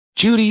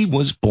Judy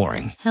was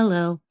boring.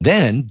 Hello.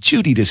 Then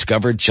Judy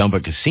discovered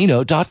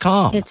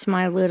ChumbaCasino.com. It's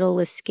my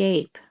little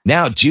escape.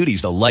 Now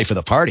Judy's the life of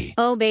the party.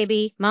 Oh,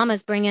 baby,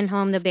 mama's bringing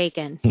home the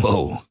bacon.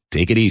 Whoa,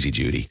 take it easy,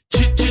 Judy.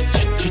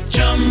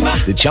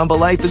 The Chumba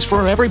life is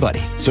for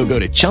everybody. So go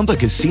to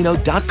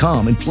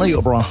ChumbaCasino.com and play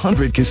over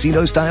 100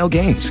 casino-style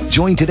games.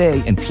 Join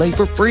today and play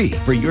for free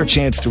for your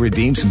chance to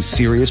redeem some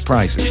serious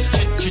prizes.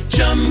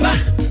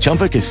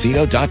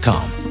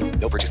 ChumbaCasino.com.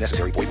 No purchase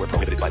necessary. Void where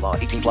prohibited by law.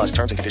 18 plus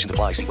terms and conditions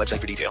apply. See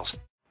website for details.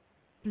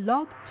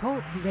 Blog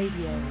Talk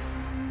Radio.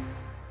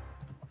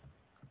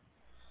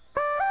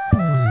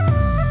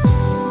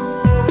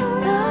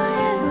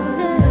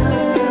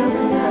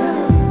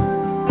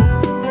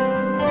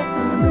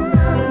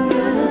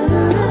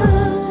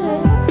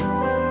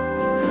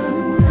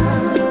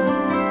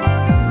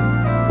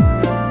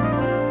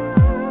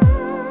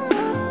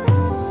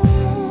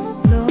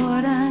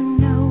 Lord, I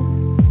know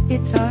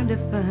it's hard to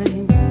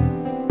find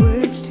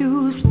words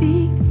to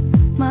speak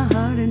my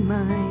heart and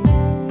mind.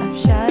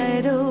 I've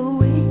shied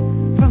away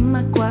from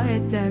my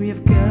quiet time.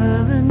 You've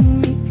covered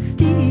me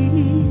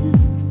still.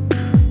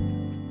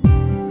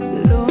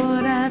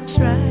 Lord, I've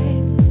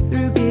tried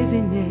through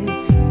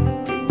busyness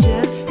to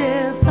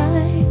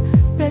justify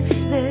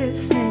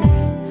restlessness.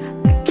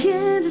 I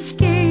can't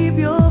escape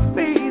your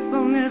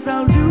faithfulness.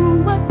 I'll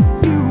do what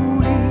you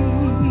will.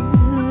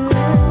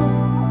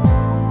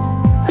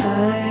 I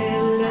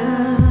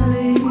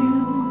love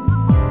you.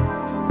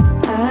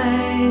 I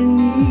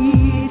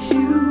need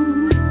you.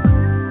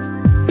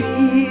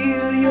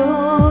 Feel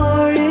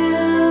your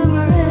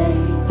embrace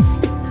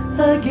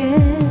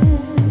again.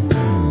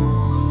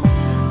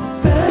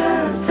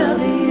 Birds of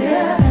the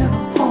air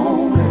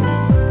roaming,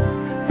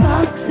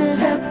 foxes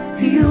have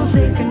fields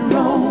they can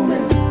roam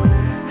in.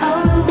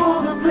 Out of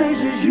all the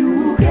places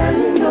you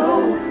can go,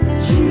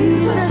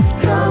 Jesus,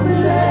 come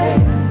and lay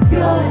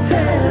your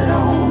head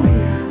on me.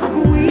 I'm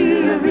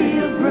weary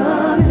of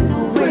running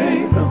away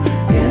from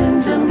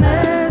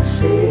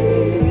intimacy.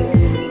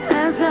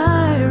 As I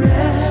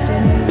rest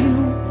in you,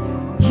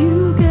 you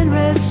can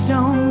rest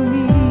on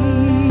me.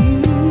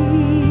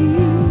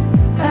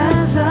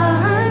 As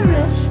I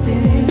rest in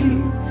you,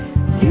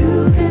 you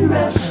can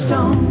rest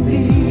on me.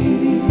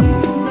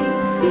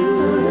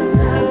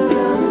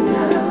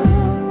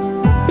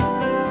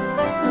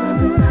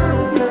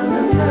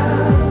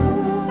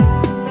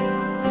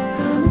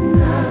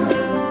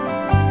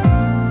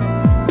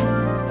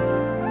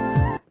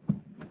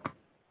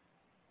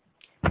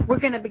 We're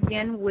going to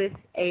begin with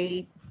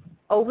a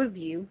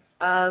overview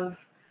of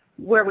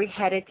where we're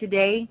headed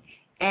today,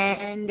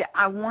 and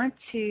I want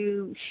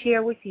to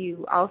share with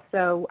you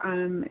also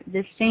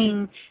this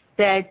thing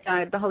that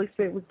the Holy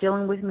Spirit was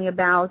dealing with me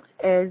about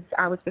as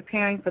I was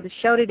preparing for the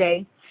show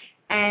today,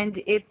 and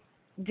it's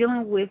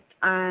dealing with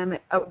a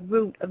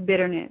root of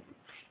bitterness.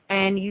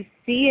 And you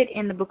see it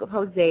in the book of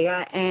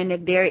Hosea,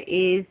 and there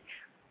is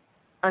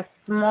a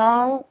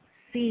small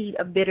seed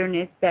of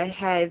bitterness that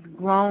has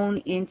grown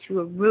into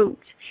a root.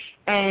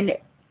 And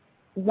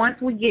once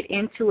we get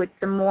into it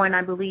some more, and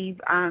I believe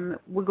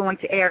we're going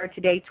to air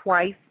today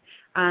twice.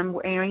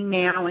 We're airing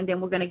now, and then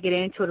we're going to get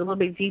into it a little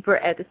bit deeper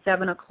at the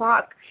 7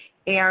 o'clock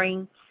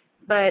airing.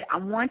 But I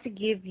want to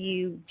give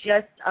you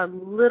just a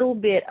little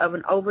bit of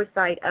an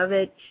oversight of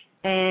it.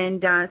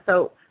 And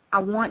so I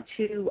want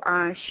to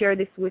share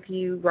this with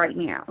you right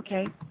now,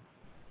 okay?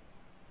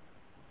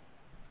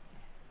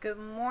 Good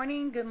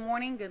morning, good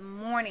morning, good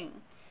morning.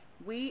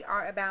 We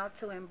are about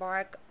to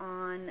embark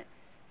on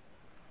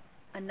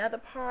another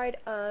part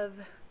of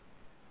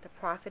the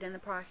prophet and the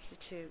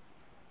prostitute.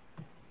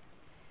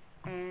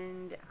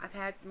 And I've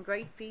had some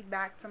great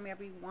feedback from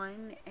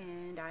everyone,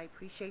 and I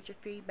appreciate your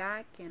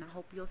feedback, and I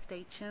hope you'll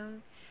stay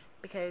tuned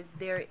because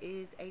there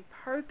is a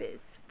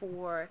purpose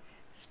for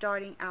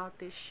starting out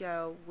this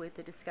show with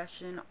a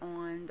discussion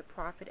on the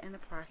prophet and the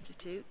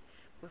prostitute.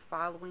 We're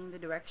following the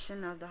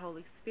direction of the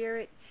Holy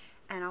Spirit,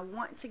 and I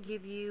want to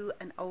give you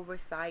an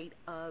oversight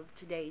of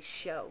today's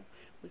show.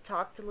 We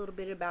talked a little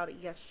bit about it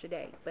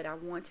yesterday, but I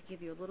want to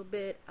give you a little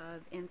bit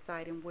of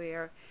insight in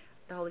where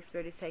the Holy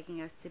Spirit is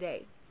taking us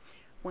today.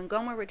 When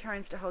Gomer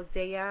returns to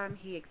Hosea,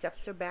 he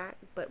accepts her back,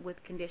 but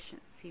with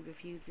conditions. He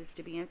refuses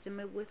to be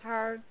intimate with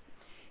her.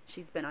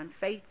 She's been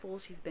unfaithful.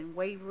 She's been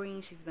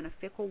wavering. She's been a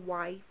fickle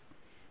wife.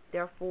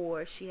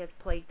 Therefore, she has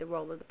played the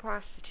role of the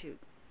prostitute.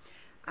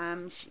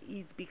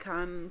 She's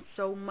become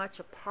so much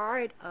a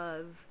part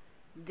of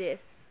this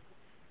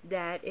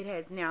that it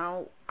has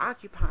now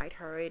occupied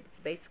her. It's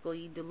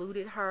basically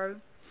diluted her.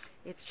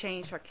 It's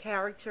changed her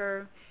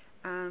character.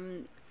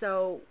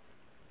 So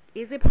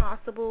is it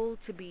possible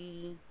to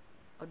be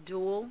a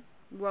dual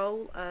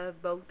role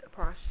of both a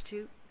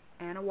prostitute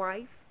and a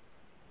wife?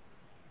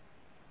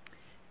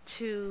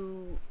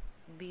 To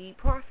the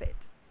prophet.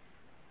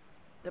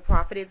 The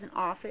prophet is in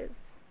office.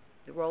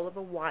 The role of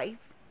a wife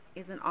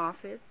is in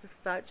office as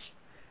such.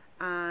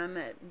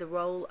 The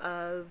role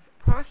of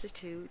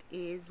prostitute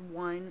is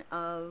one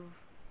of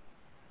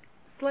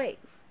slave.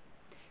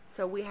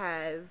 So we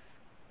have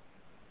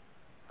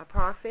a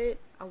prophet,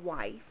 a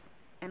wife,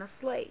 and a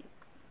slave.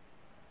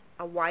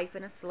 a wife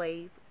and a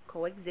slave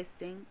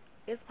coexisting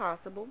is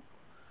possible.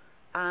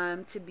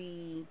 To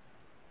be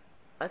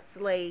a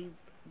slave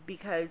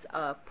because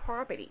of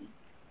property,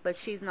 but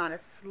she's not a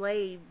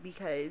slave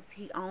because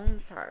he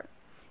owns her.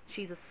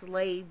 She's a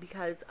slave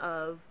because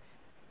of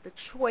the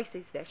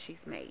choices that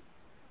she's made.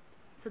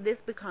 So this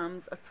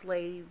becomes a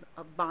slave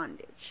of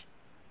bondage.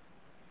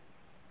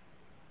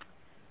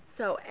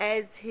 So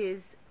as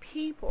his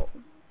people,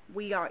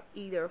 we are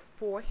either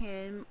for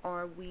him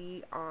or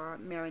we are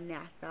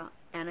Maranatha,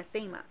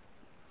 anathema.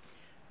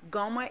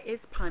 Gomer is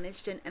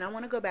punished, and I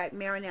want to go back.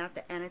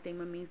 Maranatha,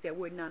 anathema means that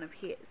we're none of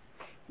his.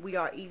 We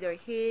are either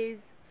his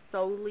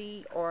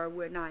solely or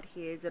we're not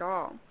his at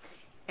all.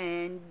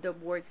 And the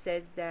word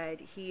says that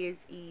he is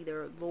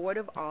either Lord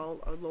of all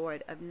or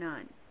Lord of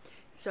none.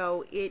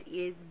 So it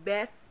is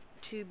best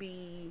to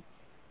be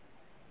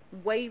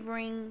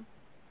wavering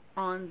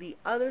on the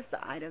other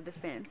side of the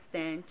fence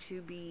than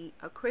to be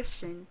a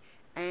Christian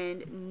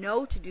and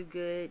know to do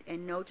good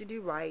and know to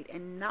do right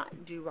and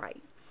not do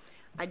right.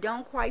 I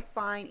don't quite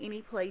find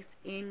any place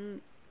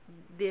in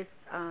this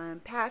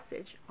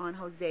passage on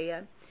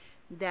Hosea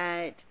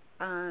that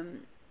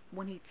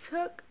when he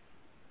took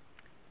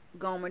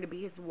Gomer to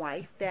be his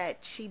wife, that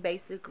she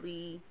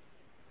basically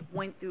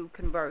went through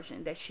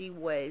conversion, that she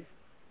was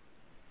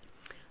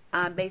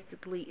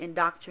basically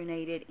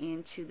indoctrinated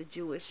into the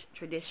Jewish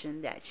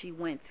tradition, that she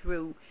went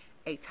through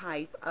a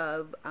type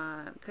of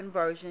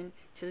conversion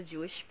to the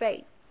Jewish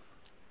faith.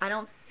 I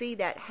don't see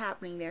that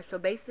happening there. So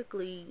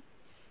basically,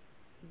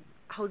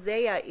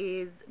 Hosea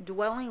is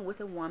dwelling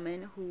with a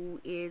woman who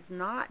is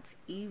not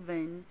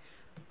even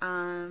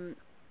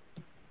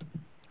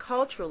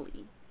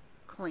culturally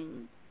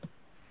clean,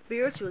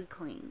 spiritually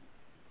clean.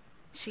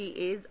 She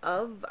is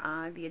of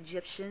the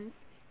Egyptians,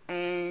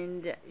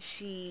 and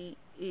she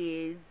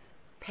is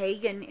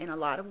pagan in a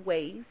lot of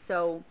ways.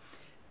 So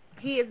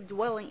he is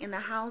dwelling in the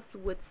house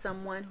with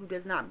someone who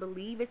does not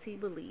believe as he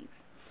believes,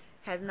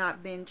 has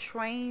not been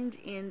trained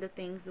in the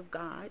things of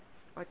God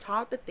or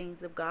taught the things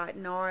of God,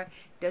 nor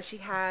does she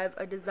have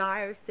a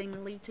desire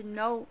seemingly to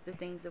know the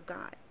things of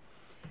God.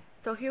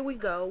 So here we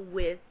go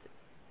with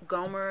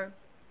Gomer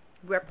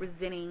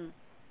representing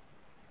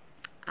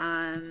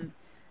a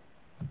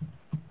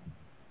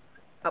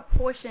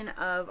portion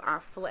of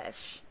our flesh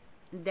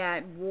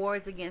that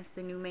wars against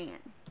the new man.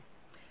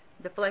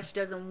 The flesh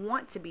doesn't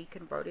want to be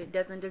converted,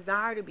 doesn't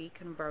desire to be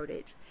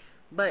converted,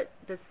 but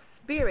the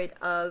spirit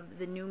of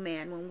the new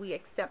man, when we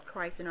accept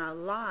Christ in our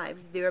lives,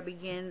 there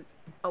begins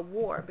a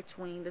war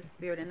between the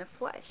spirit and the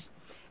flesh.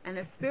 And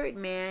the spirit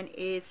man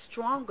is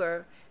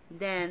stronger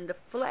than the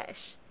flesh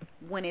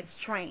when it's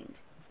trained.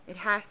 It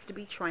has to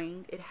be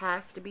trained. It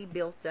has to be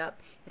built up.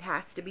 It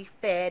has to be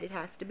fed. It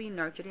has to be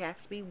nurtured. It has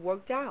to be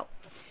worked out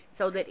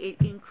so that it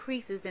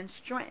increases in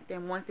strength.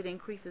 And once it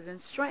increases in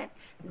strength,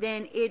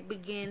 then it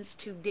begins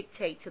to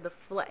dictate to the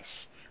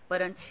flesh.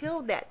 But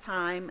until that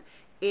time,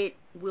 it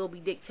will be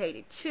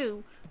dictated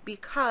to,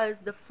 because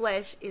the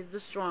flesh is the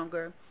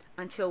stronger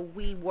until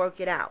we work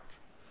it out.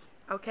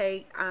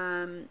 Okay,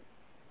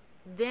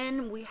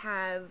 then we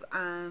have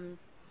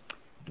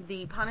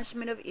the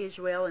punishment of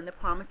Israel and the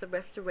promise of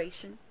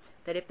restoration,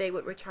 that if they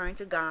would return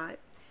to God,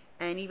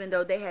 and even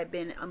though they had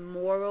been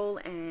immoral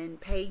and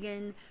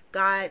pagan,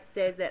 God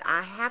says that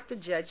I have to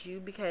judge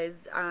you, because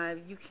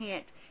you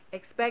can't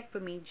expect for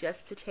me just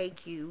to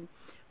take you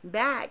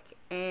back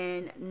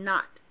and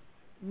not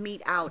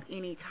mete out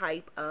any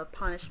type of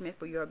punishment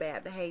for your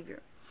bad behavior.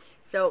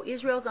 So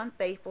Israel's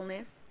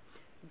unfaithfulness,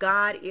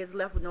 God is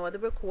left with no other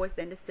recourse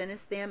than to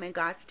sentence them, and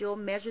God still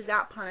measures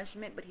out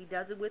punishment, but he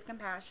does it with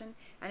compassion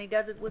and he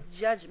does it with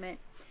judgment.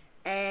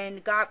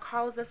 And God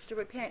calls us to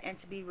repent and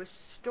to be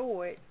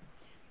restored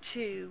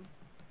to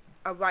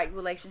a right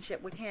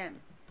relationship with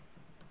him.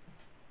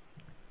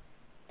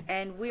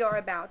 And we are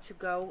about to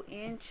go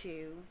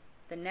into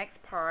the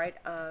next part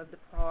of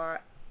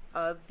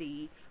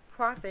the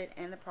prophet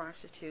and the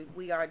prostitute.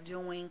 We are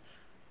doing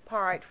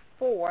part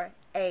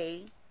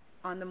 4A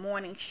on the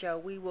morning show.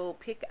 We will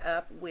pick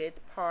up with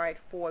part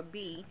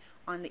 4B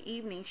on the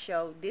evening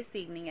show this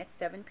evening at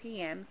 7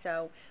 p.m.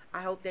 So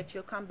I hope that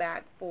you'll come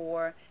back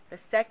for the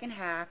second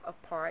half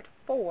of part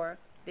 4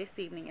 this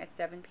evening at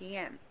 7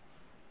 p.m.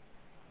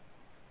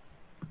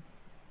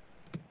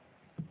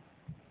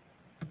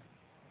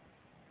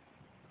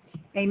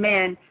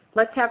 Amen.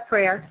 Let's have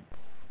prayer.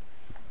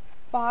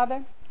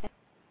 Father,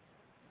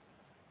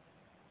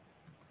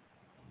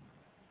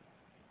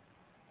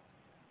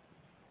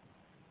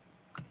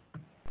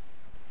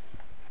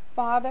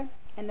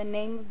 in the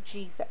name of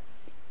Jesus,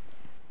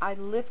 I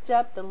lift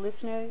up the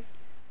listeners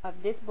of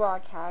this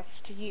broadcast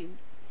to you,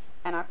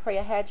 and I pray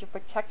a hedge of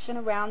protection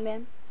around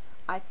them.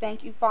 I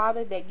thank you,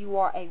 Father, that you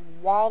are a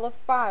wall of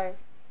fire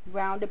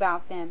round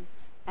about them,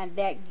 and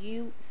that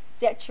you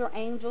set your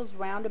angels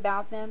round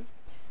about them.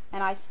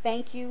 And I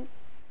thank you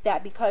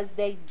that because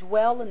they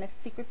dwell in the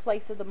secret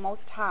place of the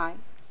Most High,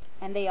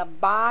 and they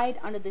abide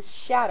under the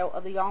shadow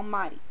of the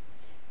Almighty,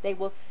 they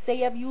will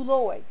say of you,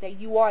 Lord, that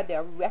you are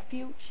their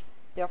refuge,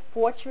 their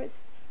fortress,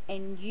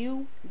 and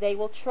you they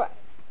will trust.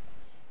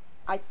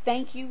 I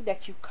thank you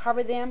that you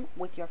cover them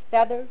with your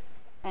feathers,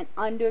 and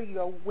under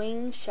your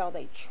wings shall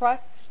they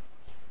trust.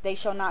 They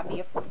shall not be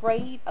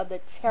afraid of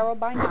the terror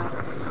by night,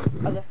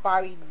 or the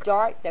fiery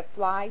dart that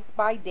flies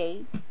by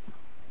day.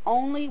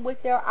 Only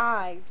with their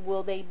eyes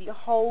will they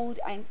behold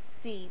and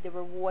see the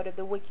reward of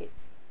the wicked.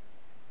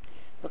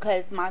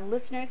 Because my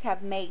listeners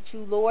have made you,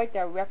 Lord,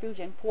 their refuge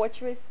and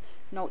fortress,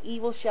 no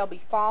evil shall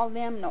befall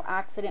them, no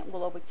accident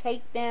will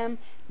overtake them,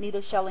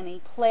 neither shall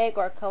any plague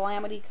or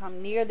calamity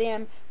come near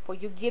them, for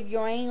you give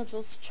your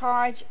angels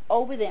charge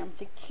over them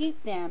to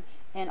keep them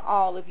in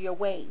all of your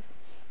ways.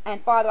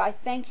 And Father, I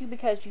thank you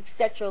because you've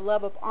set your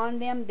love upon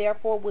them,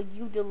 therefore will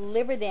you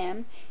deliver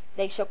them.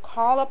 They shall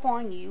call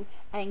upon you,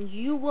 and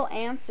you will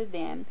answer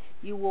them.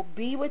 You will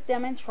be with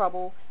them in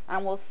trouble,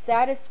 and will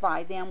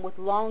satisfy them with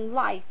long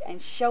life, and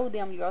show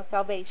them your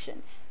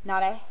salvation.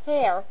 Not a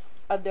hair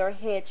of their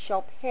head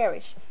shall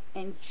perish.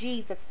 In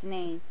Jesus'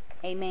 name,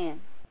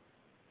 amen.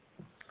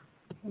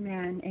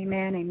 Amen,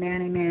 amen,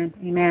 amen, amen,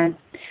 amen.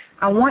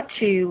 I want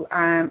to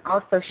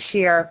also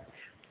share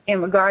in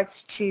regards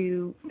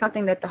to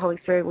something that the Holy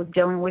Spirit was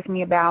dealing with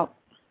me about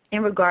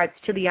in regards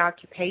to the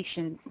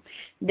occupations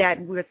that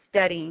we're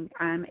studying,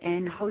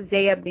 and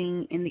Hosea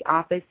being in the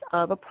office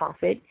of a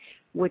prophet,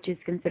 which is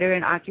considered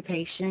an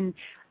occupation,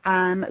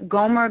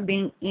 Gomer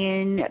being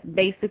in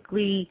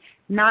basically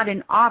not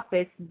an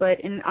office, but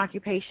in an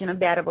occupation of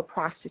that of a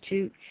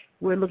prostitute.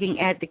 We're looking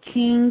at the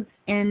kings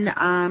in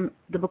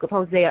the book of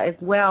Hosea as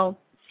well.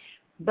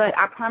 But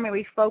our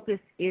primary focus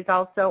is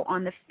also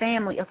on the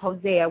family of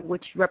Hosea,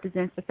 which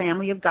represents the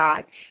family of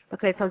God,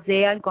 because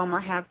Hosea and Gomer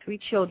have 3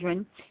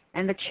 children,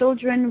 and the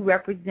children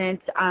represent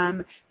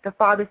the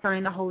Father, Son,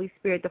 and the Holy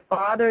Spirit. The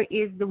Father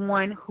is the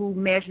one who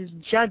measures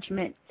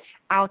judgment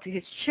out to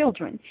his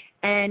children.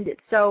 And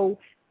so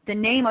the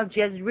name of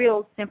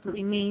Jezreel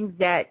simply means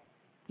that,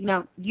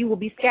 you will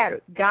be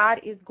scattered. God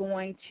is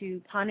going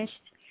to punish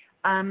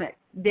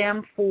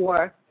them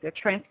for their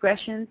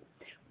transgressions,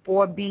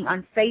 for being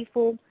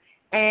unfaithful,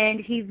 and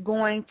he's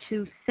going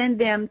to send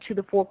them to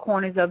the 4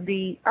 corners of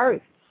the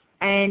earth.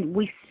 And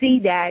we see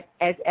that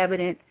as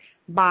evident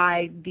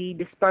by the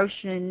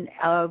dispersion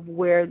of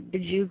where the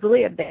Jews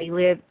live. They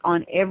live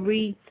on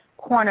every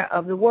corner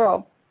of the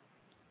world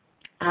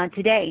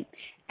today.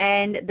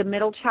 And the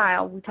middle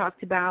child, we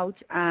talked about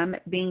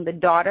being the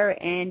daughter,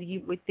 and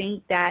you would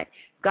think that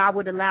God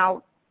would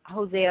allow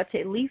Hosea to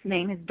at least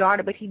name his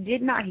daughter, but he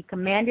did not. He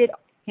commanded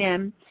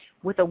him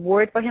with a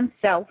word for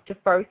himself to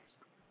first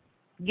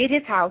get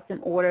his house in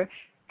order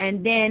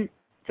and then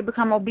to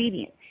become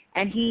obedient.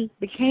 And he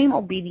became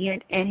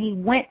obedient, and he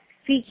went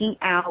seeking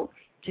out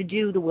to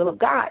do the will of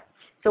God.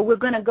 So we're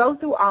going to go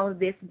through all of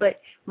this,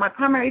 but my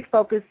primary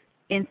focus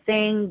in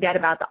saying that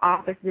about the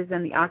offices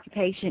and the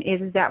occupation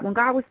is that when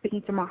God was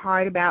speaking to my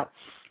heart about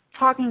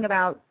talking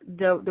about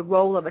the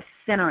role of a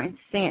sinner in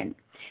sin,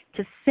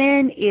 to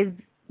sin is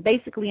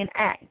basically an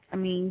act. I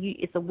mean,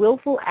 it's a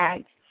willful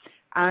act.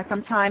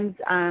 Sometimes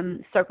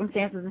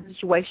circumstances and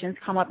situations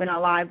come up in our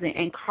lives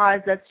and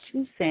cause us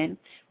to sin.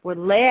 We're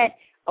led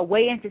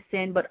away into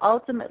sin, but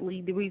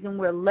ultimately the reason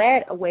we're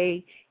led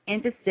away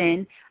into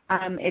sin,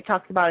 it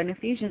talks about in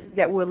Ephesians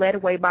that we're led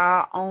away by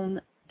our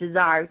own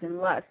desires and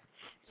lusts.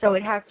 So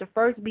it has to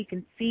first be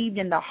conceived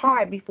in the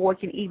heart before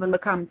it can even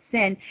become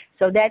sin.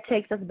 So that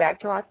takes us back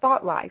to our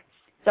thought life.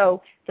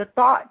 So the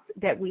thoughts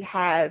that we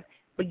have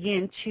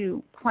begin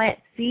to plant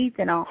seeds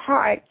in our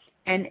heart,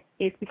 and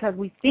it's because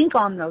we think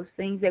on those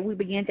things that we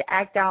begin to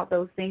act out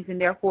those things, and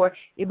therefore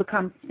it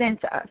becomes sin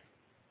to us.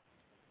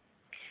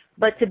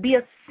 But to be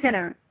a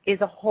sinner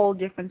is a whole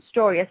different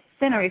story. A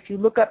sinner, if you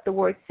look up the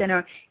word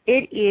sinner,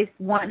 it is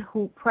one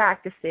who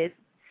practices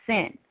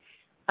sin.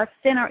 A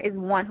sinner is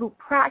one who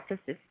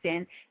practices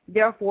sin.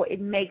 Therefore,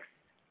 it makes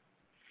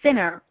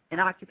sinner an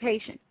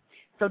occupation.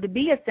 So to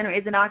be a sinner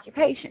is an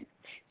occupation.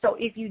 So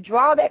if you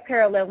draw that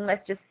parallel, and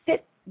let's just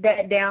sit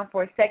that down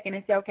for a second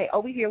and say, okay,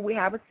 over here we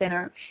have a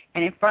sinner,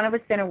 and in front of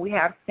a sinner we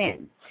have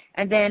sin.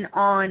 And then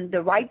on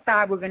the right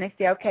side we're going to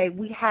say, okay,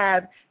 we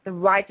have the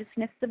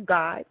righteousness of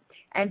God,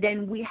 and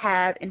then we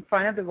have in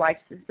front of the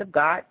righteousness of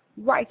God,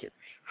 righteous.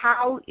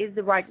 How is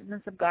the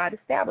righteousness of God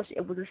established?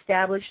 It was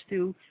established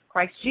through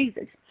Christ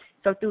Jesus.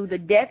 So through the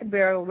death,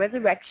 burial,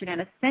 resurrection,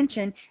 and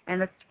ascension, and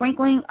the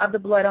sprinkling of the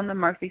blood on the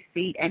mercy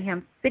seat, and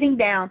him sitting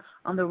down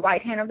on the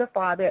right hand of the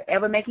Father,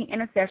 ever making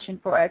intercession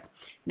for us,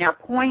 now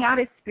pouring out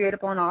his Spirit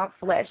upon our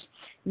flesh,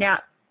 now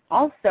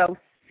also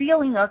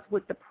sealing us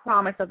with the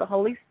promise of the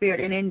Holy Spirit,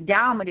 an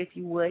endowment, if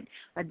you would,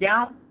 a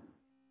down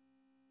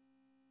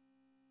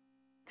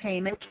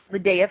payment the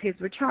day of his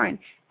return,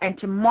 and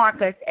to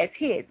mark us as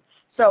his.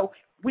 So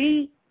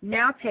we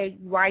now take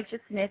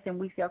righteousness and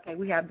we say, okay,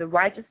 we have the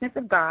righteousness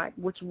of God,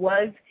 which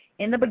was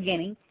in the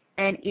beginning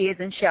and is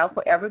and shall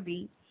forever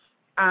be.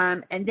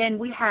 And then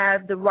we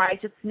have the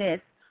righteousness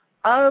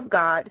of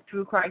God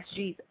through Christ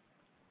Jesus.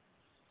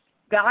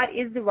 God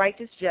is the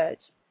righteous judge,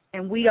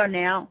 and we are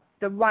now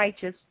the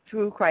righteous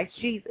through Christ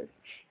Jesus.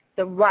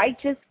 The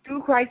righteous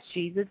through Christ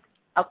Jesus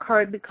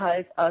occurred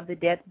because of the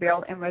death,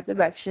 burial, and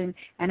resurrection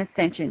and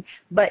ascension.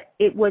 But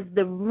it was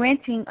the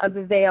renting of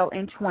the veil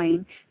in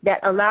twain that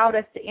allowed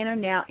us to enter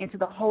now into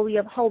the Holy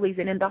of Holies.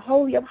 And in the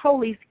Holy of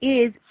Holies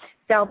is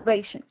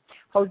salvation.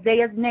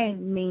 Hosea's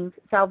name means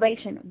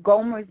salvation.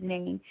 Gomer's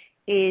name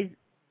is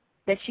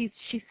that she's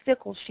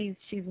fickle, she's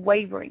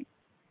wavering.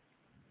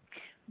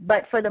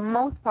 But for the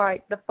most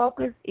part, the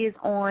focus is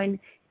on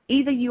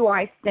either you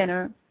are a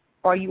sinner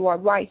or you are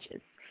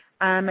righteous.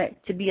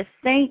 To be a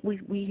saint,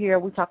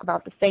 we talk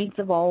about the saints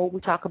of old.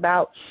 We talk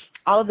about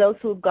all of those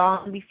who have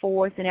gone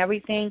before us and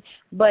everything.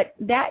 But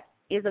that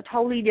is a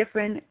totally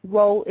different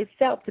role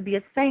itself. To be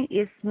a saint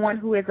is one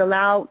who has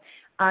allowed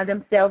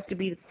themselves to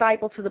be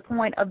discipled to the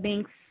point of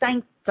being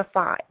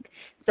sanctified.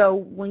 So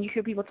when you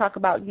hear people talk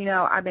about,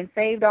 I've been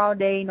saved all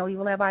day, no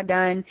evil have I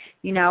done,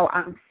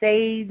 I'm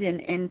saved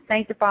and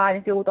sanctified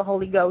and filled with the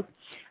Holy Ghost,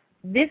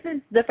 this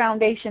is the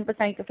foundation for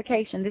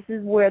sanctification. This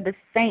is where the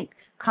saint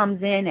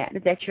comes in at,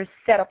 is that you're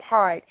set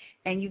apart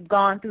and you've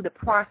gone through the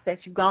process,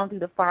 you've gone through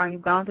the fire,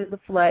 you've gone through the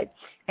flood,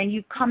 and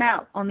you come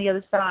out on the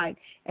other side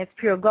as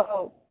pure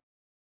gold.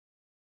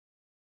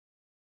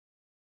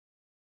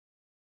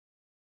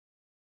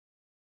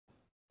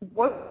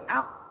 Work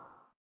out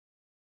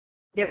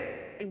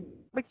there.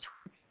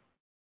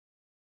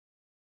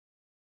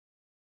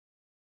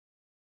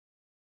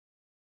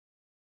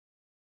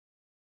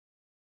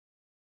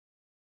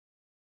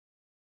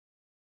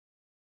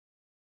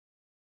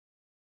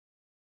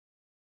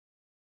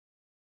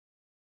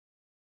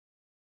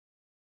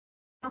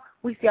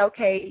 We say,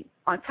 okay,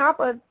 on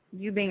top of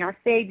you being our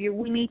Savior,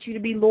 we need you to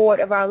be Lord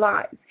of our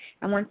lives.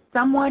 And when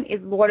someone is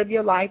Lord of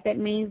your life, that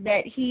means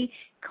that he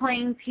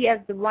claims he has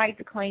the right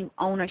to claim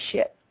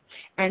ownership.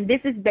 And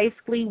this is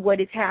basically what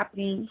is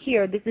happening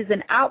here. This is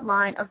an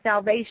outline of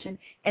salvation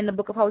in the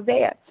book of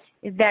Hosea,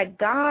 is that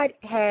God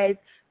has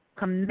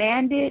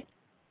commanded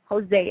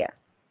Hosea.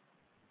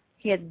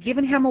 He has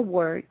given him a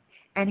word,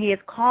 and he has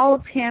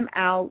called him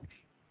out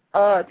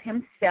of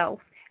himself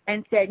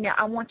and said, now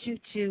I want you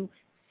to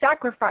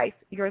sacrifice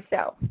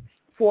yourself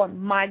for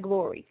my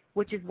glory,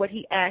 which is what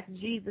he asked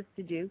Jesus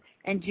to do,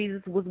 and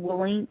Jesus was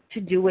willing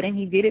to do it, and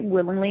he did it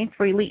willingly and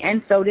freely,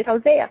 and so did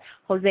Hosea.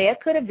 Hosea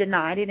could have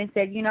denied it and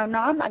said, no,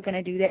 I'm not going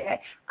to do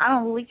that. I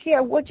don't really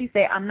care what you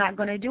say. I'm not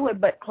going to do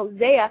it. But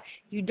Hosea,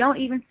 you don't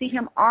even see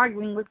him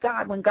arguing with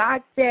God. When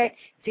God said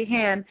to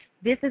him,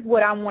 this is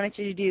what I wanted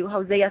you to do,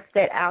 Hosea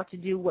set out to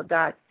do what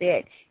God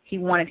said he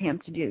wanted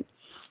him to do.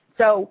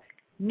 So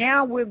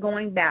now we're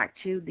going back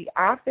to the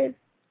office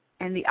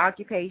and the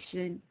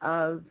occupation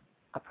of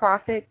a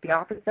prophet, the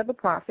office of a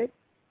prophet,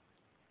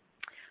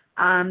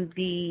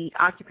 the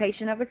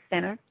occupation of a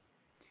sinner,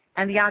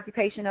 and the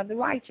occupation of the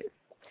righteous.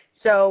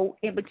 So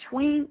in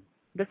between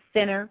the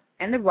sinner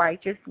and the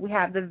righteous, we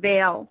have the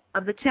veil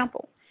of the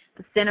temple.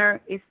 The sinner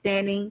is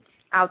standing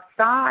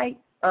outside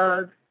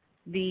of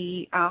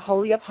the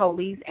Holy of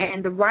Holies,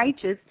 and the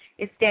righteous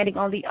is standing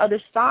on the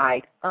other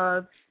side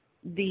of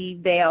the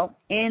veil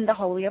in the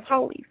Holy of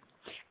Holies.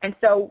 And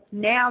so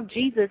now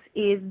Jesus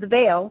is the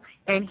veil,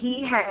 and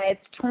he has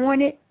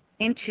torn it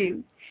in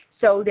two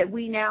so that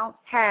we now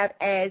have,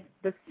 as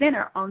the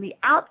sinner on the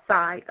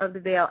outside of the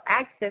veil,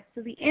 access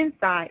to the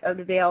inside of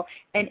the veil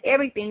and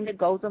everything that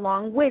goes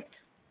along with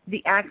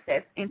the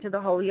access into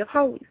the Holy of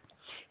Holies.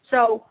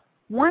 So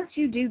once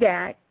you do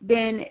that,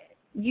 then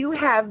you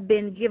have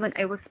been given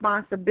a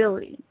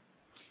responsibility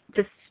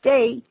to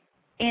stay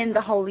in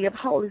the Holy of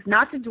Holies,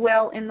 not to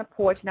dwell in the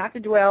porch, not to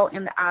dwell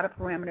in the outer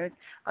perimeters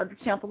of the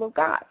temple of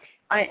God.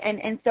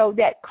 And so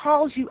that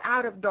calls you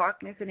out of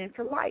darkness and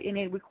into light, and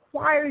it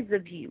requires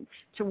of you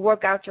to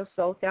work out your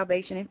soul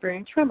salvation in fear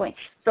and trembling.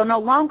 So no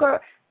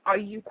longer are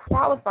you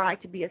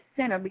qualified to be a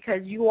sinner,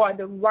 because you are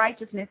the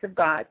righteousness of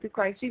God through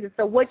Christ Jesus.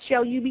 So what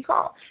shall you be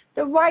called?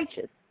 The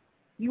righteous.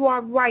 You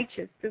are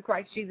righteous through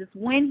Christ Jesus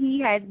when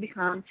he has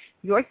become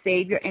your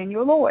Savior and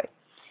your Lord.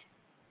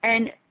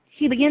 And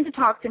he begins to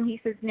talk to him.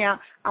 He says, now,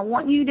 I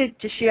want you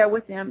to share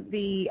with them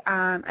the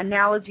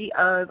analogy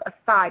of a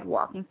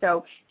sidewalk. And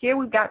so here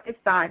we've got this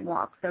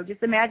sidewalk. So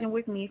just imagine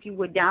with me, if you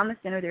would, down the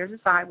center, there's a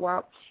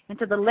sidewalk. And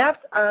to the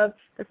left of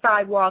the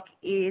sidewalk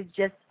is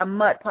just a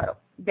mud puddle,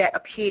 that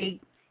a pig,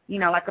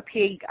 like a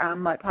pig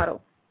mud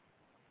puddle.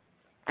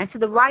 And to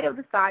the right of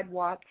the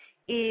sidewalk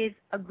is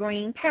a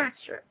green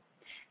pasture.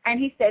 And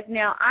he says,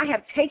 now, I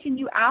have taken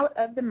you out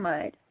of the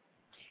mud,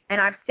 and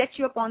I've set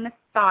you up on the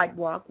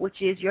sidewalk,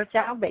 which is your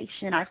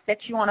salvation. I've set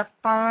you on a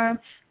firm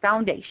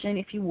foundation,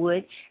 if you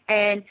would.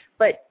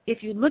 But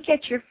if you look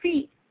at your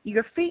feet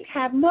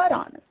have mud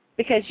on them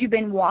because you've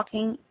been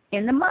walking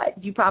in the mud.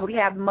 You probably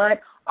have mud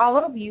all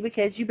over you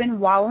because you've been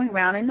wallowing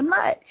around in the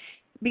mud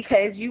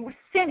because you were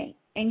sinning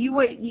and you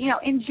were,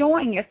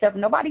 enjoying yourself.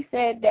 Nobody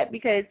said that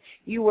because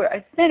you were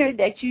a sinner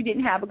that you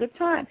didn't have a good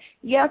time.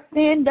 Yes,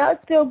 sin does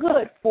feel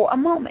good for a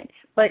moment,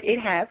 but it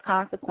has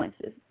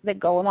consequences that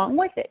go along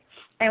with it,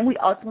 and we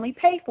ultimately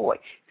pay for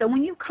it. So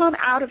when you come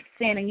out of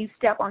sin and you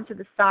step onto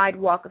the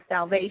sidewalk of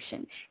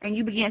salvation and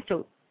you begin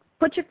to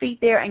put your feet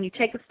there and you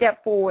take a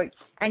step forward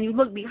and you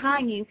look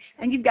behind you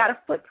and you've got a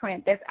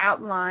footprint that's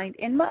outlined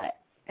in mud.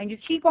 and you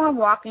keep on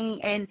walking,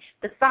 and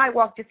the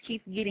sidewalk just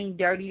keeps getting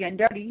dirtier and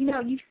dirtier. You know,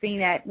 you've seen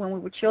that when we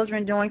were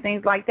children doing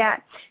things like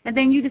that. And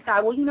then you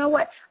decide, well, you know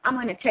what? I'm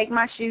going to take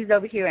my shoes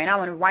over here, and I'm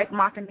going to wipe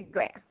them off in the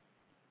grass.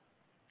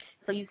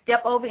 So you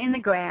step over in the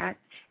grass,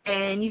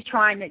 and you're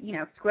trying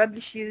to, scrub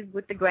your shoes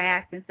with the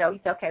grass. And so you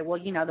say, okay, well,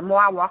 the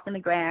more I walk in the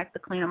grass, the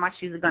cleaner my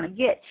shoes are going to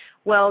get.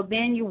 Well,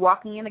 then you're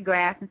walking in the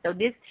grass. And so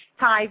this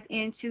ties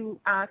into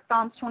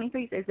Psalms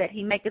 23, says that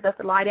he maketh us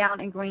to lie down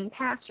in green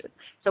pastures.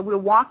 So we're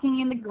walking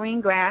in the green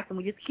grass, and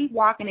we just keep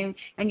walking,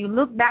 and you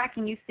look back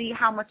and you see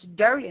how much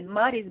dirt and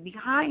mud is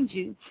behind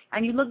you.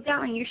 And you look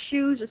down, and your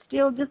shoes are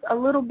still just a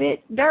little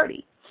bit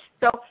dirty.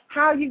 So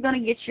how are you going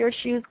to get your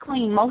shoes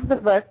clean? Most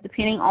of us,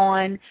 depending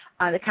on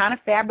the kind of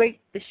fabric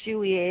the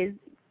shoe is,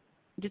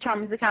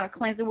 determines the kind of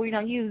cleanser we're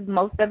going to use.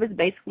 Most of us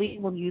basically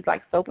will use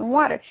like soap and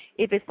water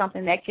if it's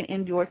something that can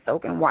endure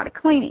soap and water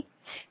cleaning.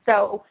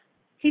 So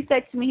he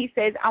said to me, he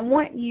says, I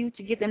want you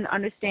to get them to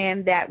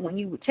understand that when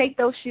you would take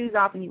those shoes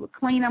off and you would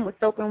clean them with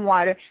soap and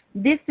water,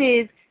 this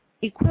is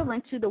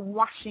equivalent to the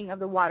washing of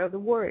the water of the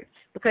Word.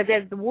 Because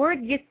as the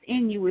Word gets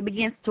in you, it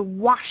begins to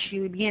wash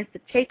you. It begins to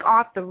take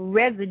off the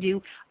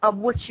residue of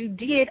what you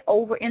did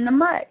over in the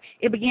mud.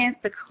 It begins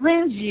to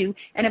cleanse you,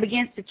 and it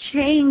begins to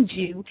change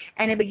you,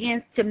 and it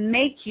begins to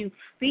make you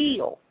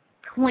feel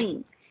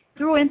clean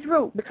through and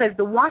through, because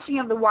the washing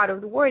of the water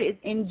of the Word is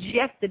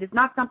ingested. It's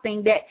not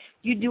something that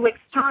you do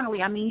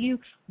externally. I mean, you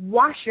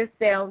wash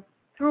yourselves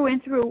through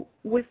and through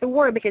with the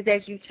Word, because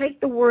as you take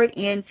the Word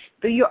in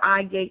through your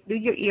eye gate, through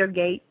your ear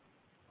gate,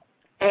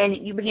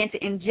 and you begin to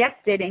ingest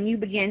it, and you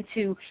begin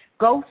to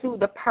go through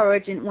the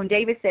purge. And when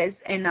David says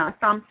in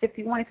Psalm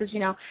 51, it says,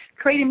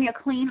 create in me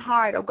a clean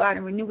heart, O God,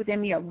 and renew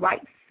within me a right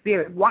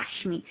spirit. Wash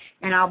me,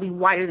 and I'll be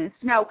whiter than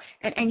snow.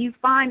 And you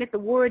find that the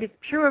Word is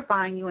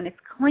purifying you, and it's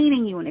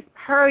cleaning you, and it's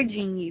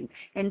purging you.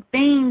 And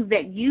things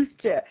that used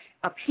to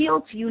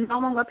appeal to you no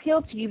longer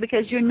appeal to you,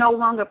 because you're no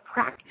longer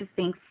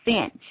practicing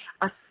sin.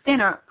 A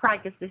sinner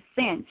practices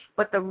sin.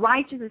 But the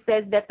righteous, it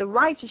says that the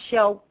righteous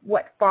shall,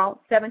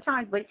 fall 7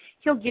 times, but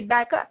he'll get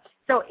back up.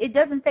 So it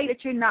doesn't say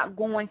that you're not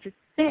going to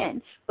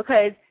sin,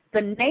 because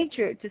the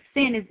nature to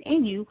sin is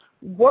in you,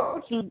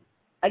 working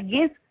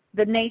against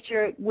the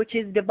nature which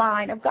is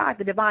divine of God.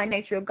 The divine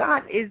nature of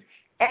God is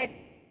at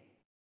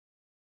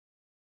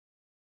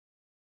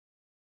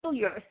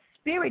your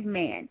spirit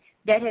man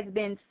that has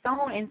been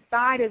sown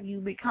inside of you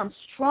becomes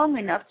strong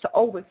enough to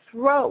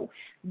overthrow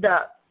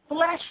the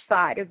flesh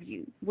side of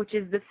you, which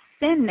is the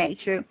sin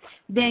nature.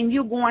 Then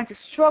you're going to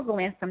struggle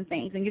in some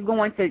things, and you're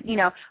going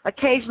to,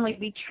 occasionally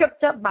be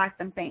tripped up by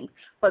some things.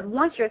 But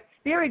once your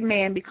spirit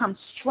man becomes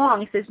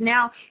strong, it says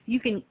now you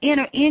can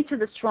enter into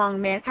the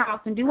strong man's house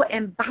and do it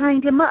and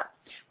bind him up,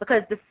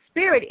 because the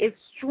spirit is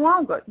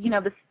stronger.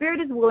 The spirit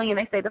is willing, and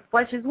they say the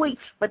flesh is weak,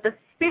 but the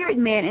spirit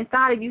man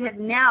inside of you has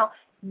now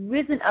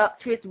risen up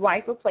to its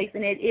rightful place,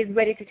 and it is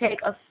ready to take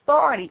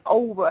authority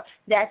over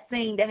that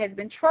thing that has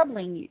been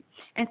troubling you.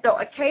 And so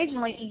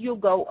occasionally you'll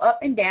go up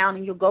and down,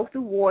 and you'll go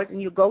through wars, and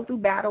you'll go through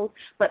battles,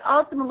 but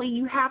ultimately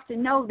you have to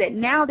know that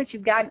now that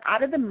you've gotten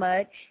out of the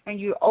mud, and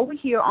you're over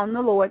here on the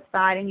Lord's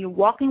side, and you're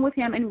walking with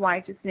him in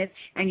righteousness,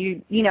 and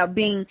you're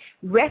being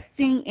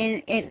resting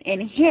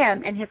in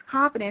him and his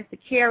confidence to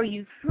carry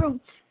you through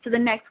to the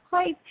next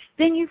place,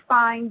 then you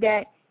find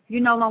that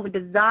you no longer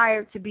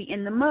desire to be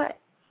in the mud.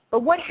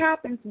 But what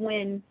happens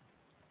when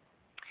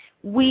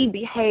we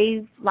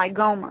behave like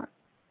Gomer?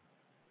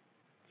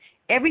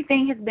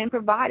 Everything has been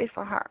provided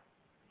for her.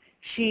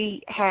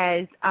 She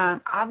has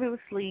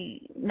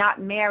obviously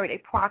not married a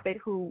prophet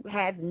who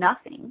has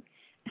nothing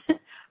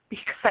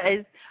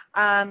because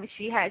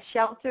she has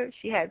shelter,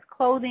 she has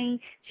clothing,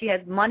 she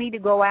has money to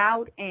go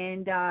out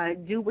and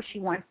do what she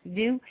wants to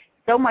do.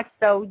 So much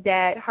so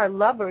that her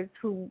lovers,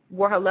 who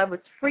were her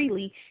lovers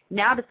freely,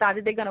 now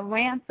decided they're going to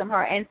ransom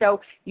her. And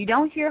so you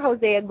don't hear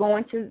Hosea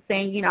going to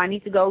saying, I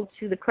need to go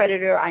to the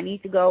creditor, I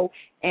need to go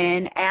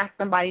and ask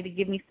somebody to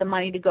give me some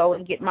money to go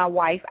and get my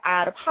wife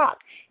out of hock.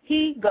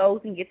 He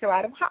goes and gets her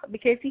out of hock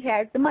because he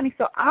has the money.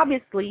 So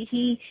obviously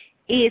he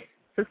is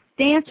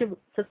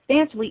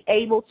substantially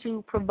able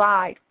to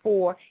provide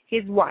for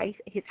his wife,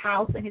 his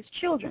house, and his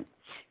children.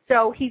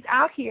 So he's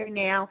out here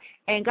now,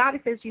 and God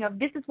says,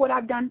 this is what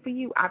I've done for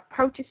you. I've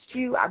purchased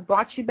you. I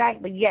brought you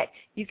back, but yet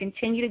you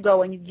continue to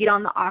go and you get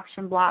on the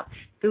auction block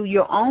through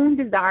your own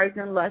desires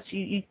and lusts.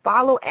 You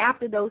follow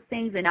after those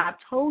things, and I've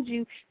told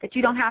you that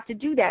you don't have to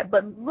do that.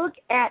 But look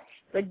at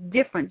the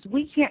difference.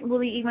 We can't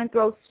really even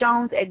throw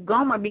stones at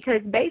Gomer,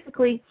 because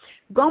basically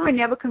Gomer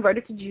never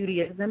converted to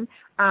Judaism,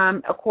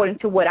 according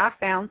to what I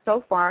found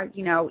so far.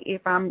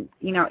 If I'm,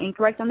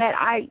 incorrect on that,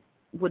 I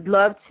would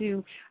love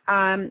to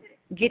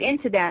get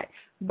into that.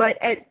 But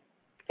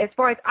as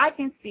far as I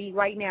can see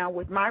right now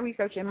with my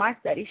research and my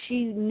study,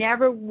 she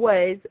never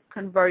was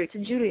converted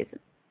to Judaism.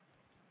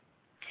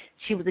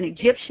 She was an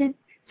Egyptian,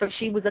 so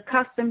she was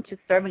accustomed to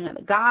serving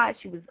other gods.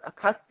 She was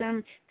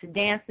accustomed to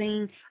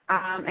dancing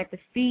at the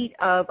feet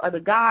of other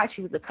gods.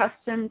 She was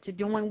accustomed to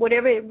doing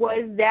whatever it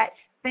was that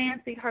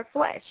fancied her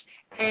flesh,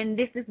 and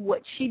this is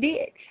what she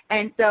did.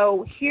 And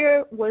so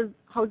here was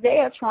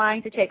Hosea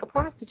trying to take a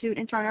prostitute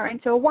and turn her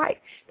into a wife.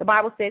 The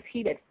Bible says,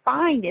 he that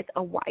findeth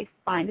a wife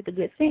findeth a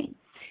good thing.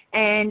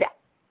 And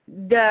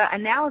the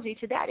analogy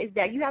to that is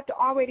that you have to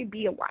already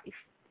be a wife.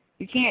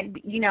 You can't,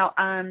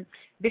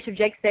 Bishop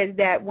Jake says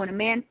that when a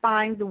man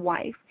finds a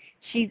wife,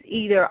 she's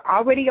either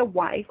already a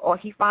wife or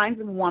he finds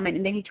a woman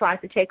and then he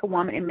tries to take a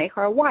woman and make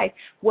her a wife.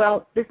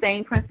 Well, the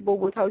same principle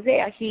with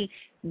Hosea. He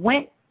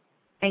went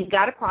and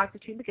got a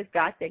prostitute because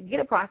God said get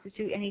a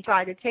prostitute, and he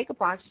tried to take a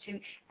prostitute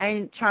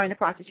and turn the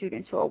prostitute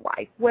into a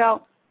wife.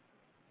 Well,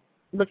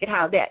 look at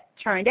how that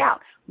turned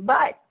out.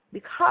 But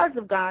because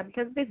of God,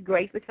 because of his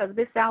grace, because of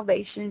his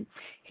salvation,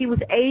 he was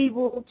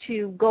able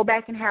to go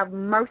back and have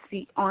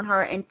mercy on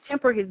her and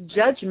temper his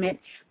judgment,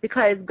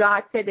 because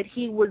God said that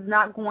he was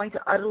not going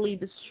to utterly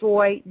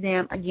destroy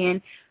them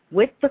again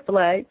with the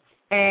flood,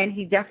 and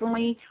he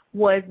definitely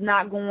was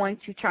not going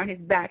to turn his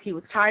back. He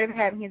was tired of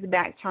having his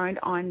back turned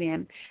on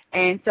them,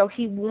 and so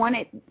he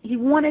wanted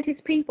his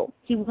people.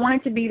 He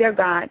wanted to be their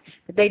God,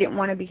 but they didn't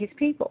want to be his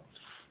people.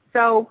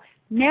 So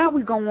now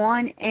we go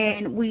on,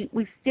 and we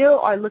still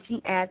are looking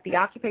at the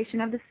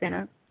occupation of the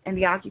sinner and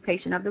the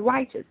occupation of the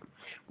righteous.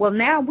 Well,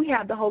 now we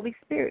have the Holy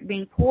Spirit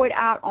being poured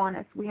out on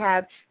us. We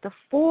have the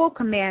full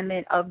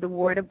commandment of the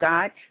Word of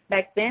God.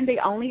 Back then they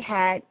only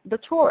had the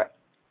Torah,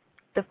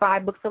 the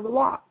 5 books of the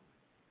law.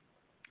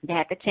 They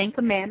had the 10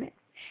 commandments,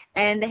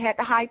 and they had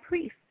the high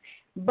priest.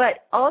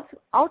 But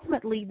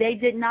ultimately, they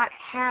did not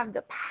have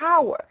the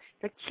power,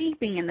 the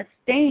keeping and the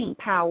staying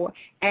power,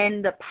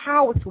 and the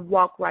power to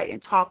walk right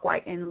and talk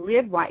right and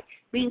live right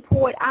being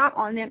poured out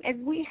on them as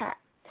we have.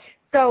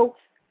 So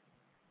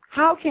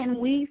how can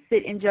we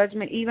sit in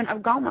judgment even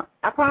of Gomer,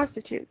 a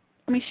prostitute?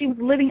 I mean, she was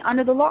living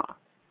under the law.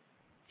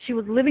 She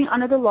was living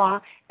under the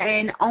law,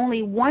 and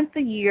only once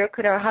a year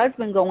could her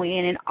husband go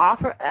in and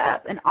offer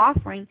up an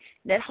offering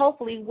that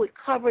hopefully would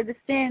cover the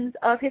sins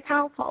of his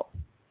household,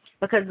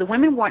 because the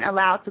women weren't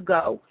allowed to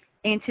go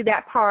into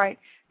that part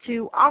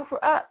to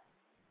offer up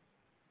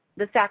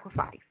the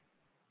sacrifice.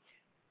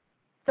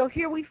 So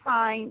here we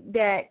find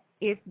that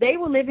if they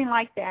were living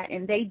like that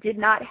and they did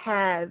not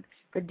have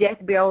the death,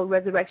 burial,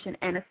 resurrection,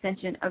 and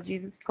ascension of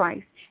Jesus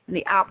Christ, and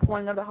the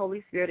outpouring of the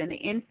Holy Spirit, and the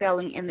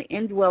infilling and the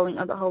indwelling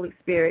of the Holy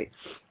Spirit,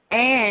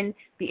 and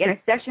the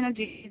intercession of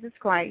Jesus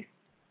Christ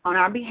on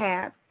our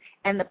behalf,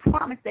 and the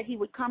promise that he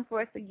would come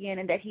for us again,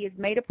 and that he has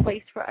made a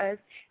place for us,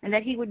 and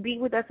that he would be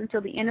with us until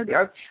the end of the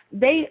earth,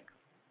 they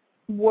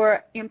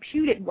were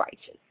imputed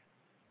righteous.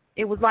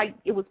 It was like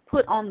it was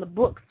put on the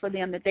books for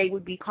them that they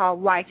would be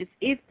called righteous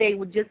if they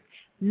would just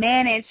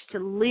manage to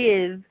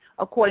live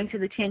according to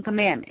the 10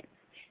 commandments.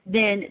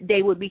 Then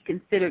they would be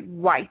considered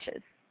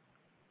righteous.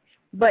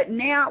 But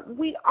now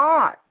we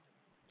are.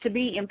 To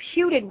be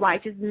imputed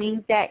righteous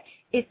means that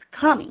it's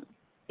coming.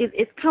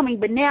 It's coming,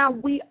 but now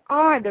we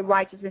are the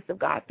righteousness of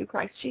God through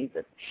Christ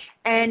Jesus.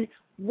 And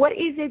what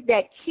is it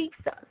that keeps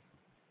us?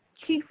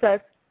 Keeps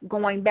us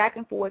going back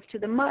and forth to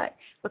the mud.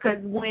 Because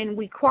when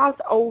we cross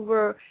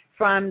over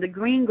from the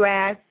green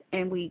grass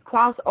and we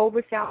cross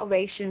over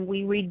salvation,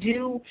 we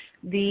redo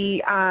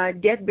the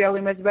death, burial,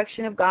 and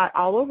resurrection of God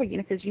all over again.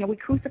 It says, we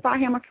crucify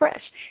him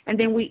afresh. And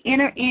then we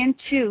enter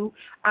into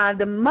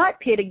the mud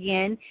pit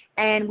again,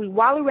 and we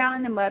wallow around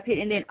in the mud pit,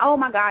 and then, oh,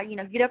 my God,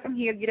 get up from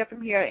here,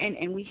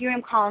 and we hear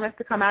him calling us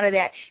to come out of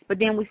that. But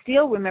then we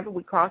still, remember,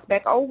 we cross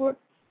back over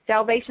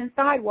salvation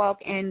sidewalk,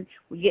 and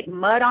we get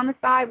mud on the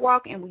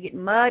sidewalk, and we get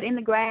mud in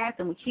the grass,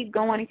 and we keep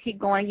going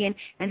again,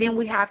 and then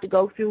we have to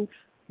go through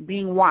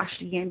being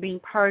washed again, being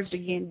purged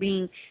again,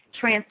 being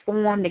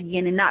transformed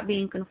again, and not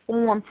being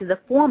conformed to the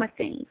former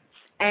things,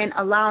 and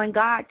allowing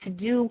God to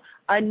do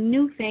a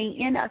new thing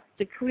in us,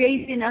 to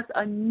create in us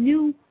a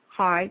new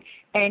heart,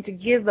 and to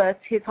give us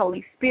his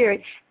Holy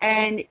Spirit.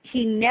 And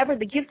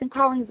the gifts and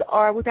callings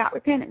are without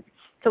repentance.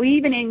 So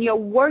even in your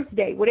worst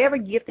day, whatever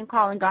gift and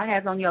calling God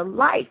has on your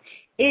life,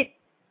 it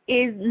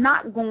is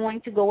not going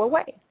to go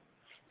away.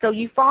 So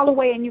you fall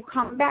away and you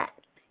come back.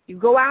 You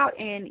go out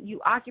and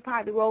you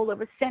occupy the role of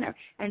a sinner,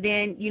 and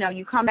then,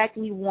 you come back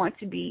and you want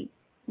to be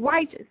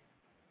righteous.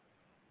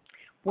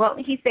 Well,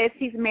 he says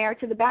he's married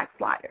to the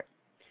backslider.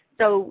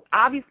 So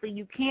obviously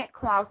you can't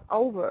cross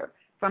over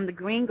from the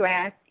green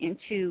grass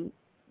into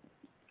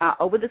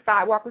over the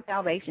sidewalk of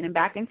salvation and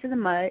back into the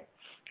mud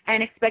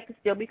and expect to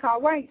still be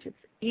called righteous.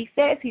 He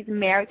says he's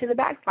married to the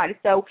backslider.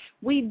 So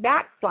we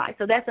backslide.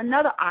 So that's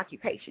another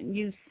occupation.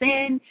 You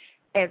sin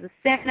as a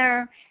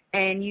sinner,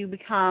 and you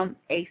become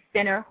a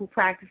sinner who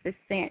practices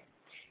sin.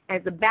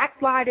 As a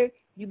backslider,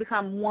 you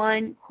become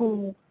one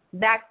who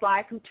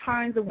backslides, who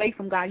turns away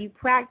from God. You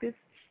practice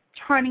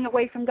turning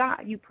away from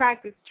God. You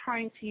practice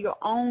turning to your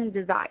own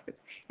desires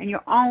and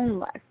your own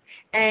lust.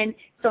 And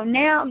so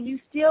now you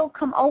still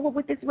come over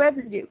with this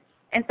residue.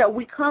 And so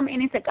we come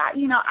in and say, God,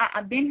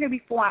 I've been here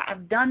before.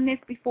 I've done this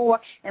before.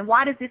 And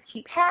why does this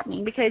keep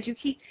happening? Because you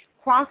keep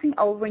crossing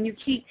over and you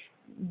keep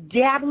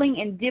dabbling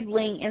and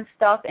dibbling and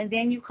stuff, and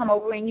then you come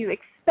over and you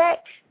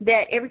expect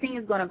that everything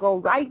is going to go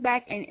right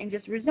back and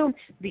just resume.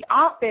 The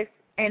office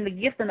and the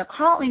gifts and the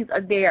callings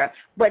are there,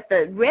 but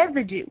the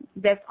residue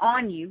that's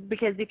on you,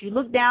 because if you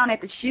look down at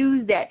the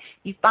shoes that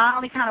you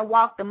finally kind of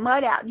walk the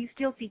mud out, you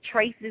still see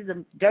traces of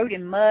dirt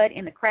and mud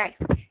in the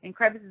cracks and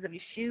crevices of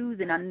your shoes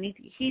and underneath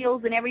your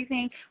heels and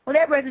everything. Well,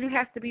 that residue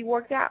has to be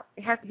worked out.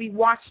 It has to be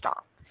washed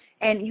off.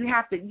 And you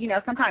have to,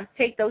 sometimes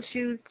take those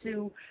shoes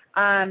to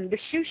the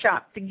shoe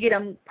shop to get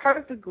them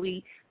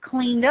perfectly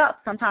cleaned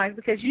up sometimes,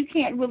 because you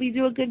can't really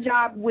do a good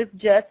job with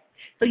just,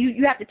 so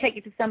you have to take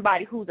it to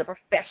somebody who's a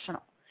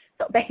professional.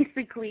 So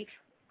basically,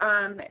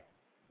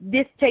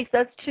 this takes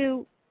us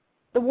to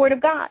the Word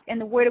of God. And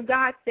the Word of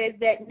God says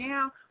that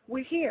now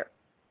we're here.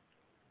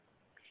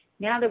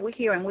 Now that we're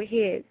here and we're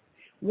His,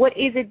 what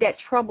is it that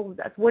troubles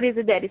us? What is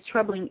it that is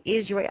troubling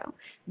Israel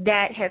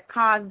that has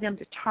caused them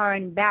to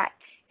turn back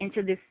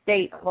into this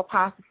state of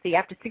apostasy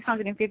after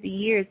 650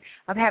 years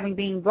of having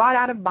been brought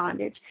out of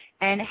bondage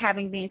and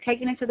having been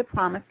taken into the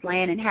promised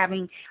land and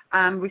having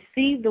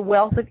received the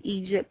wealth of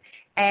Egypt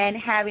and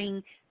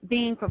having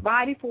been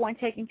provided for and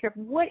taken care of?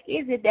 What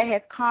is it that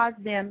has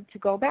caused them to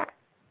go back?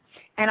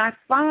 And I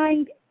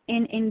find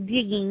in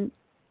digging,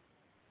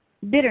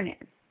 bitterness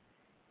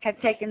has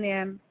taken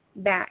them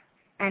back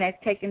and has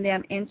taken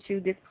them into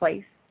this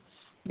place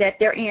that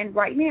they're in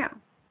right now.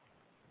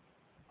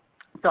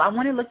 So I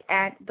want to look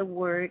at the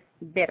word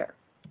bitter.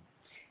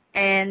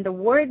 And the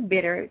word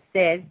bitter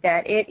says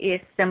that it is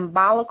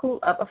symbolical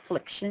of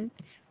affliction,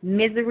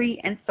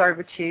 misery, and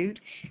servitude.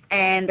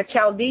 And the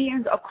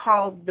Chaldeans are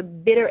called the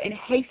bitter and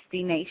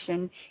hasty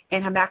nation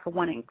in Habakkuk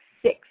 1:6.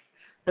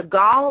 The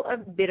gall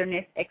of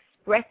bitterness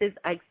expresses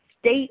a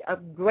state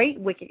of great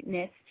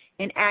wickedness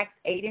in Acts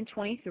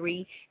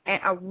 8:23,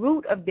 and a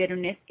root of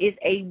bitterness is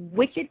a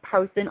wicked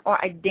person or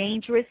a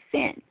dangerous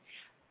sin.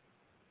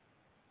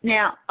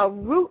 Now, a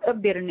root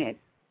of bitterness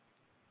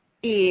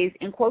is,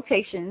 in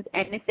quotations,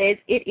 and it says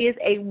it is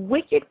a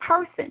wicked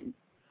person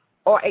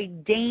or a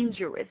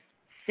dangerous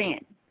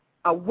sin.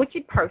 A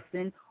wicked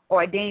person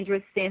or a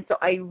dangerous sin. So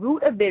a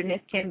root of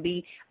bitterness can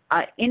be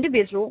an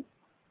individual,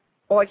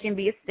 or it can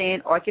be a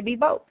sin, or it can be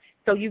both.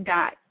 So you've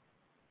got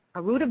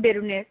a root of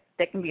bitterness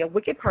that can be a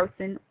wicked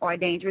person or a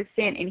dangerous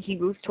sin in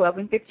Hebrews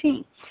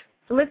 12:15.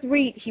 So let's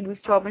read Hebrews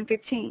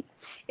 12:15.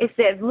 It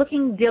says,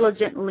 looking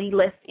diligently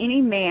lest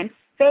any man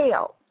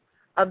fail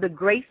of the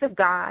grace of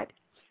God,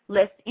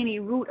 lest any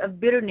root of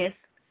bitterness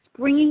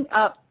springing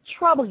up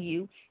trouble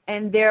you,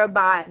 and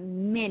thereby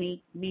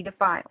many be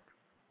defiled.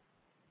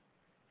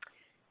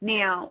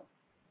 Now,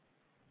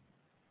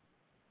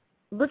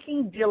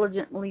 looking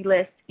diligently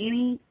lest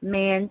any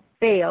man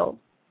fail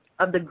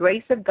of the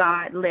grace of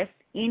God, lest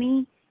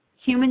any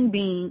human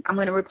being, I'm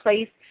going to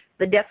replace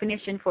the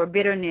definition for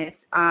bitterness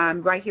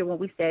right here when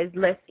we says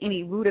lest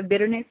any root of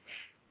bitterness,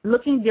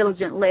 looking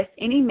diligent lest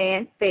any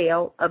man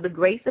fail of the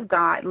grace of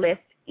God, lest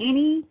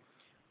any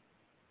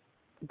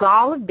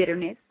gall of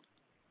bitterness,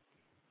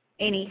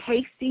 any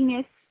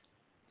hastiness,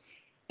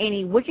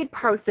 any wicked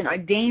person or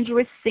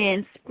dangerous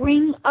sin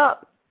spring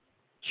up,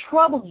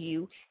 trouble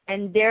you,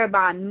 and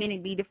thereby many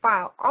be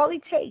defiled. All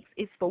it takes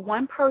is for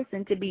one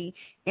person to be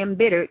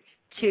embittered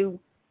to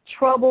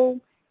trouble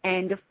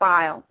and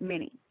defile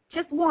many.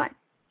 Just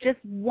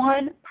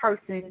one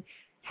person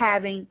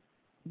having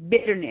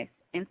bitterness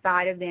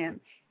inside of them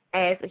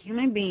as a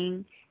human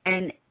being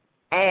and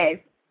as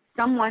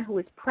someone who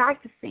is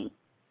practicing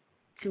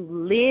to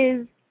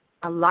live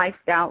a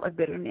lifestyle of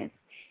bitterness.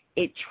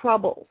 It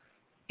troubles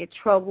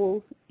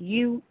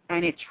you,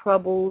 and it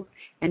troubles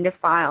and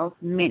defiles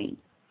many.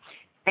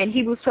 And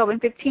Hebrews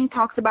 12:15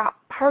 talks about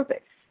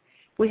purpose.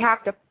 We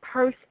have to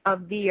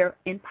persevere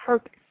in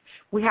purpose.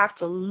 We have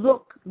to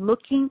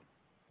looking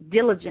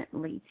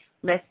diligently,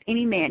 lest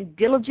any man.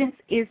 Diligence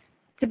is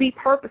to be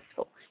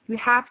purposeful. You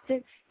have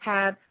to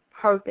have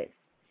purpose.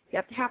 You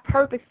have to have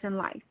purpose in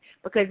life,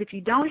 because if you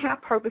don't have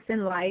purpose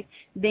in life,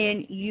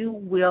 then you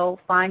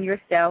will find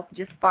yourself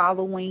just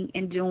following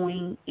and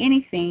doing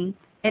anything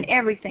and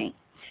everything.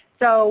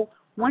 So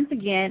once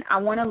again, I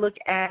want to look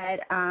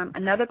at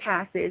another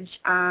passage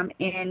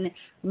in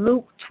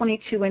Luke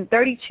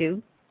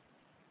 22:32.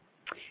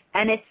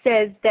 And it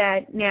says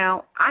that,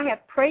 now I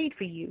have prayed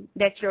for you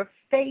that your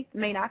faith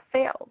may not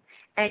fail.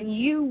 And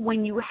you,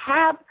 when you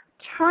have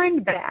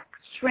turned back,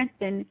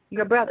 strengthen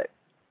your brothers.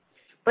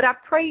 But I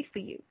prayed for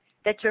you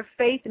that your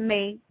faith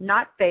may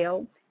not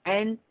fail.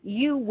 And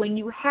you, when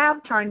you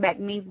have turned back,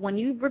 means when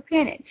you've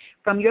repented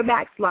from your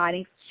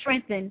backsliding,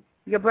 strengthen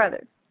your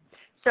brothers.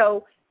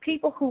 So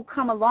people who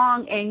come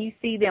along and you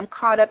see them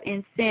caught up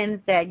in sins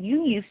that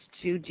you used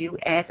to do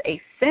as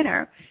a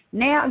sinner,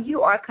 now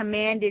you are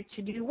commanded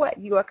to do what?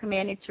 You are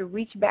commanded to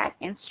reach back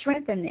and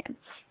strengthen them.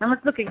 Now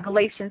let's look at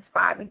Galatians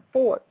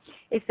 5:4.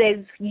 It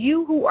says,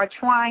 you who are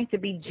trying to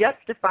be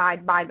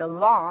justified by the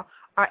law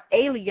are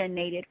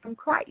alienated from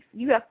Christ.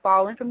 You have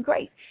fallen from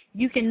grace.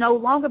 You can no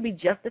longer be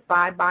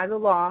justified by the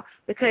law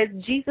because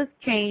Jesus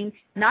came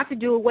not to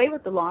do away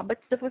with the law, but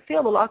to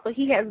fulfill the law. So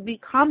he has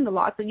become the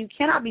law. So you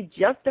cannot be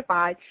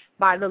justified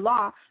by the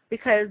law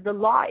because the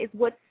law is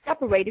what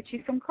separated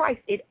you from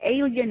Christ. It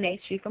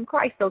alienates you from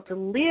Christ. So to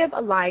live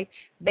a life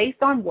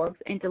based on works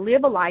and to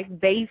live a life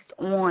based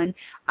on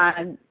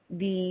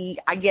the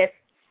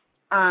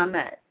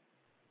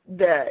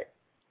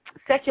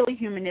secular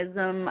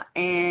humanism,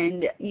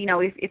 and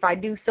if I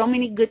do so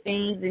many good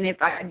things and if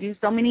I do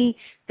so many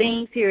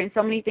things here and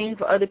so many things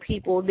for other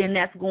people, then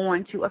that's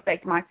going to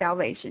affect my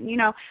salvation.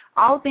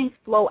 All things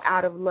flow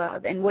out of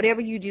love, and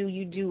whatever you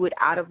do it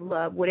out of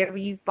love. Whatever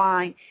you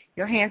find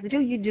your hands to do,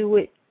 you do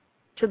it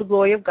to the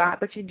glory of God,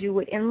 but you do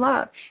it in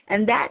love.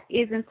 And that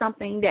isn't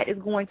something that is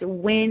going to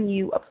win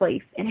you a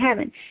place in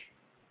heaven.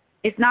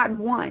 It's not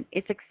won,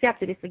 it's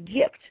accepted, it's a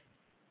gift.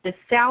 The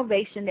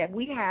salvation that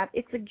we have,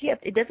 it's a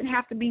gift. It doesn't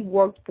have to be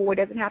worked for. It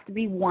doesn't have to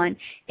be won.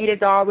 It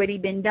has already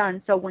been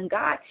done. So when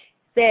God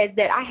says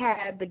that I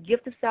have the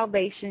gift of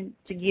salvation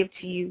to give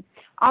to you,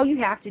 all you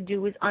have to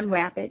do is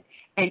unwrap it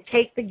and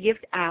take the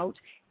gift out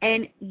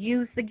and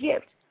use the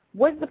gift.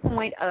 What's the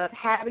point of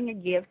having a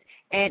gift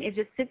and it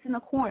just sits in the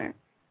corner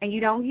and you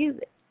don't use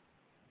it?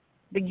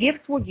 The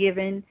gifts were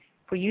given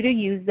for you to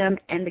use them,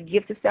 and the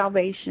gift of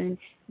salvation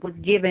was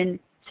given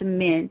to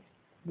men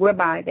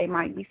whereby they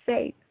might be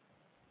saved.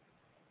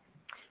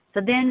 So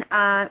then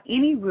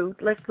any root,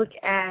 let's look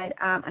at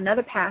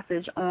another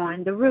passage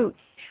on the root.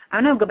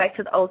 I'm going to go back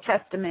to the Old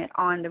Testament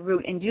on the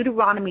root. In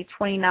Deuteronomy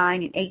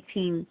 29 and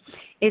 18,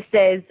 it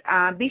says,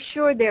 be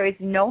sure there is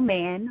no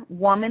man,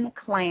 woman,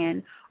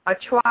 clan, or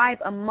tribe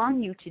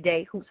among you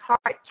today whose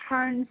heart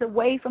turns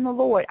away from the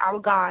Lord our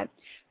God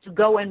to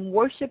go and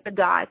worship the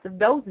gods of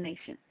those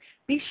nations.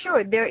 Be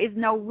sure there is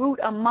no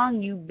root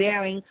among you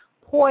bearing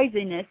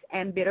poisonous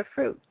and bitter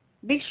fruit.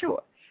 Be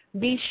sure.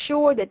 Be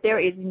sure that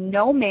there is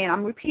no man,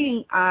 I'm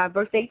repeating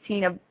verse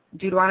 18 of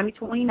Deuteronomy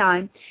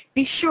 29,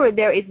 be sure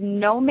there is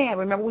no man.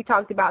 Remember we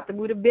talked about the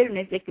root of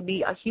bitterness. It could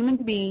be a human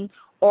being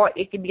or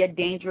it could be a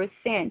dangerous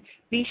sin.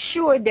 Be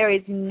sure there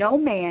is no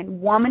man,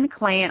 woman,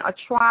 clan, or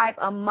tribe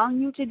among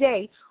you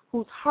today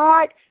whose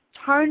heart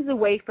turns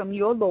away from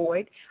your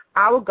Lord,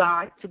 our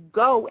God, to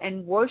go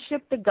and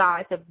worship the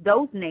gods of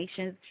those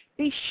nations.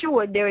 Be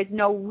sure there is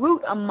no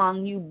root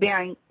among you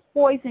bearing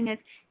poisonous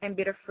and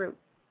bitter fruit.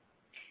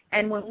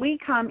 And when we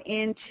come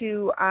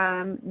into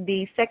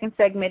the second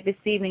segment this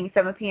evening,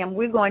 7 p.m.,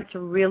 we're going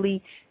to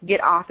really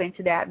get off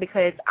into that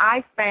because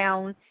I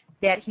found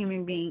that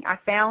human being. I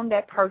found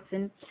that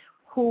person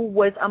who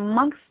was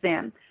amongst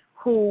them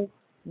who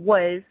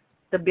was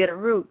the bitter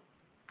root.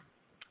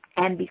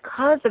 And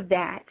because of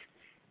that,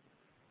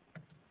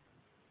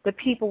 the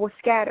people were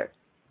scattered.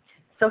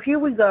 So here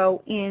we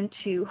go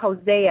into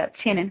Hosea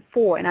 10 and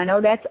 4. And I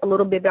know that's a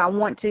little bit, but I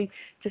want to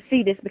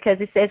see this because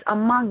it says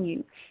among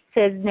you.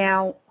 Says,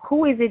 now,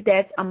 who is it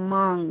that's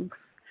amongst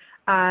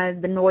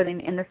the northern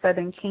and the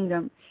southern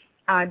kingdom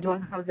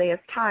during Hosea's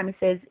time? It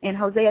says in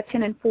Hosea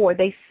 10 and 4,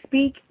 they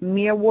speak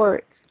mere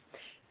words,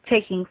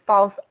 taking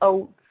false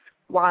oaths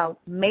while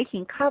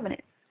making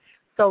covenants.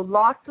 So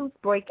lawsuits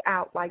break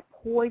out like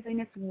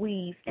poisonous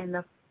weeds in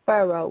the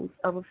furrows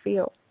of a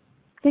field.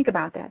 Think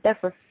about that.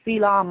 That's a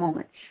Selah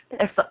moment.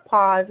 That's a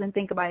pause and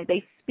think about it.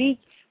 They speak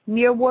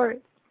mere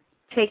words,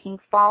 taking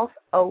false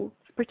oaths,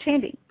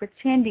 pretending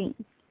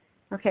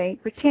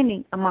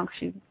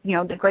amongst you,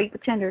 the great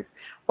pretenders,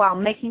 while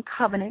making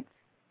covenants.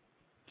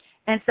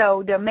 And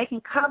so they're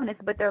making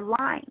covenants, but they're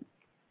lying.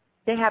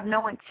 They have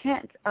no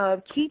intent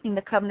of keeping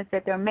the covenants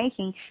that they're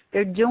making.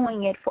 They're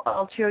doing it for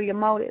ulterior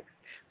motives.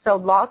 So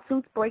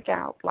lawsuits break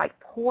out like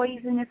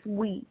poisonous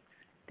weeds.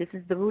 This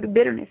is the root of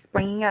bitterness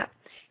springing up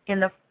in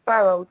the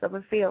furrows of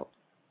a field.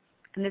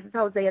 And this is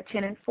Hosea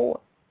 10 and 4.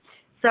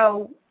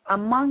 So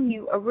among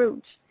you a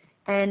root,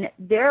 and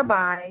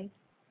thereby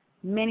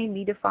many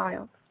be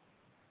defiled.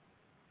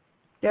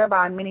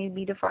 Thereby many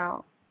be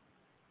defiled,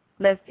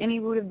 lest any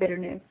root of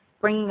bitterness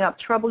springing up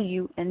trouble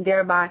you, and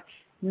thereby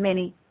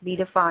many be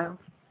defiled.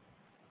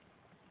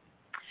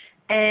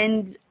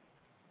 And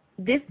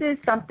this is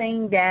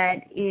something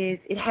that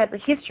it has a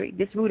history.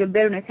 This root of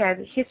bitterness has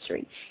a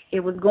history. It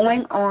was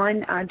going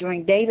on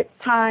during David's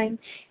time.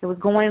 It was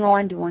going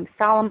on during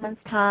Solomon's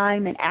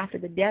time, and after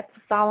the death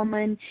of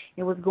Solomon,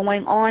 it was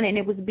going on, and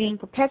it was being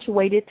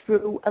perpetuated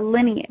through a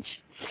lineage.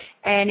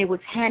 And it was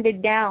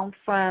handed down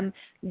from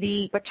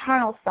the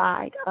paternal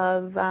side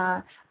of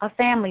a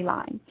family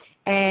line.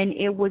 And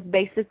it was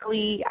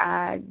basically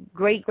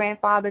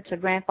great-grandfather to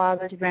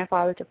grandfather to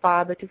grandfather to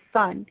father to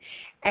son.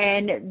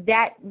 And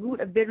that root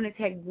of bitterness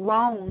had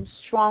grown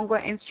stronger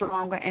and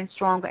stronger and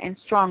stronger and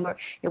stronger.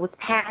 It was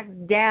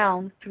passed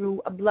down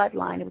through a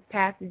bloodline. It was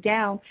passed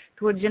down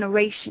through a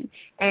generation.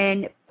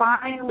 And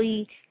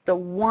finally, the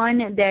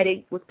one that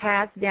it was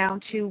passed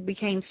down to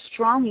became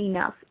strong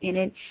enough in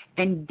it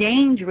and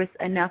dangerous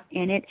enough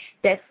in it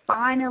that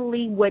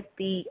finally what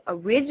the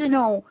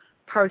original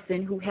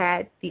person who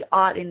had the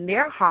ought in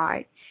their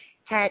heart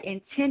had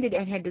intended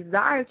and had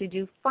desired to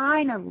do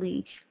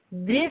finally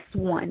this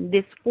one,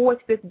 this fourth,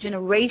 fifth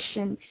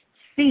generation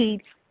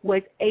seed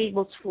was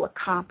able to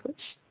accomplish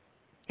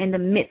in the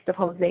midst of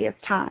Hosea's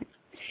time.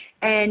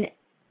 And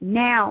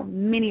now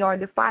many are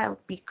defiled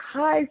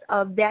because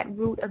of that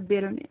root of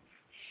bitterness.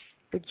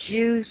 The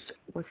Jews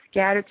were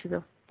scattered to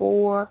the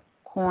four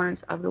corners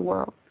of the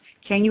world.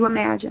 Can you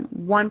imagine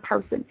one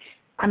person?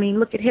 I mean,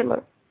 look at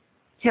Hitler.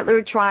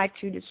 Hitler tried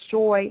to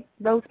destroy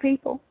those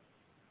people.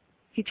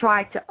 He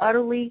tried to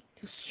utterly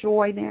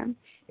destroy them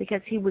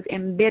because he was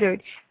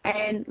embittered.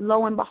 And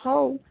lo and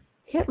behold,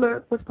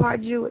 Hitler was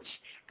part Jewish.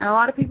 And a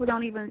lot of people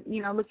don't even,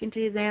 look into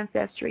his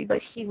ancestry, but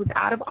he was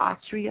out of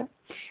Austria.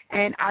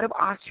 And out of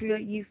Austria,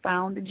 you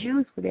found the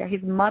Jews were there.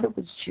 His mother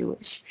was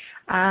Jewish,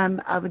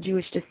 of a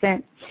Jewish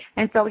descent.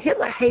 And so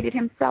Hitler hated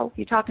himself.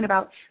 You're talking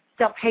about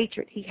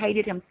self-hatred. He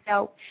hated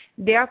himself.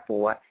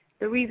 Therefore,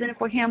 the reason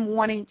for him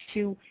wanting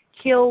to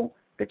kill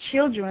the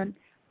children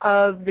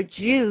of the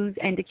Jews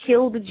and to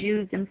kill the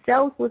Jews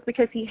themselves was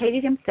because he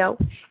hated himself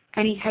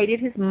and he hated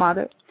his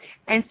mother.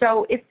 And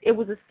so it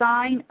was a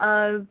sign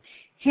of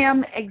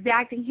him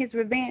exacting his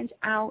revenge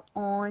out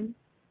on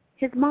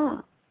his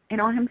mom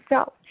and on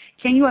himself.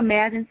 Can you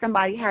imagine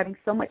somebody having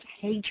so much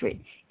hatred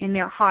in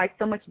their hearts,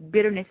 so much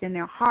bitterness in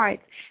their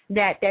hearts,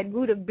 that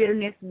root of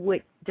bitterness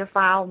would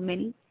defile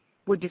many,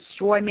 would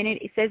destroy many?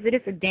 It says that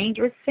it's a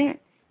dangerous sin.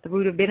 The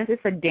root of bitterness is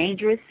a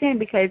dangerous sin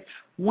because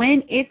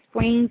when it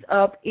springs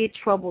up, it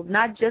troubles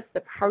not just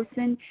the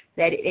person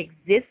that it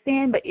exists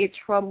in, but it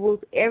troubles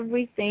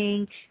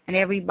everything and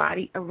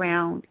everybody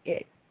around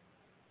it.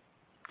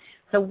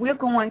 So we're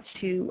going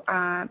to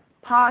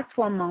pause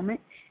for a moment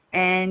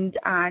and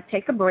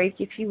take a break,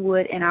 if you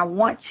would, and I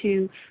want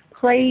to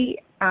play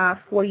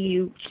for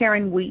you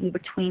Karen Wheaton,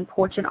 Between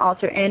Porch and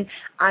Altar. And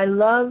I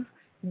love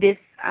this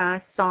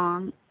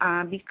song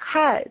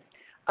because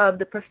of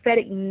the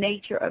prophetic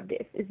nature of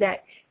this, is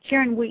that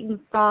Karen Wheaton's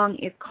song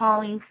is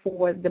calling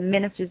for the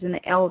ministers and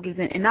the elders,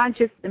 and not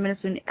just the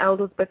ministers and the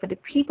elders, but for the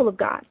people of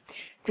God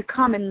to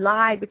come and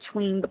lie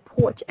between the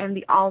porch and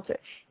the altar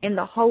in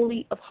the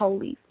Holy of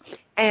Holies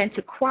and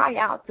to cry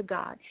out to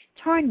God,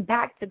 turn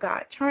back to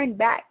God, turn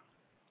back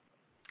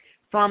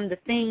from the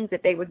things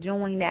that they were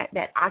doing,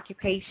 that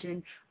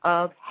occupation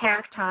of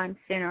half-time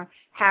sinner,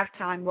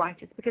 half-time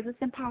righteous, because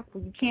it's impossible.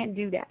 You can't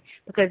do that.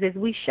 Because as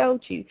we showed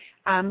you,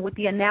 with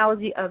the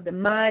analogy of the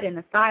mud and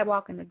the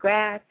sidewalk and the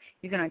grass,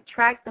 you're going to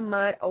track the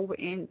mud over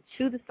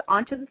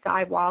onto the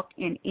sidewalk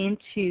and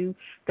into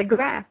the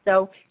grass.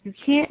 So you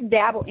can't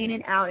dabble in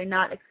and out and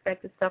not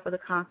expect to suffer the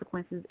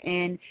consequences.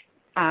 And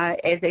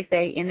as they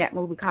say in that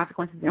movie,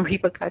 Consequences and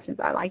Repercussions.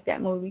 I like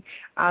that movie,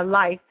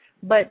 Life.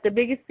 But the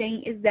biggest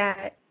thing is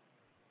that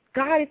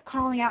God is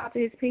calling out to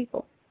his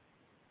people.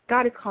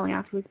 God is calling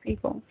out to his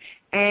people.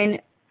 And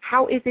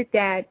how is it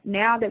that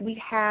now that we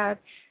have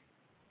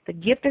the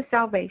gift of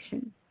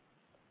salvation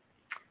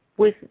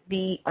with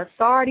the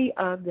authority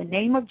of the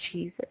name of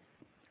Jesus,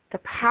 the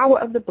power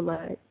of the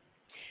blood,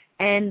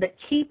 and the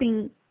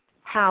keeping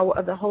power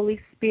of the Holy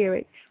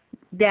Spirit,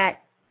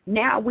 that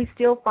now we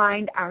still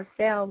find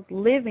ourselves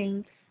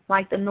living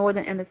like the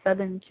northern and the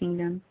southern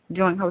kingdom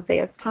during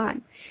Hosea's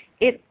time?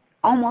 It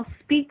almost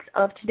speaks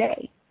of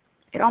today.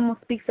 It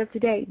almost speaks of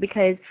today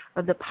because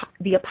of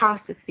the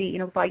apostasy.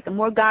 It's like the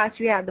more gods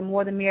you have, the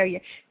more the merrier.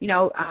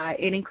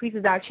 It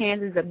increases our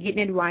chances of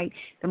getting it right.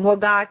 The more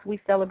gods we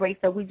celebrate,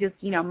 so we just,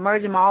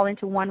 merge them all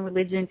into one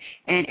religion,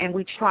 and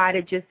we try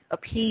to just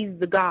appease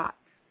the gods.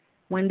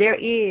 When there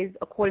is,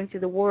 according to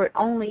the word,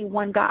 only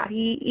one God.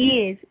 He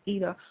is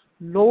either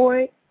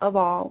Lord of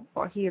all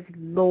or he is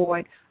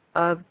Lord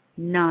of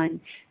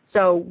none.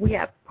 So we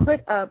have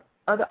put up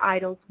other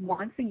idols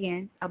once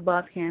again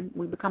above him.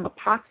 We've become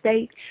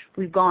apostate.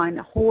 We've gone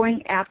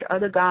whoring after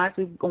other gods.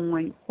 We've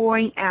gone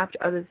whoring after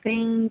other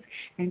things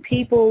and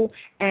people,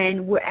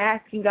 and we're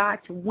asking God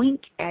to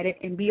wink at it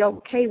and be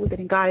okay with it.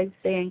 And God is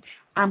saying,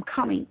 I'm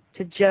coming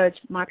to judge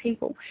my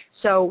people.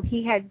 So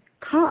he has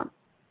come,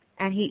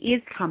 and he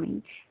is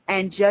coming,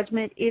 and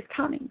judgment is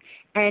coming.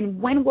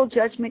 And when will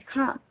judgment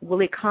come?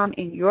 Will it come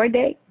in your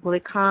day? Will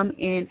it come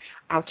in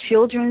our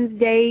children's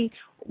day?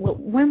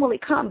 When will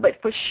it come?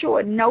 But for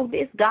sure, know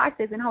this, God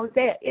says in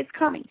Hosea, it's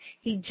coming.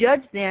 He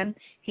judged them.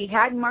 He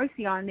had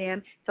mercy on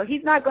them. So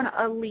he's not going to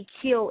utterly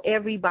kill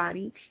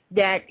everybody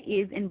that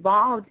is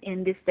involved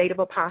in this state of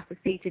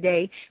apostasy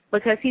today,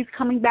 because he's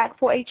coming back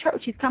for a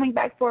church. He's coming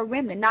back for a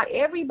remnant. Not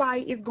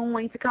everybody is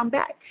going to come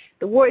back.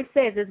 The word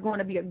says there's going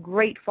to be a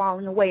great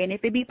falling away. And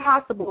if it be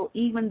possible,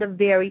 even the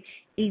very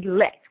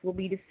elect will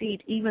be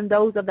deceived. Even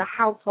those of the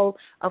household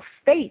of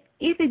faith,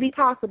 if it be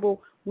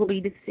possible, will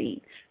be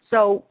deceived.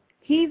 So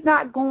he's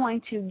not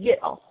going to get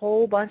a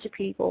whole bunch of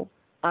people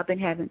up in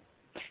heaven.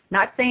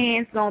 Not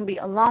saying it's going to be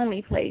a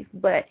lonely place,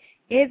 but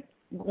it's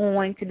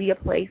going to be a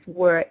place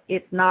where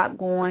it's not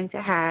going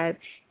to have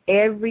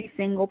every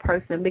single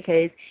person,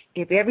 because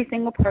if every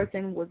single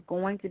person was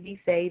going to be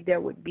saved,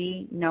 there would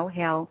be no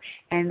hell.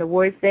 And the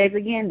word says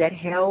again that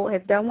hell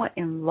has done what?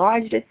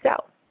 Enlarged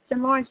itself. It's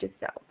enlarged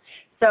itself.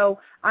 So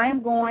I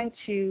am going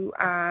to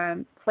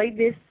play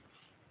this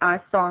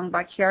song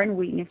by Karen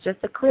Wheaton. It's just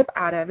a clip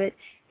out of it.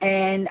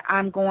 And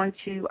I'm going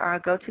to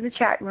go to the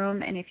chat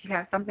room, and if you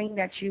have something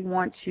that you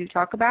want to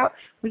talk about,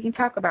 we can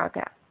talk about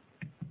that.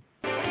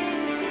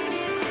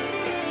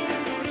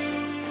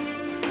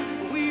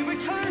 We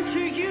return to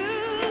you,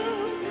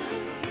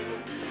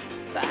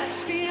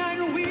 fasting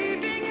and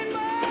weeping and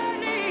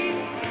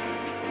mourning.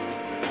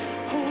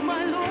 Oh,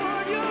 my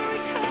Lord, you're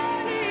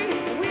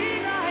returning. We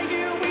lie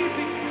here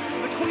weeping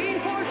between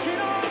porch and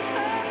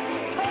altar.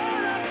 Pour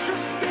out your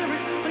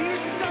spirit on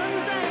your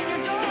sons and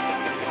your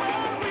daughters.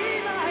 Oh, we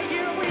lie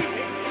here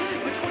weeping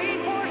between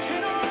porch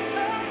and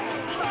altar.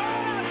 Pour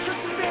out your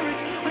spirit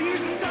on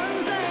your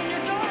sons and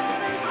your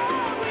daughters.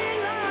 Oh, we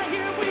lie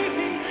here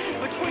weeping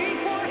between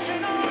porch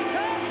and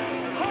altar.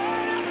 Pour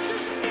out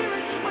your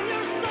spirit on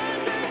your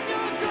sons and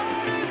your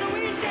daughters.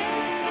 We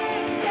dance,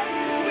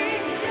 we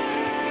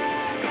dance.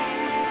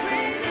 We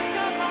lift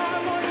up our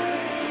voices,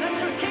 let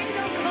your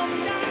kingdom come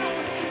down.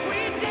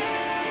 We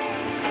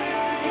dance,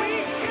 we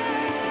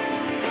dance.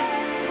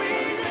 We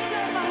lift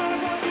up our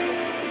voices,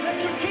 let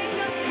your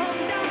kingdom come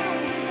down.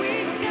 We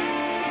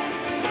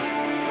dance,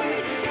 we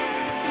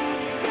dance.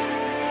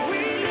 We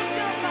lift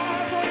up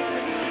our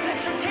voices, let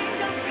your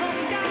kingdom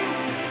come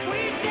down.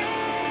 We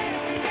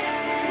dance,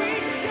 we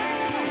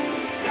dance.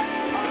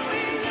 Oh, we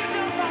lift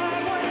up our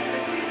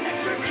voices, let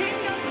your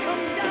kingdom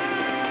come down.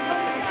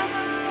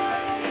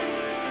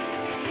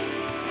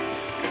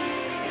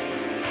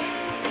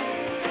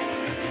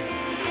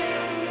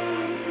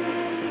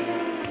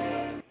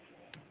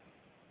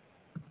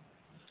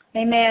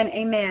 Amen,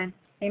 amen,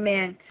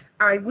 amen.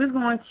 All right, we're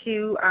going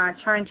to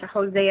turn to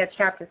Hosea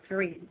chapter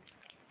 3.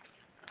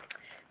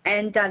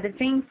 And the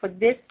theme for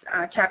this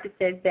chapter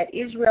says that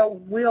Israel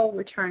will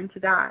return to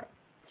God.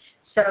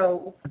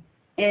 So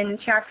in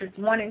chapters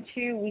 1 and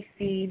 2, we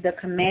see the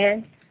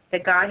command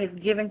that God has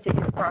given to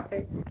his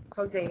prophet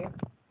Hosea.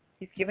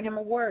 He's given him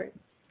a word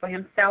for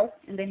himself,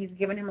 and then he's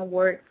given him a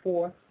word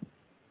for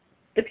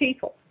the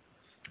people.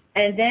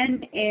 And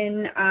then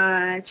in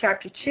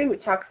chapter 2,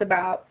 it talks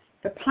about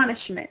the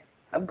punishment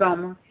of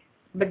Gomer,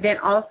 but then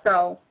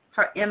also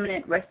her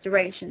imminent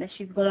restoration, that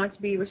she's going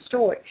to be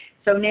restored.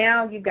 So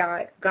now you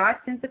got God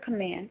sends a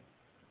command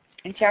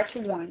in chapter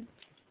 1,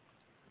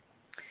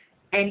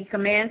 and he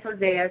commands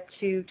Hosea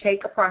to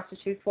take a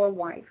prostitute for a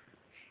wife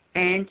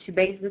and to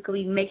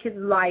basically make his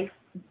life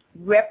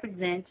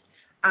represent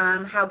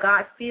how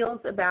God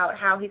feels about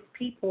how his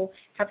people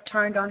have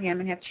turned on him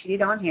and have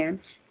cheated on him.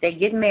 They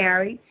get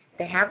married,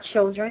 they have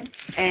children,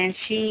 and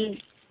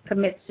she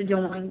commits to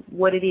doing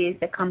what it is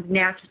that comes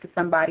natural to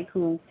somebody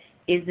who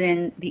is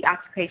in the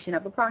occupation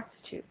of a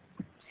prostitute.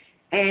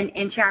 And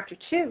in chapter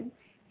 2,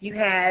 you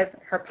have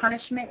her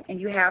punishment and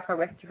you have her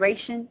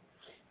restoration.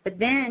 But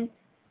then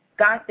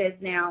God says,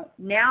 now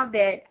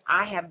that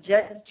I have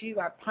judged you,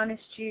 I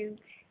punished you,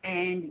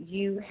 and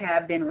you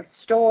have been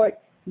restored,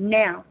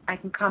 now I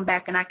can come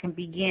back and I can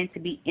begin to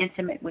be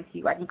intimate with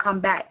you. I can come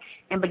back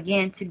and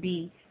begin to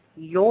be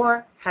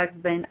your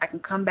husband. I can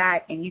come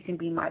back and you can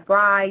be my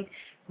bride.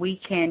 We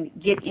can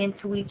get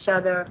into each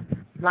other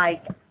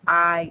like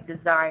I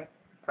desire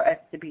for us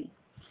to be.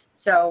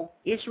 So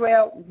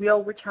Israel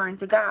will return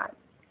to God.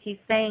 He's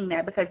saying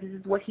that because this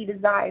is what he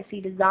desires.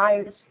 He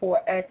desires for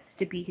us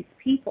to be his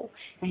people,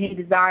 and he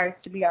desires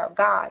to be our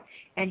God.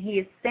 And he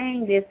is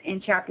saying this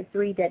in chapter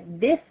 3, that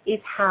this is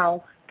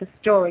how the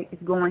story is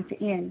going to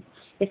end.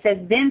 It says,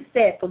 then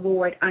said the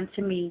Lord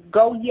unto me,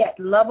 go yet,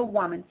 love a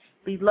woman,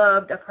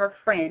 beloved of her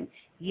friend,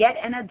 yet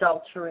an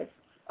adulteress,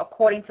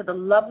 according to the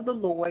love of the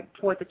Lord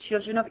toward the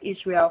children of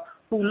Israel,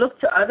 who look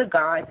to other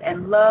gods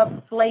and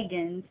love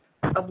flagons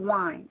of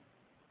wine.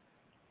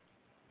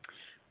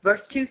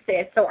 Verse 2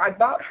 says, so I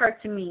bought her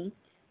to me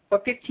for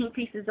 15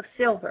 pieces of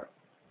silver.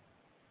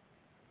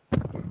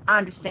 I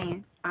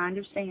understand.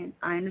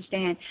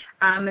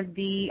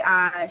 The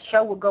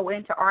show will go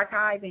into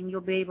archive, and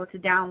you'll be able to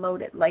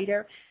download it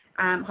later.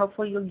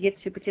 Hopefully you'll get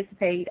to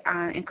participate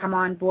and come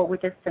on board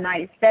with us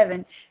tonight at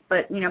 7.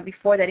 But,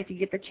 before that, if you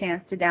get the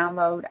chance to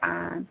download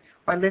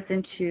or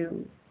listen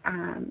to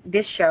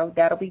this show,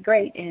 that'll be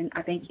great. And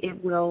I think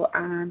it will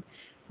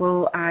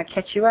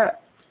catch you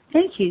up.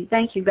 Thank you.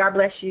 God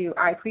bless you.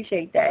 I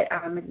appreciate that,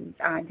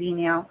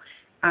 Danielle.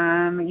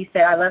 You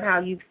said, I love how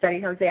you've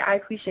studied Hosea. I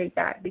appreciate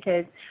that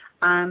because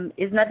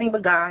it's nothing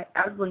but God,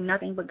 absolutely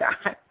nothing but God.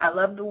 I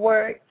love the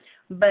Word,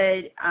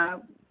 but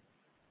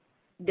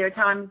there are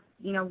times,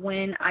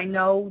 when I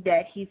know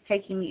that he's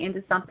taking me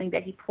into something,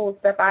 that he pulls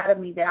stuff out of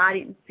me that I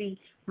didn't see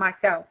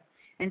myself.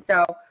 And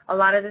so a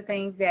lot of the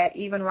things that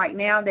even right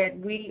now that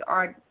we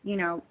are,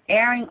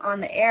 airing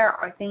on the air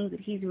are things that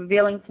he's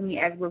revealing to me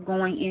as we're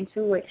going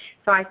into it.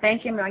 So I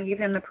thank him and I give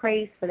him the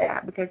praise for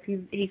that because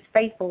he's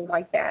faithful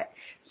like that.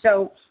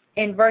 So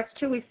in verse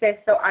 2 it says,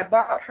 so I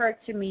bought her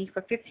to me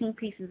for 15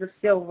 pieces of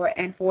silver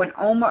and for an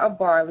omer of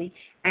barley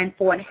and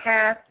for an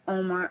half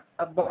omer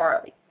of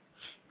barley.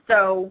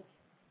 So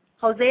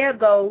Hosea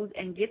goes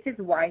and gets his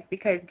wife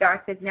because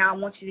God says, now I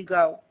want you to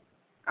go.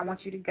 I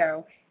want you to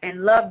go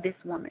and love this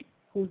woman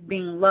who's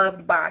being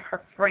loved by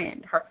her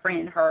friend,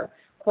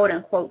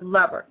 quote-unquote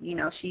lover.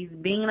 She's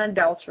being an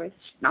adulteress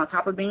on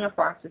top of being a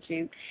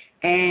prostitute,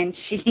 and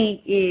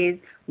she is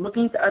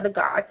looking to other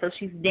gods. So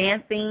she's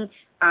dancing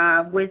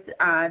with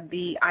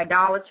the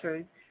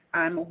idolaters,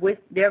 with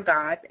their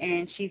gods,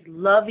 and she's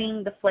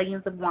loving the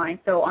flames of wine.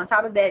 So on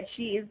top of that,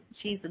 she's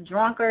a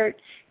drunkard,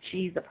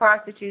 she's a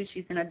prostitute,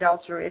 she's an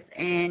adulteress,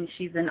 and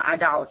she's an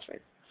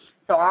idolatress.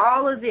 So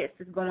all of this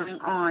is going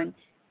on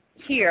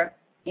here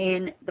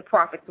in the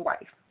prophet's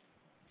wife.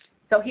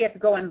 So he had to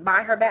go and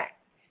buy her back.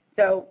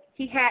 So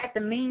he had the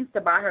means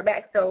to buy her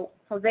back. So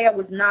Hosea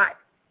was not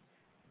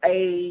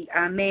a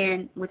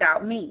man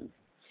without means.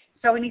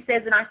 So when he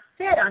says, and I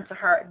said unto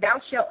her,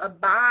 thou shalt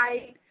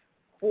abide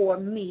for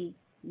me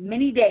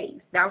many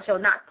days. Thou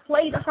shalt not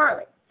play the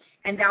harlot,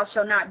 and thou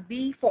shalt not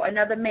be for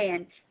another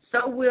man.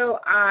 So will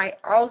I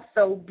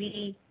also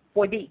be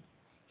for thee.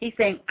 He's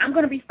saying, I'm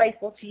going to be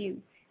faithful to you,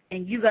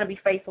 and you're going to be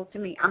faithful to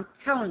me. I'm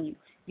telling you,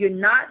 you're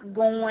not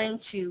going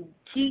to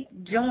keep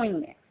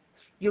doing this.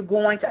 You're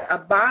going to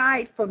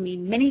abide for me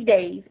many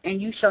days,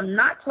 and you shall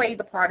not play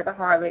the part of the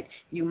harlot.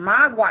 You're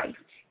my wife,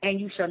 and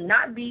you shall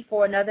not be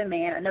for another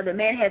man. Another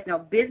man has no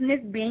business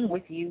being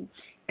with you,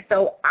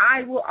 so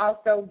I will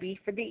also be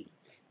for thee.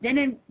 Then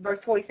in verse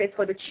 4 he says,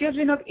 for the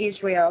children of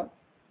Israel,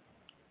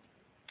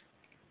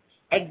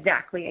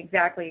 exactly,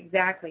 that,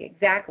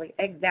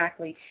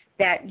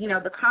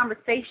 the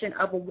conversation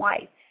of a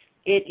wife,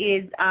 it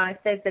is,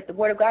 says that the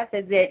Word of God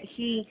says that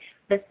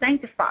the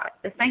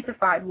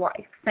sanctified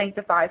wife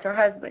sanctifies her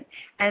husband.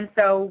 And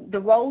so the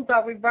roles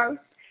are reversed,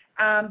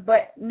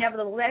 but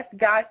nevertheless,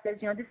 God says,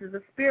 this is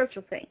a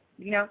spiritual thing,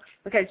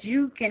 because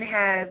you can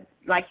have,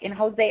 like in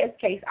Hosea's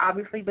case,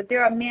 obviously, but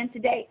there are men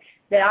today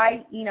that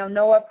I,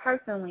 know of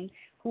personally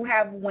who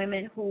have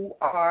women who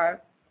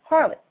are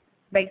harlots,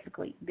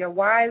 basically. They're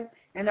wives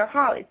and they're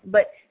harlots.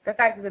 But the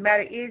fact of the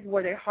matter is,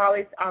 were they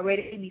harlots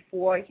already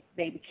before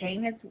they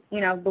became his,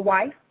 the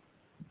wife?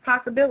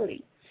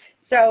 Possibility.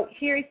 So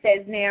here he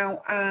says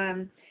now,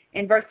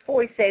 in verse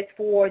 4 he says,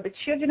 for the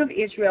children of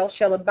Israel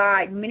shall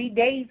abide many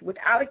days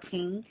without a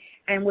king,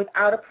 and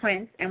without a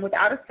prince, and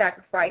without a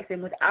sacrifice,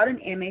 and without an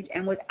image,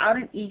 and without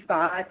an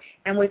ephod,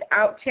 and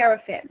without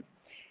teraphim.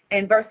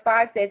 And verse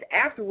 5 says,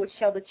 afterwards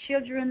shall the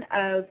children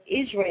of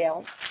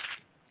Israel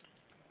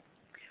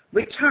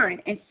return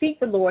and seek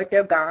the Lord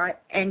their God,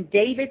 and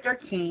David their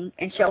king,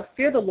 and shall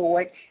fear the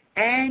Lord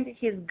and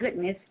his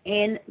goodness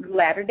in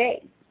latter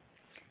days.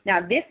 Now,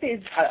 this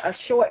is a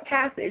short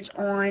passage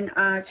on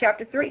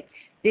chapter 3.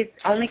 This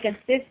only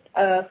consists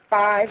of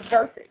 5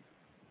 verses.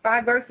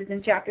 5 verses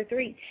in chapter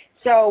 3.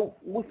 So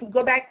if we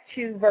go back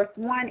to verse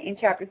 1 in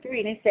chapter 3,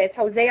 and it says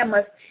Hosea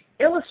must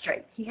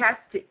illustrate. He has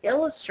to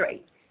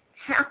illustrate,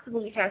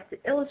 absolutely has to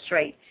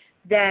illustrate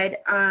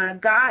that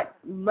God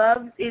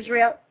loves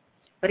Israel,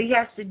 but he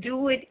has to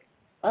do it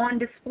on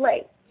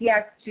display. He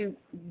has to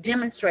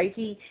demonstrate.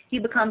 He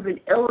becomes an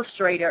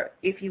illustrator,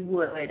 if you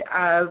would,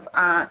 of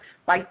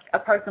like a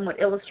person would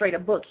illustrate a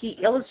book. He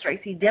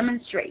illustrates, he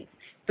demonstrates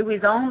through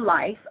his own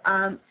life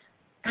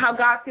how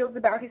God feels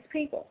about his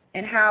people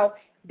and how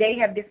they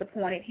have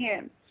disappointed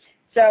him.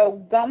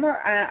 So Gomer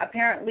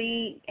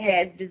apparently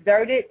has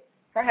deserted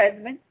her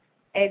husband,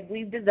 as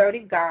we've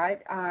deserted God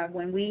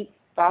when we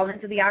fall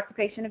into the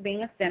occupation of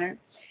being a sinner.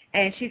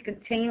 And she's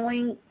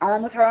continuing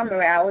on with her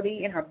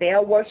immorality and her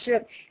Baal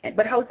worship.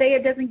 But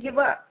Hosea doesn't give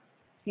up.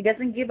 He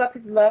doesn't give up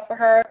his love for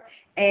her.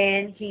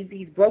 And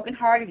he's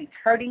brokenhearted. He's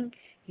hurting.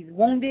 He's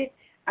wounded.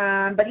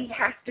 But he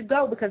has to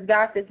go because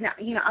God says, now,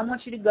 I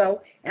want you to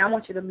go, and I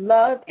want you to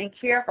love and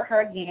care for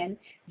her again,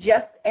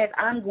 just as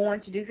I'm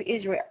going to do for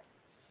Israel.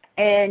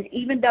 And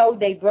even though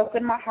they've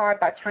broken my heart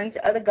by turning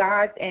to other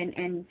gods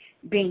and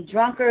being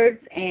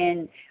drunkards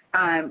and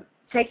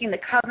taking the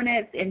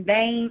covenants in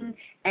vain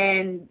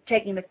and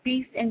taking the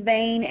feast in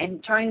vain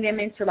and turning them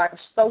into like a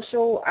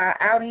social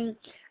outing,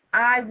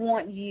 I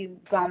want you,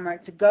 Gomer,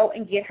 to go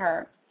and get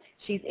her.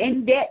 She's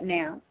in debt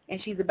now,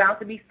 and she's about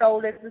to be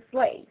sold as a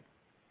slave.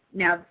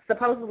 Now,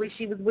 supposedly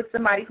she was with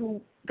somebody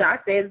who God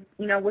says,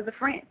 was a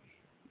friend.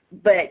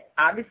 But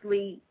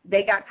obviously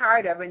they got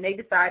tired of her, and they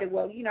decided,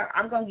 well,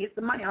 I'm going to get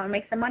some money. I'm going to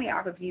make some money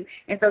off of you.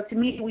 And so to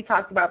me, we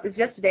talked about this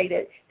yesterday,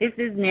 that this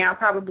is now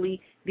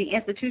probably the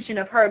institution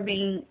of her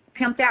being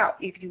pimped out,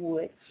 if you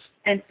would.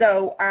 And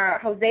so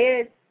Hosea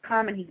has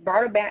come, and he's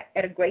brought her back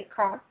at a great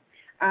cost.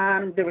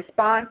 The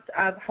response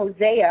of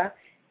Hosea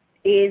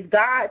is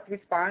God's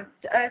response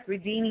to us,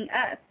 redeeming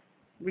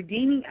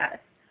us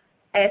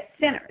as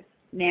sinners.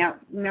 Now,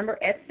 remember,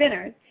 as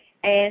sinners.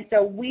 And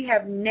so we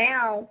have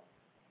now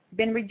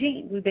been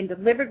redeemed. We've been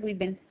delivered. We've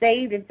been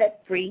saved and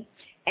set free.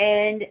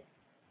 And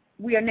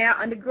we are now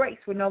under grace.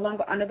 We're no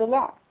longer under the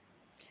law.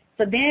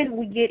 So then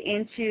we get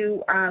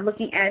into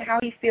looking at how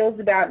he feels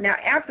about, now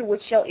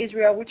afterwards shall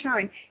Israel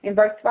return. In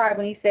verse 5,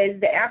 when he says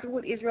that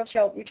afterward Israel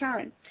shall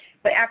return.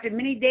 But after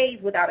many days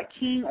without a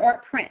king or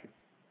a prince,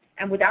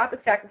 and without the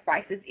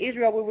sacrifices,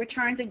 Israel will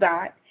return to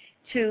God,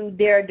 to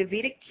their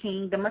Davidic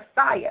king, the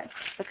Messiah,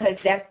 because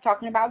that's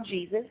talking about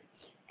Jesus.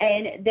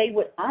 And they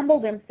would humble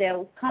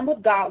themselves, come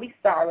with godly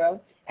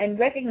sorrow, and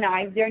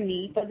recognize their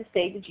need for the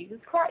Savior Jesus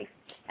Christ.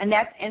 And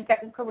that's in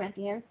 2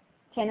 Corinthians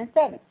 10 and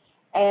 7.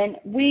 And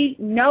we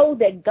know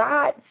that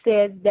God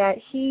says that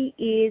he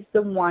is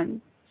the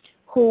one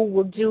who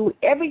will do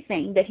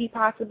everything that he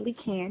possibly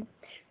can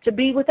to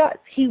be with us.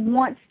 He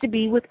wants to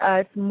be with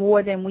us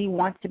more than we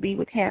want to be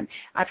with him.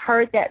 I've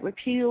heard that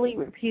repeatedly,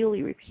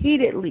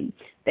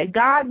 that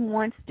God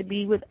wants to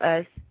be with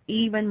us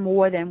even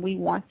more than we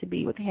want to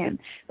be with him,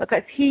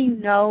 because he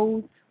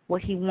knows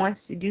what he wants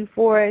to do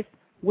for us,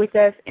 with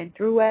us, and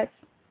through us.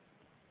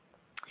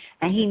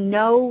 And he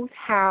knows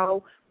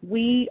how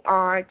we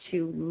are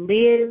to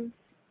live,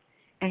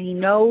 and he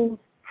knows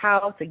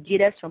how to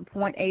get us from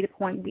point A to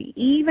point B.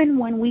 Even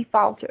when we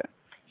falter,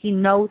 he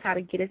knows how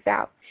to get us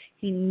out.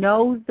 He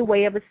knows the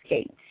way of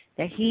escape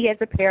that he has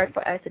prepared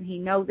for us, and he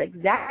knows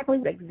exactly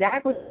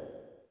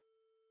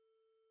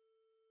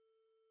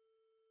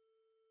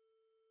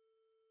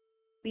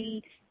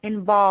be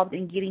involved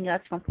in getting us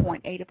from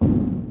point A to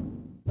point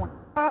B.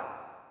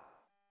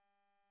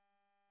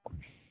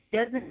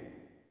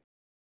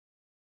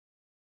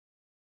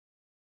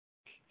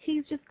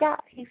 He's just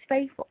God. He's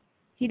faithful.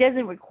 He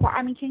doesn't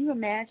require, can you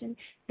imagine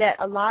that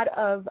a lot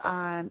of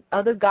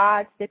other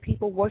gods that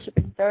people worship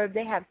and serve,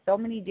 they have so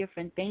many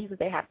different things that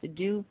they have to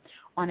do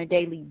on a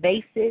daily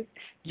basis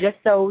just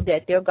so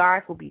that their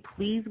God will be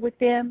pleased with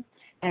them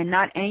and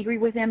not angry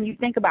with them. You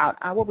think about,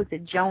 what was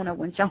it, Jonah,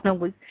 when Jonah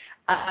was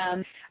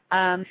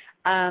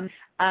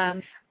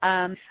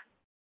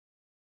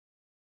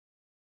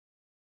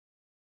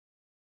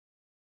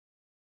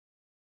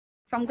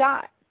from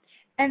God.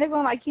 And they're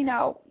going like,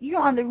 you're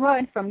on the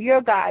run from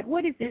your God.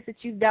 What is this that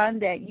you've done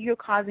that you're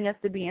causing us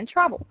to be in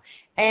trouble?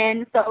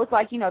 And so it's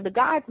like, the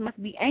gods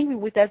must be angry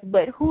with us,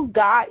 but whose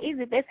God is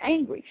it that's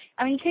angry?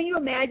 Can you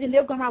imagine?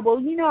 They're going,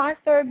 well, I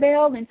served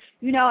Baal, and,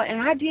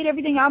 and I did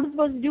everything I was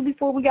supposed to do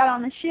before we got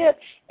on the ship,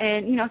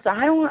 and, so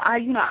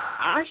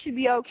I should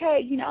be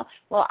okay,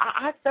 Well,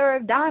 I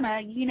served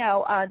Donna,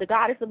 the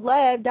goddess of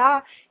love,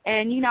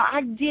 and,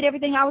 I did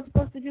everything I was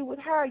supposed to do with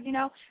her,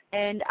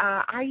 and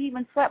I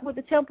even slept with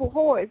the temple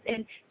whores.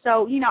 And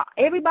so,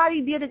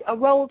 everybody did a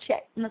roll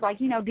check. And it's like,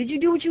 did you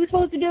do what you were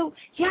supposed to do?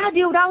 Yeah, I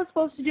did what I was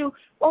supposed to do.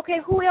 Okay,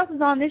 who else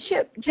is on this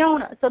ship?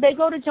 Jonah. So they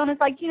go to Jonah.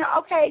 It's like,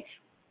 okay,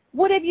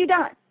 what have you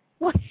done?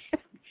 What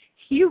have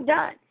you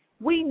done?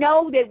 We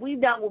know that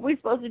we've done what we're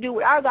supposed to do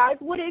with our God.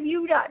 What have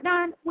you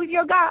done with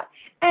your God?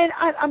 And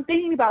I'm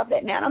thinking about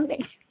that now. And I'm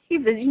thinking, he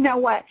says, you know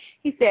what?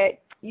 He said,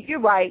 you're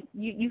right.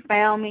 You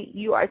found me.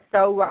 You are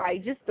so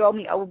right. Just throw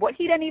me overboard.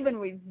 He doesn't even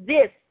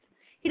resist.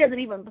 He doesn't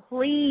even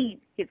plead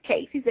his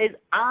case. He says,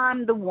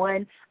 I'm the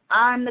one.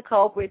 I'm the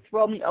culprit.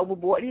 Throw me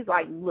overboard. He's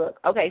like, look,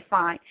 okay,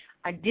 fine.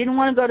 I didn't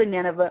want to go to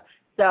Nineveh,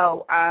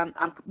 so I'm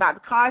about to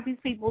cause these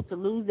people to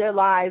lose their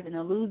lives and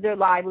to lose their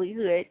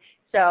livelihood.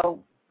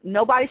 So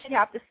nobody should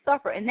have to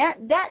suffer. And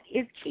that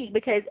is key,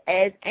 because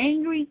as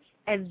angry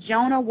as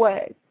Jonah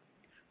was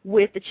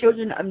with the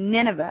children of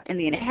Nineveh and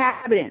the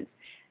inhabitants,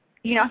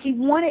 he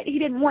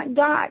didn't want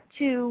God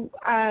to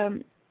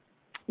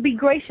be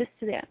gracious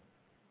to them.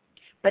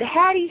 But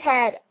had he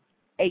had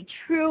a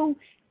true,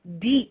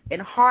 deep,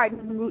 and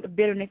hardened root of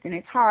bitterness in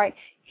his heart,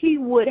 he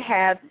would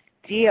have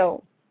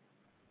still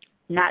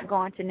not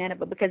gone to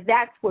Nineveh, because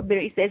that's what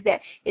bitter. He says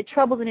that it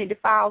troubles and it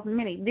defiles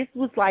many. This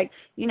was like,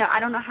 I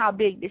don't know how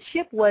big the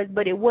ship was,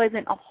 but it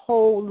wasn't a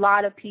whole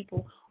lot of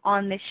people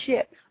on the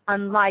ship,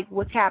 unlike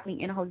what's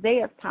happening in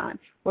Hosea's time,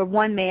 where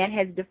one man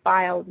has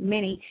defiled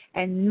many,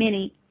 and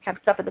many have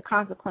suffered the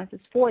consequences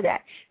for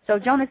that. So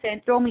Jonah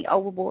said, throw me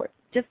overboard.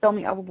 Just throw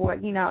me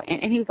overboard,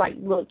 and he was like,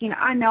 look,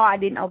 I know I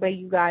didn't obey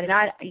you, God, and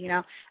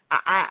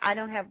I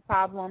don't have a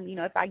problem,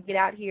 if I get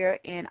out here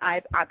and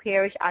I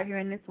perish out here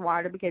in this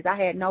water, because I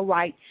had no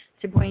right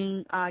to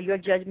bring your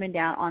judgment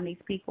down on these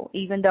people.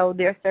 Even though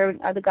they're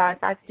serving other gods,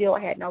 I still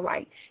had no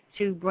right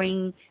to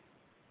bring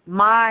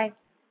my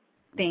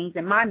things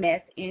and my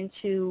mess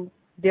into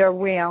their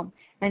realm.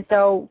 And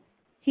so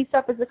he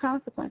suffers the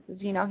consequences.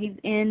 He's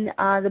in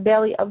the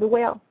belly of the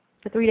whale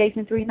for 3 days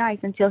and 3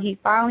 nights, until he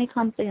finally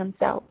comes to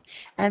himself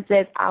and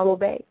says, I'll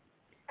obey.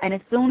 And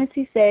as soon as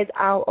he says,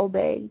 I'll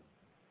obey,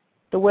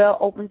 the whale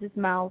opens his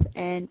mouth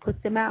and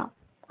puts him out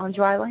on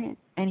dry land.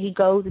 And he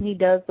goes and he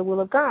does the will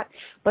of God.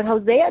 But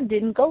Hosea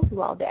didn't go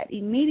through all that.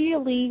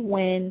 Immediately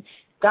when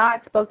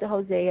God spoke to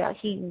Hosea,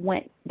 he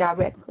went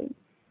directly.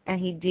 And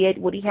he did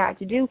what he had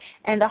to do.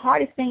 And the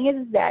hardest thing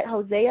is that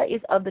Hosea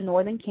is of the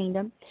northern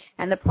kingdom,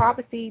 and the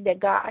prophecy that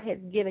God has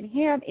given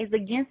him is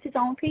against his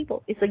own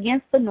people. It's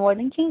against the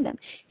northern kingdom.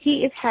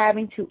 He is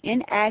having to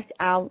enact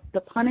out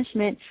the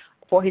punishment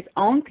for his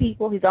own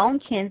people, his own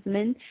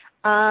kinsmen,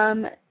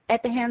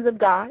 at the hands of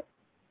God,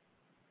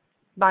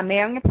 by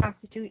marrying a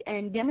prostitute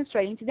and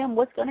demonstrating to them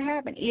what's going to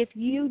happen if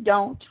you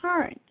don't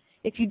turn.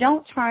 If you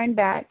don't turn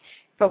back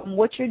from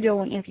what you're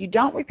doing, if you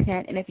don't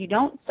repent, and if you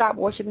don't stop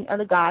worshiping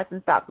other gods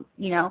and stop,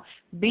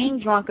 being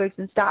drunkards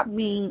and stop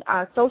being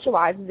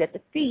socializers at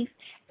the feast,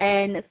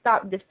 and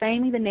stop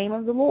defaming the name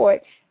of the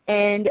Lord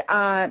and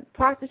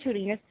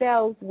prostituting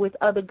yourselves with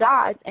other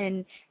gods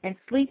and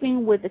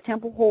sleeping with the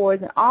temple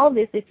whores and all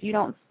this, if you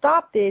don't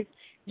stop this,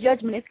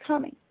 Judgment is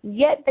coming.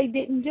 Yet they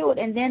didn't do it,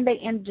 and then they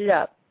ended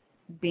up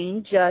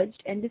being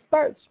judged and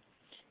dispersed.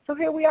 So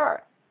here we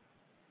are.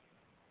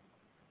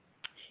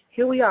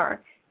 Here we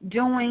are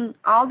doing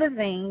all the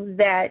things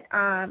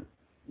that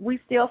we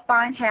still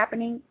find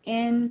happening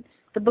in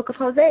the book of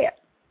Hosea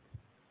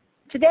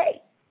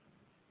today.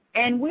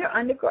 And we're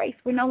under grace.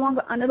 We're no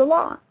longer under the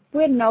law.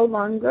 We're no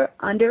longer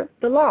under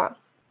the law.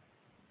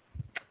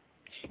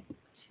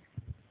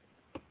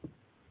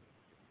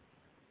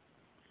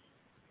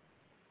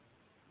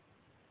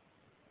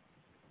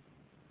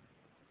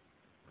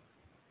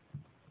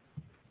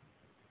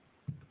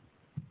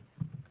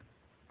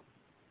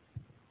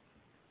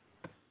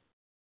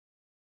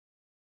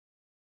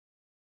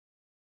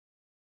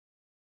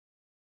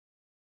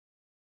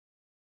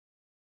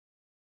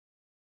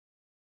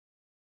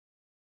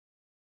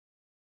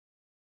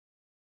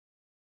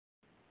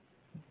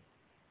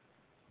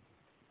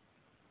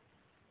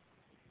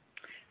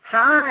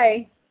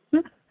 Hi.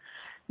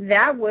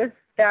 That was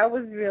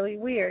really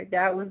weird.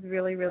 That was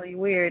really, really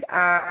weird.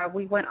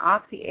 We went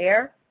off the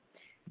air,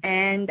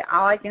 and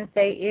all I can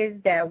say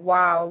is that,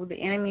 wow, the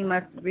enemy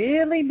must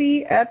really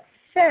be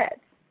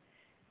upset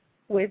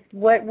with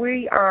what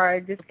we are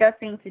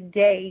discussing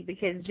today,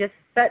 because just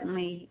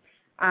suddenly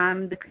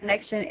the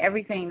connection,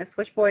 everything, the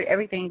switchboard,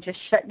 everything just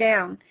shut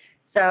down.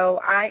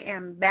 So I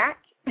am back.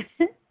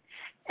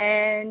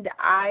 And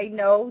I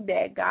know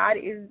that God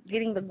is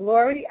getting the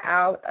glory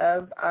out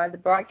of the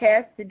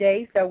broadcast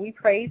today, so we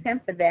praise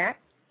Him for that.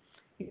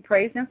 We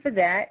praise Him for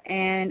that,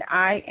 and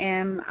I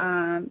am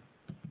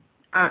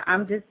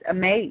I'm just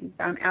amazed.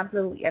 I'm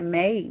absolutely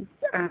amazed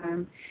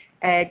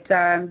at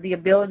the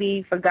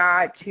ability for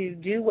God to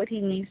do what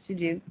He needs to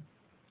do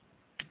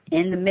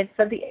in the midst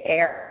of the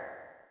air.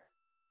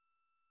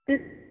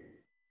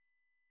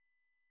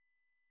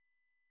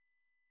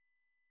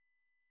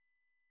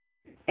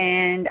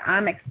 And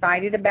I'm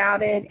excited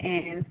about it.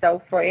 And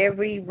so for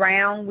every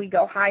round we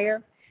go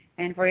higher,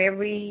 and for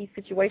every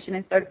situation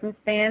and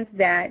circumstance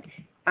that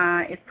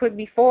is put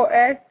before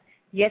us,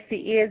 yes, He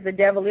is. The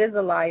devil is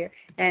a liar.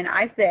 And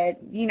I said,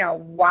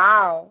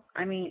 wow.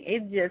 I mean,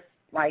 it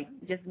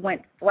just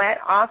went flat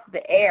off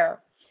the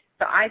air.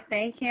 So I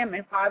thank Him.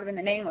 And Father, in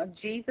the name of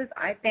Jesus,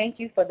 I thank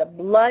You for the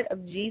blood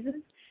of Jesus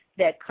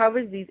that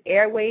covers these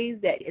airways,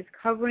 that is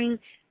covering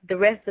the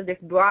rest of this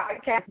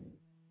broadcast.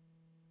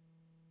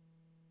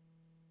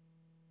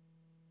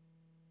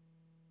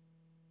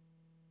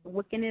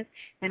 Wickedness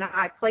in our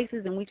high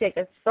places, and we take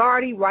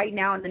authority right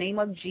now in the name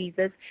of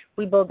Jesus.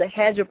 We build a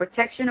hedge of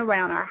protection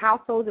around our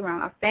households,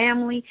 around our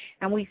family,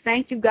 and we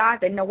thank You, God,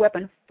 that no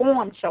weapon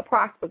formed shall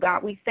prosper.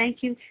 God, we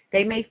thank You.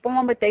 They may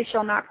form, but they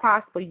shall not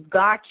prosper.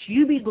 God,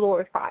 You be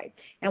glorified,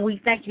 and we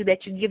thank You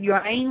that You give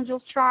Your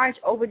angels charge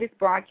over this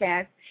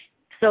broadcast,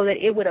 so that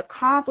it would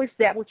accomplish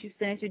that which You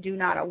sent it to do.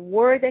 Not a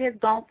word that has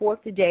gone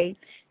forth today,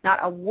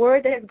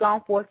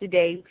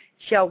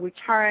 shall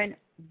return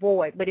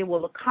void, but it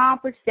will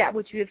accomplish that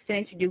which You have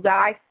sent it to do. God,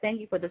 I thank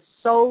You for the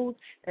souls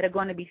that are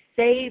going to be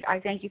saved. I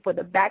thank You for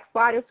the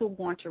backsliders who are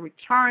going to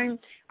return.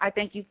 I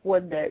thank You for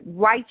the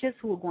righteous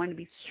who are going to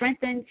be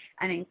strengthened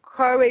and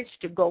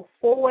encouraged to go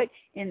forward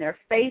in their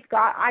faith.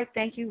 God, I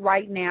thank You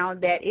right now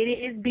that it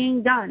is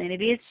being done, and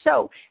it is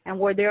so. And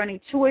where there are only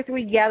 2 or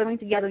 3 gathering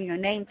together in Your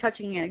name,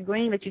 touching and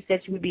agreeing, that You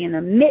said You would be in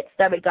the midst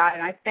of it, God,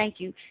 and I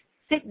thank You.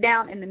 Sit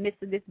down in the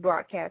midst of this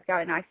broadcast, God,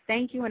 and I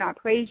thank You and I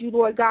praise You,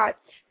 Lord God,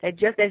 that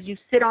just as You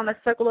sit on the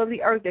circle of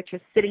the earth, that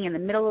You're sitting in the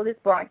middle of this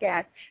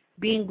broadcast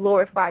being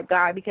glorified,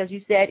 God, because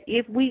You said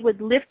if we would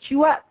lift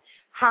You up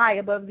high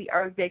above the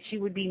earth, that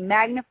You would be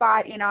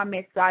magnified in our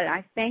midst, God, and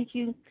I thank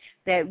You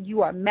that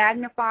You are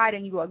magnified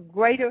and You are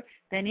greater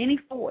than any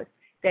force,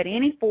 that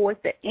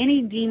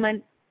any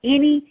demon,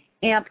 any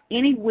imp,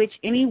 any witch,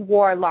 any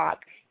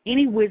warlock,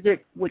 any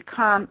wizard would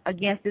come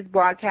against this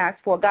broadcast.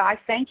 For God, I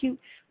thank You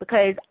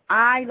because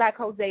I, like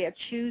Hosea,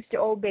 choose to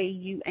obey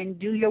You and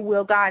do Your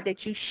will, God,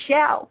 that You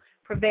shall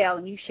prevail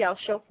and You shall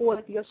show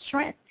forth Your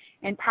strength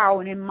and power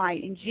and in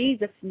might. In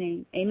Jesus'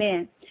 name,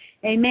 amen.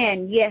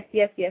 Amen. Yes,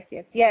 yes, yes,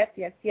 yes, yes,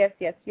 yes, yes,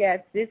 yes, yes.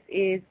 This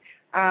is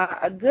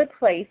a good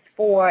place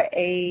for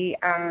a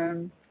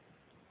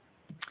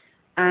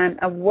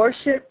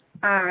worship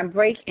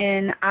break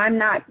in. I'm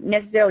not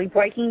necessarily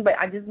breaking, but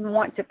I just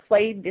want to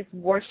play this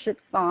worship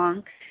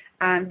song.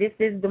 This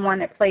is the one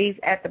that plays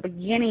at the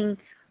beginning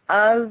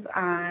of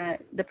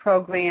the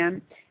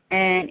program,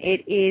 and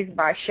it is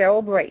by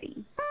Cheryl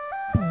Brady.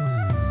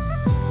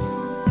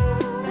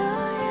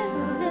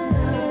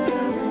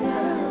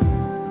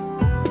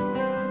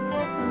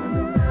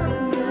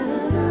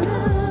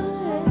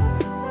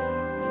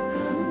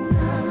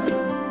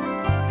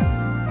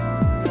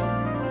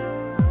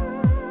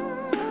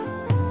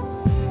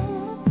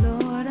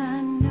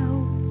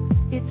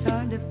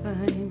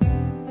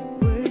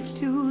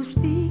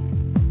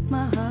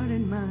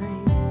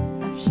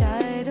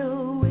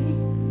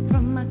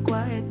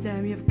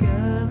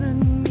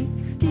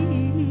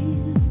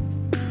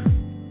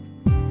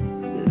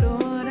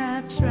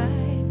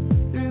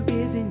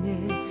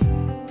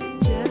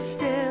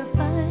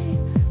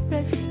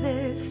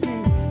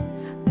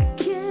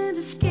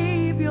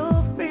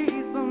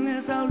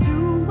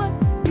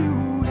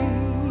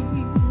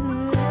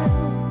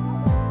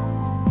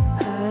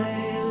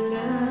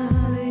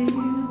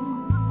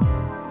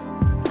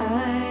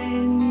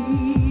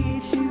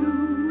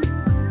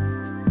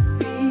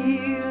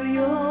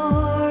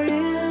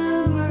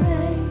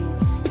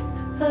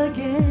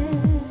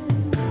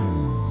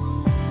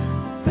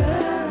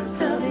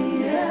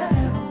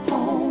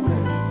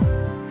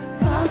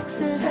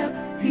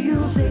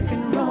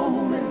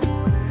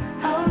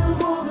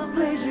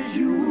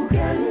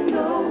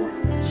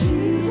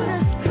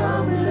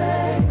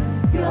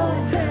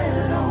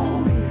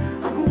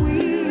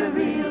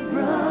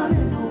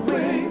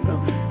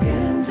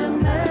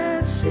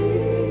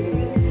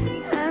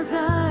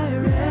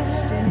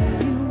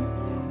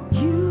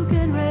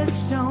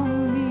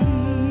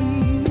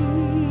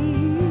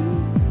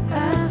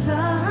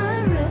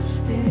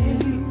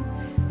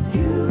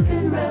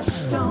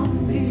 rest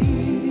on me.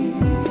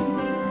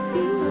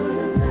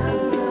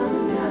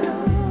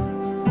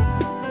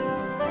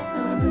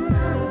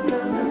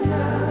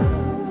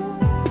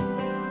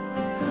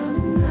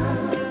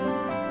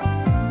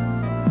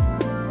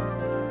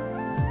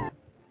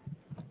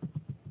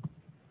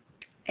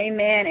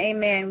 Amen,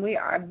 amen. We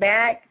are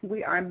back.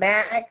 We are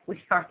back.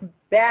 We are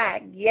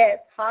back. Yes,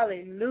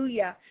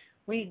 hallelujah.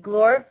 We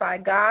glorify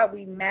God.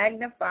 We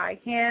magnify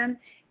Him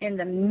in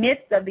the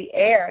midst of the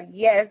air.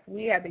 Yes,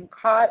 we have been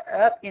caught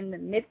up in the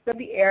midst of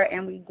the air,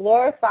 and we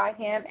glorify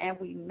Him and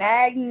we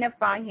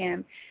magnify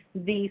Him.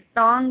 The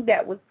song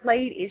that was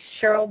played is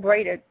Cheryl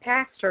Brady,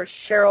 Pastor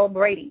Cheryl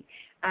Brady.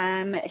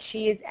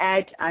 She is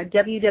at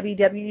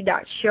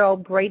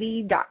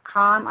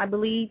www.cherylbrady.com, I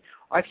believe,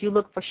 or if you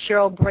look for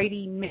Cheryl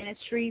Brady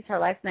Ministries, her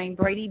last name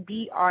Brady,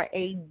 Brady,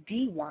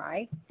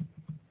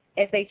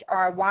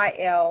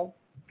 Shryl,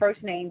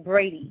 first name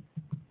Brady.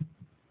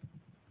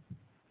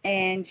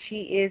 And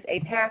she is a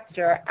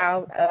pastor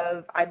out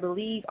of, I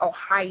believe,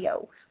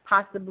 Ohio,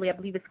 possibly, I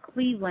believe it's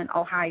Cleveland,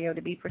 Ohio,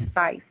 to be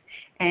precise.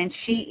 And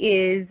she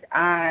is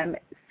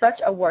such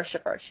a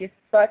worshiper. She's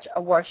such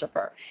a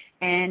worshiper.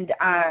 And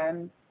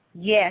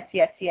yes,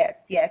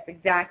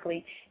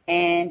 exactly.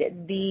 And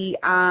the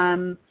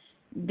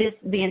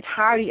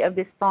entirety of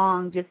this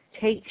song just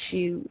takes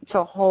you to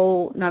a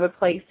whole another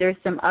place. There's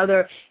some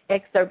other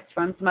excerpts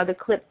from some other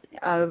clips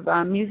of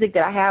music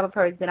that I have of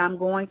hers that I'm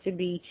going to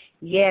be,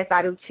 yes,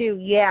 I do too,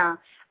 yeah,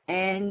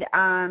 and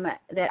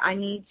that I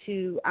need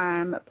to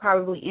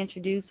probably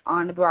introduce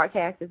on the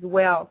broadcast as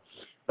well.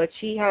 But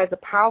she has a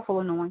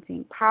powerful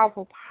anointing,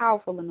 powerful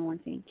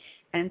anointing.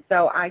 And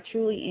so I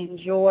truly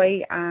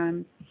enjoy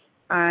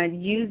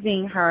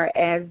using her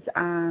as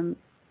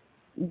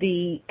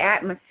the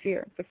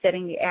atmosphere, for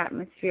setting the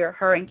atmosphere,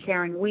 her and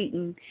Karen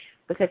Wheaton,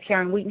 because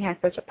Karen Wheaton has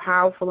such a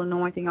powerful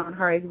anointing on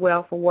her as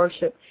well for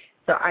worship.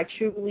 So I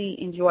truly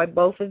enjoy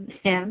both of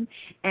them,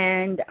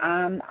 and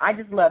I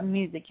just love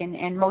music.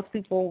 And most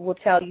people will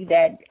tell you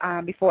that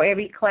before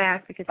every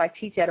class, because I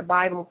teach at a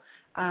Bible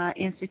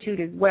institute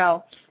as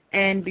well,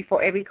 and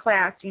before every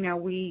class, you know,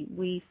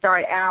 we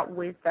start out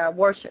with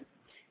worship.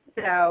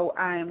 So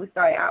we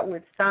start out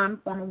with some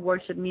form of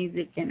worship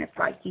music, and it's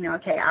like, you know,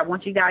 okay, I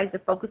want you guys to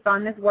focus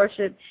on this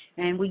worship,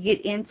 and we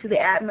get into the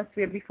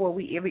atmosphere before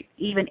we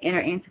even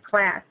enter into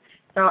class.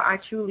 So I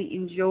truly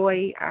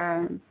enjoy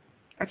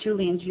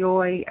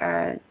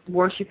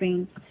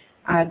worshiping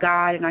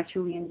God, and I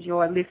truly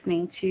enjoy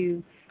listening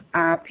to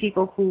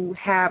people who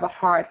have a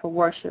heart for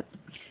worship.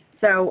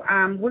 So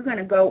we're going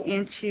to go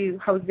into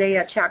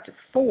Hosea chapter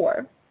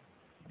 4.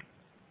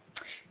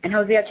 And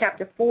Hosea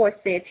chapter 4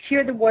 says,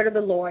 "Hear the word of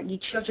the Lord, ye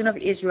children of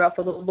Israel,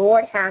 for the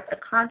Lord hath a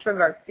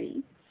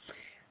controversy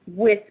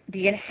with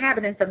the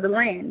inhabitants of the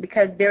land,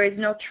 because there is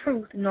no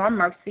truth, nor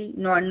mercy,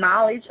 nor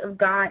knowledge of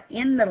God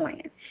in the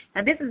land."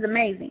 Now this is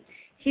amazing.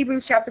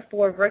 Hebrews chapter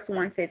 4 verse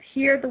 1 says,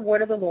 "Hear the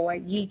word of the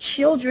Lord, ye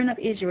children of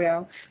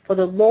Israel, for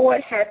the Lord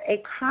hath a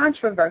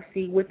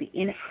controversy with the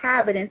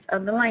inhabitants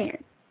of the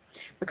land,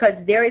 because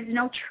there is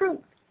no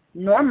truth,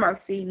 nor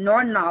mercy,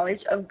 nor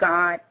knowledge of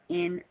God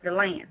in the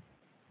land."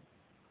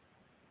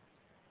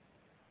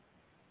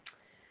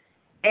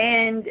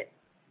 And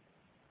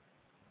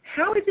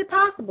how is it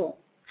possible?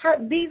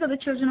 These are the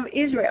children of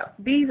Israel.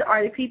 These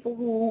are the people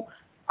who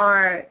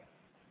are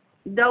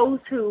those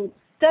who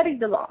studied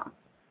the law,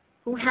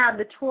 who have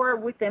the Torah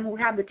with them, who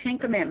have the Ten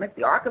Commandments,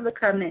 the Ark of the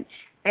Covenant,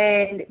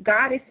 and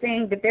God is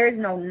saying that there is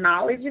no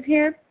knowledge of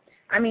Him.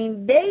 I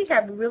mean, they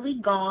have really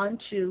gone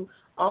to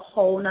a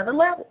whole nother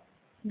level.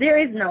 There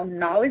is no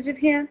knowledge of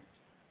Him,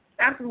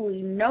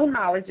 absolutely no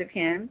knowledge of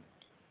Him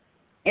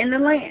in the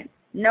land,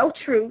 no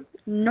truth,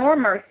 nor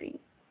mercy.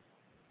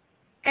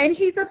 And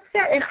He's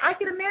upset, and I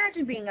can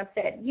imagine being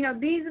upset. You know,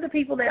 these are the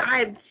people that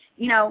I've,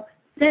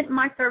 sent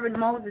my servant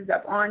Moses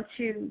up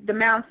onto the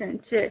mountain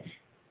to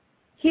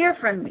hear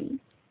from me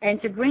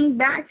and to bring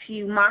back to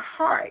you my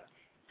heart,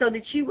 so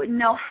that you would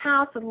know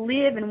how to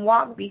live and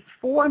walk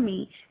before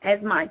me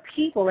as my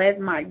people, as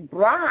my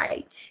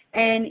bride.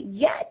 And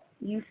yet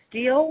you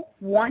still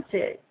want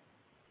to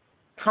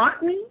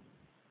taunt me,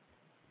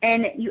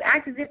 and you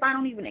act as if I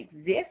don't even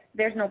exist.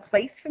 There's no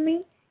place for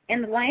me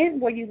in the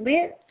land where you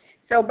live.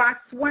 So by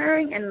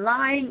swearing and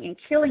lying and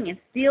killing and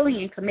stealing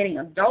and committing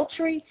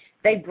adultery,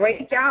 they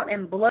break out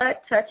and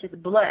blood touches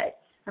blood.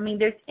 I mean,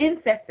 there's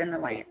incest in the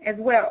land as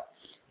well.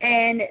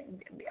 And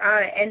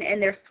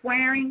they're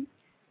swearing,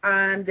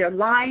 they're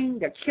lying,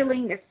 they're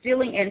killing, they're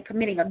stealing and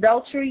committing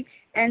adultery,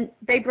 and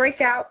they break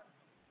out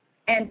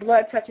and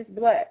blood touches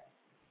blood.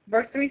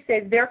 Verse 3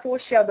 says, "Therefore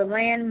shall the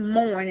land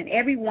mourn, and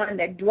every one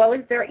that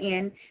dwelleth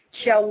therein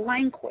shall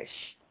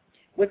languish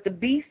with the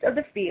beasts of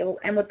the field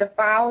and with the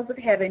fowls of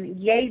heaven,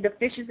 yea, the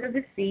fishes of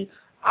the sea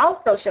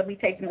also shall be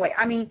taken away."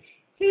 I mean,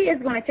 He is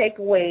going to take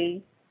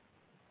away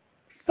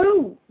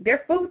food, their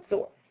food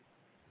source.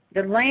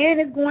 The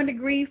land is going to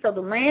grieve, so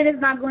the land is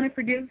not going to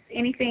produce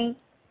anything.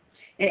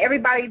 And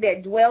everybody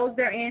that dwells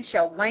therein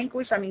shall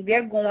languish. I mean,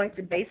 they're going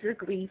to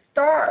basically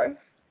starve.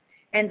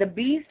 And the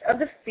beasts of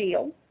the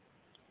field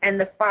and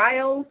the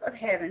fowls of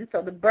heaven.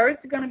 So the birds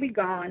are going to be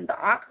gone, the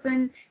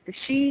oxen, the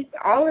sheep,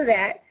 all of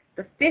that.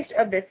 The fish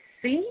of the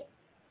sea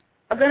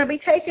are going to be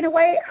taken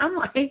away. I'm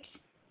like,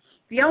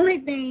 the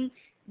only thing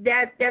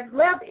that's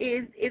left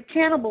is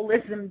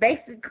cannibalism,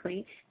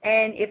 basically.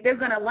 And if they're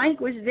going to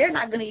languish, they're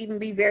not going to even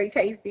be very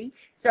tasty.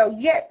 So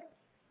yet,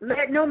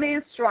 let no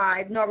man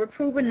strive, nor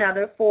reprove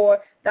another, for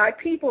thy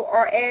people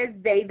are as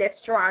they that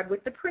strive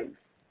with the priests.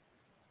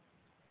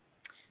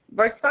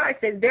 Verse 5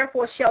 says,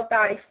 therefore shalt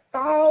thou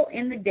fall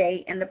in the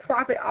day, and the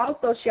prophet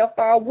also shall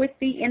fall with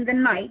thee in the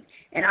night,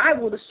 and I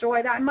will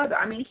destroy thy mother.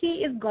 I mean,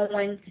 he is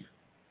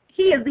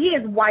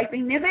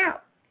wiping them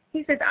out.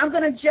 He says, I'm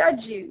going to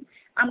judge you.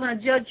 I'm going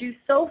to judge you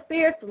so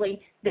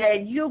fiercely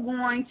that you're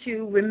going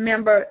to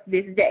remember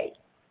this day.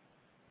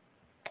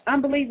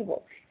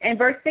 Unbelievable. And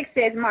verse 6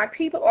 says, my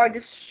people are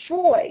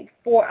destroyed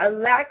for a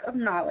lack of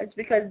knowledge,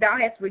 because thou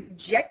hast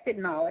rejected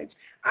knowledge.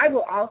 I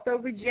will also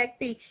reject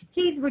thee.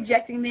 He's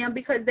rejecting them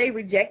because they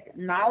reject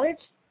knowledge.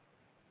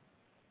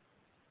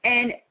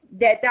 And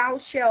that thou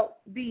shalt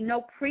be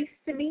no priest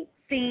to me,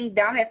 seeing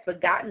thou hast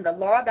forgotten the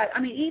law. I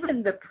mean,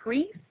 even the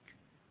priests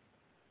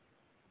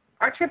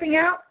are tripping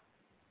out.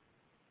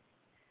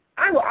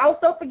 I will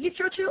also forget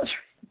your children.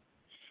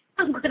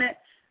 I'm going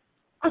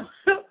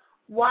to...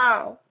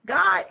 Wow,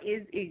 God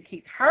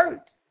he's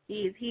hurt.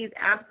 He is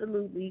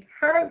absolutely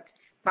hurt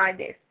by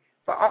this,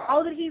 for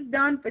all that he's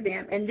done for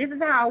them, and this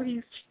is how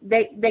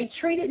they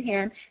treated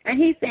him, and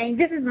he's saying,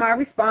 this is my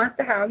response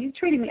to how you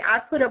treated me. I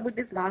put up with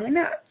this long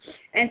enough.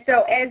 And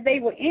so as they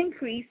were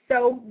increased,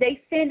 so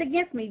they sinned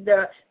against me.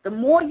 The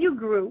more you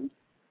grew,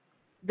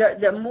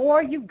 the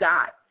more you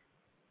got,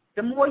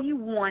 the more you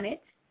wanted,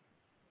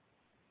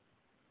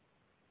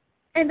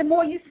 and the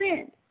more you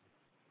sinned.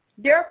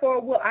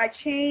 Therefore will I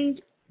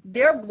change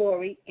their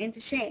glory into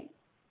shame.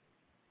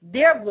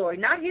 Their glory,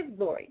 not his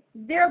glory,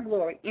 their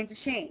glory into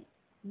shame.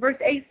 Verse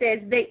 8 says,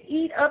 they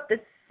eat up the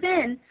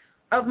sin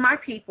of my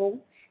people,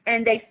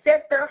 and they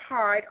set their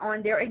heart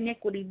on their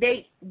iniquity.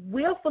 They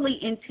willfully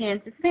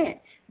intend to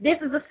sin. This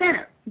is a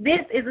sinner.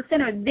 This is a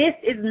sinner. This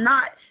is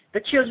not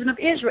the children of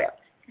Israel.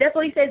 That's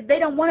what he says. They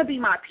don't want to be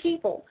my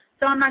people,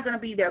 so I'm not going to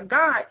be their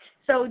God.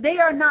 So they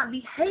are not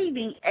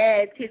behaving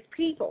as his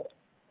people,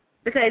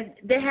 because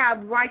they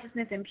have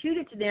righteousness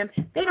imputed to them.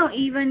 They don't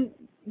even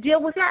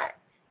deal with that.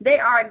 They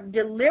are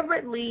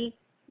deliberately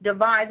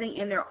devising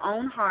in their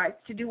own hearts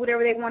to do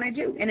whatever they want to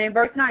do. And in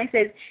verse 9 it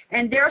says,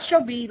 and there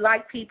shall be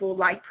like people,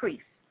 like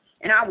priests,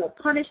 and I will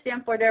punish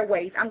them for their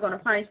ways. I'm going to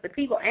punish the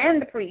people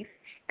and the priests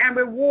and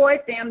reward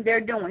them their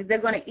doings. They're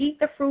going to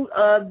eat the fruit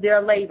of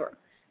their labor.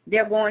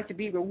 They're going to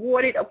be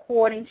rewarded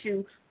according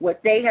to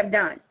what they have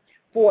done.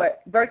 For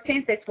verse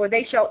 10 says, for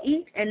they shall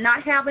eat and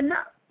not have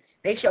enough.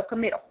 They shall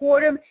commit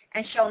whoredom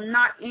and shall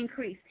not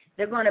increase.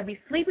 They're going to be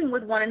sleeping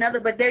with one another,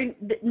 but they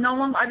no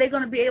longer are they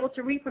going to be able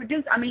to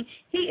reproduce. I mean,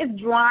 he is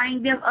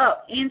drying them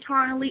up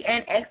internally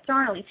and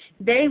externally.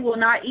 They will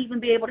not even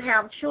be able to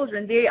have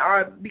children. They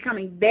are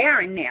becoming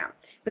barren now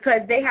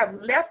because they have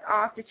left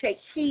off to take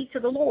heed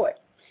to the Lord.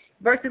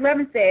 Verse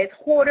 11 says,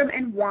 whoredom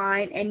and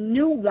wine and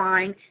new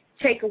wine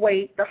take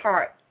away the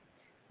heart.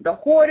 The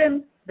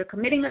whoredom, the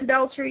committing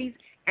adulteries,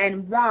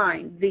 and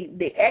wine,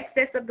 the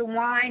excess of the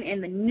wine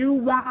and the new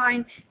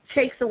wine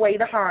takes away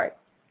the heart.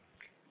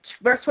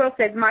 Verse 12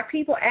 says, my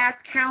people ask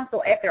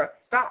counsel at their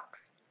stocks,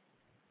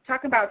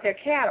 talking about their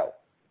cattle,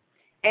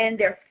 and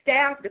their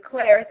staff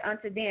declares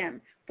unto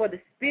them, for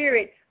the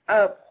spirit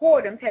of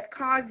whoredoms has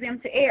caused them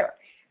to err.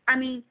 I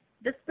mean,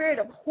 the spirit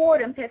of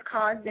whoredoms has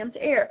caused them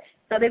to err.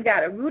 So they've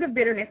got a root of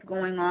bitterness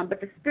going on, but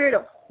the spirit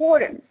of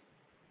whoredoms,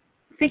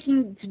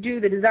 seeking to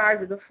do the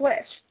desires of the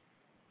flesh,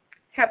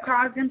 have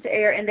caused them to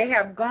err, and they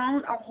have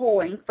gone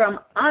a-whoring from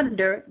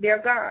under their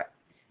God.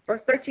 Verse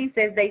 13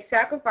 says, they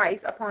sacrifice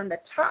upon the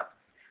tops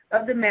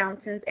of the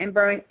mountains and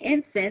burn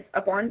incense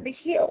upon the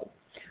hills,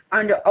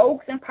 under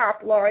oaks and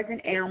poplars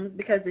and elms,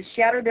 because the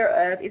shadow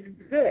thereof is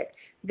good.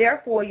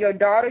 Therefore your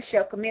daughters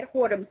shall commit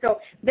whoredom. So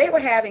they were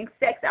having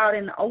sex out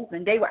in the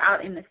open. They were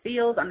out in the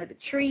fields, under the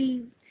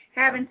trees,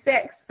 having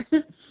sex.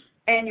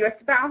 And your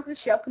spouses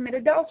shall commit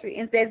adultery.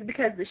 And says,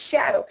 because the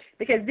shadow,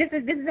 because this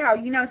is how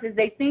you know, it says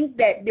they think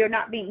that they're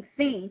not being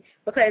seen,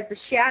 because the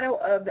shadow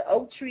of the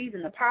oak trees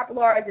and the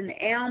poplars and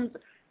the elms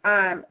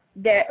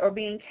that are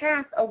being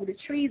cast over the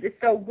trees is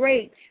so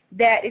great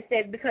that it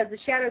says, because the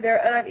shadow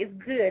thereof is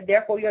good,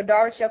 therefore your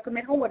daughters shall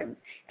commit whoredoms.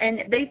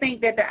 And they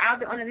think that they're out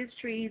there under these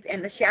trees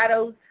and the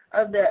shadows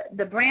of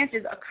the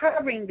branches are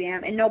covering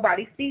them and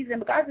nobody sees them,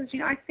 but God says,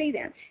 I see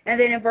them. And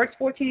then in verse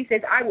 14 he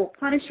says, I will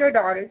punish your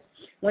daughters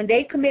when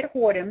they commit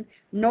whoredom,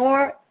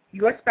 nor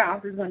your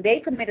spouses when they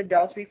commit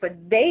adultery, for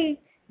they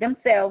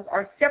themselves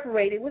are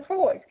separated with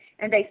whores,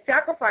 and they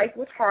sacrifice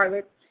with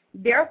harlots.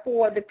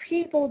 Therefore the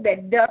people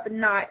that doth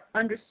not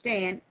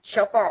understand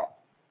shall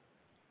fall.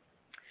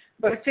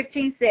 Verse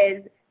 15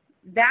 says,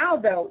 thou,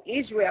 though,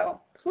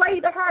 Israel,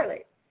 play the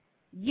harlot,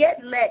 yet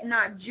let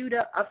not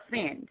Judah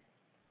offend.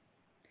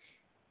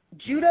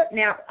 Judah,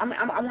 now I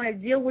want to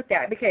deal with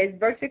that, because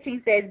verse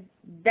 15 says,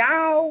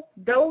 thou,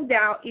 though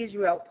thou,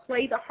 Israel,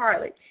 play the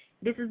harlot,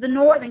 This is the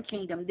northern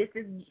kingdom. This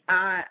is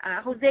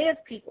Hosea's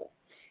people.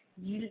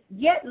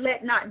 Yet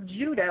let not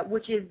Judah,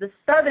 which is the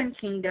southern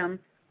kingdom,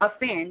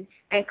 offend,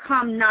 and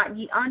come not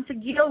ye unto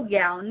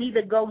Gilgal,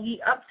 neither go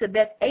ye up to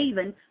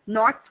Beth-aven,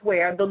 nor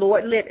swear, the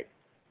Lord liveth.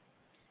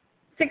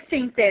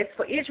 16 says,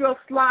 for Israel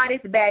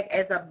slideth back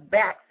as a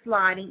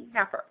backsliding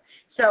heifer.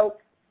 So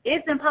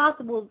it's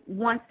impossible,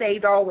 once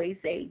saved, always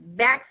saved.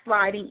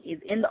 Backsliding is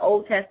in the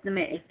Old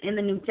Testament, it's in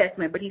the New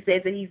Testament, but he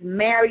says that he's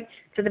married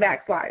to the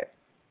backslider.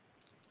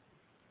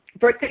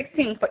 Verse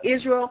 16, for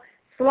Israel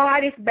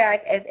slideth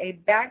back as a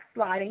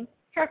backsliding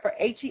heifer,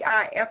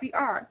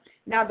 Heifer.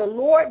 Now the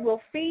Lord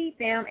will feed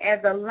them as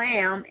a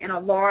lamb in a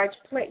large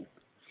place.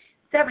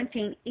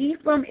 17,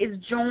 Ephraim is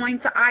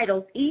joined to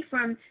idols.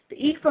 The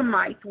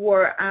Ephraimites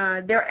were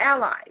their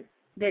allies.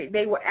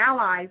 They were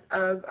allies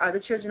of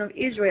the children of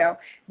Israel.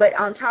 But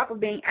on top of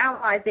being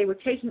allies, they were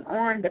taking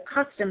on the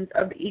customs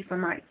of the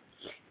Ephraimites.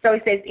 So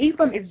it says,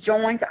 Ephraim is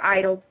joined to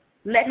idols.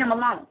 Let him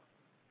alone.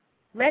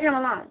 Let him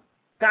alone.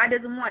 God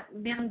doesn't want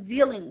them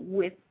dealing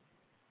with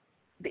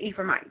the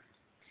Ephraimites.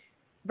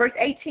 Verse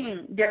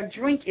 18, their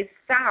drink is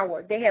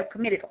sour. They have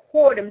committed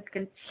whoredoms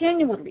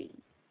continually.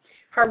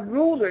 Her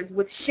rulers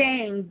with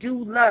shame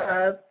do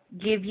love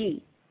give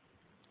ye.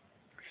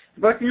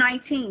 Verse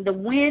 19, the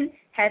wind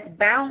hath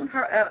bound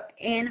her up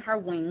in her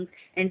wings,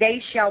 and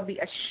they shall be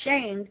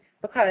ashamed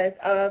because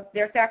of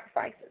their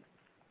sacrifices.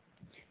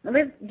 Now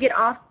let's get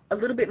off a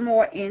little bit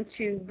more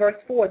into verse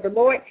 4. The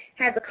Lord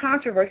has a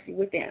controversy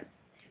with them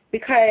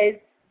because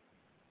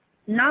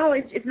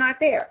knowledge is not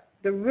there,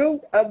 the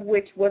root of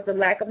which was the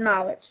lack of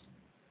knowledge.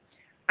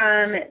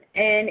 And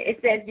it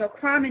says,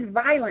 crime and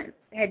violence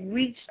had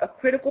reached a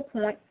critical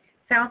point,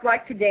 sounds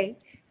like today.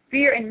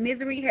 Fear and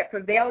misery had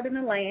prevailed in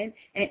the land.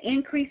 An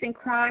increase in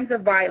crimes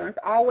of violence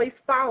always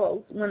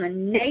follows when a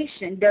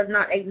nation does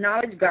not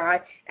acknowledge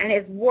God and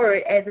His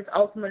word as its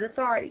ultimate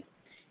authority.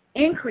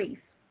 Increase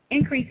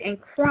in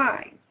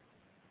crime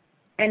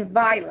and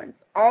violence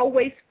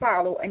always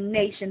follow a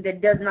nation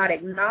that does not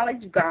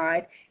acknowledge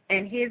God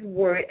and His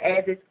word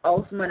as its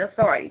ultimate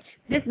authority.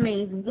 This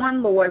means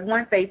one Lord,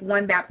 one faith,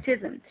 one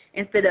baptism,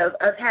 instead of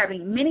us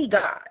having many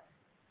gods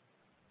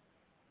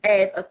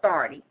as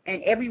authority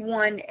and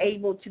everyone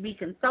able to be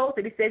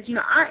consulted. It says,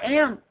 I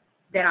am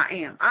that I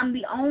am. I'm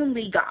the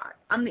only God.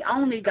 I'm the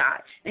only God.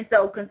 And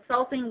so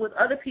consulting with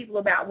other people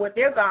about what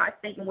their gods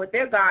think and what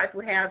their gods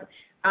would have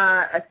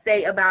a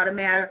say about a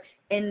matter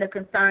in the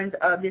concerns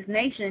of this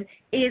nation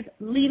is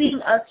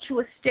leading us to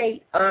a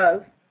state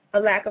of a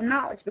lack of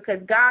knowledge, because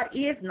God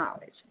is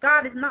knowledge.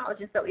 God is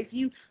knowledge. And so if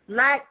you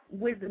lack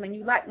wisdom and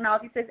you lack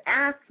knowledge, He says,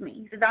 ask me.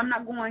 He says, I'm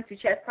not going to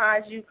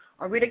chastise you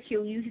or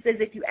ridicule you. He says,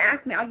 if you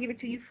ask me, I'll give it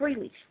to you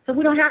freely. So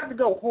we don't have to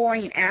go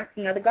whoring and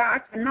asking other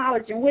gods for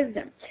knowledge and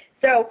wisdom.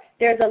 So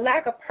there's a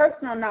lack of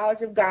personal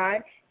knowledge of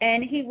God,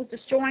 and He was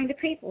destroying the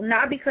people,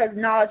 not because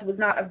knowledge was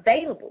not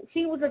available.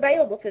 He was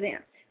available to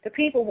them. The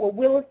people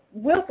were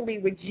willfully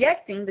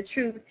rejecting the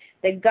truth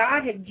that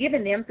God had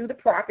given them through the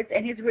prophets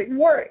and His written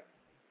word.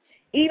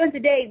 Even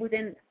today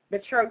within the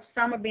church,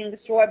 some are being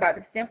destroyed by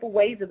the simple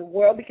ways of the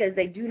world because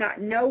they do not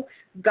know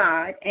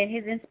God and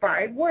His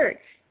inspired word.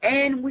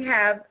 And we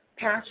have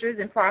pastors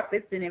and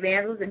prophets and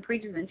evangelists and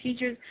preachers and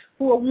teachers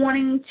who are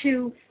wanting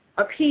to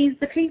appease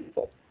the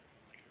people.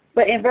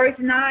 But in verse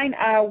 9,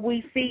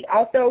 we see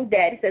also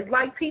that it says,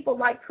 like people,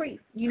 like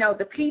priests.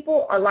 The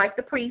people are like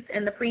the priests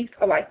and the priests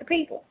are like the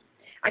people.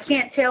 I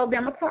can't tell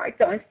them apart.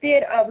 So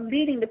instead of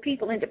leading the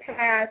people into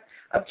paths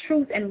of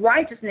truth and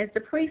righteousness, the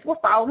priests were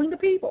following the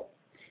people.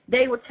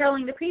 They were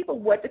telling the people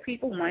what the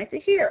people wanted to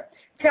hear,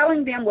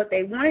 telling them what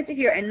they wanted to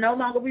hear, and no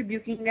longer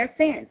rebuking their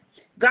sins.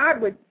 God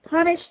would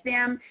punish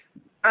them,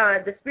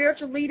 the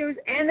spiritual leaders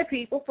and the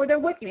people, for their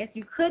wickedness.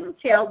 You couldn't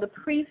tell the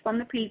priests from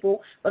the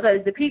people because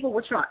the people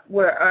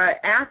were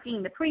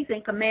asking the priests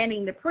and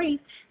commanding the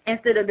priests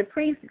instead of the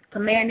priests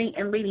commanding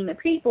and leading the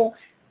people.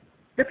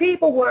 The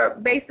people were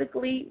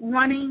basically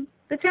running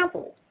the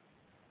temple.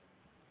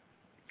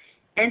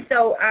 And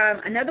so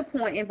another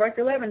point in verse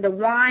 11, the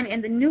wine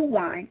and the new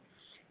wine.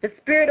 The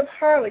spirit of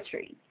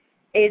harlotry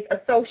is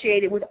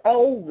associated with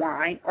old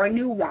wine or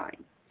new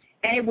wine,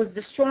 and it was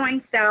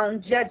destroying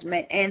sound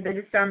judgment and the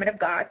discernment of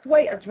God's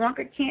way. A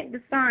drunkard can't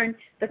discern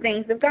the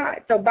things of God.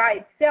 So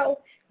by itself,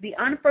 the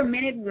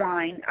unfermented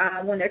wine,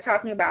 when they're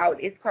talking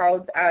about, is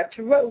called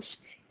terosh,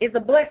 is a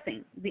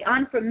blessing. The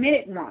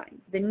unfermented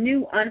wine, the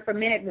new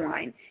unfermented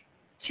wine,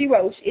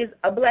 terosh, is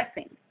a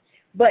blessing.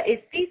 But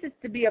it ceases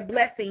to be a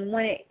blessing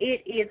when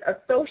it is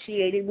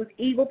associated with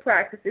evil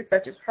practices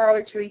such as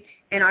harlotry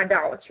and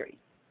idolatry.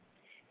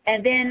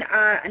 And then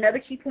another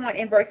key point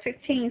in verse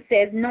 15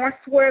 says, nor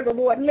swear the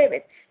Lord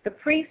liveth. The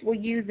priests were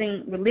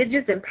using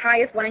religious and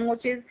pious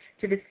languages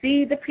to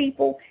deceive the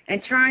people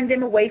and turn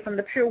them away from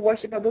the pure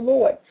worship of the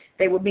Lord.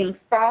 They were being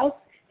false.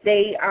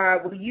 They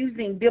were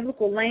using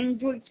biblical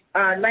language.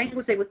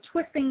 They were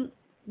twisting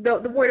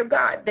the word of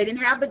God. They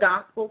didn't have the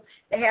gospel.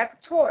 They had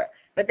the Torah.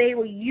 But they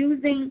were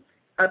using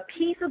a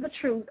piece of the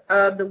truth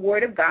of the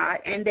word of God,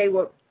 and they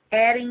were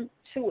adding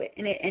to it.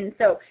 And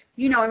so,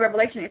 you know, in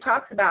Revelation it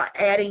talks about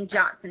adding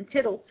jots and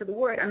tittles to the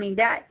word. I mean,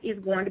 that is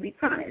going to be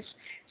punished.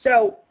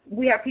 So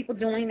we have people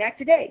doing that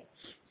today.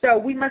 So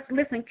we must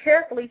listen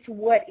carefully to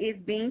what is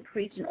being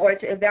preached in order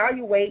to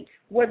evaluate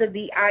whether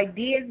the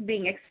ideas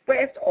being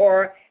expressed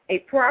are a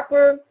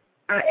proper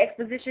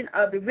exposition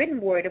of the written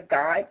word of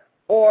God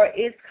or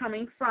is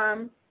coming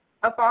from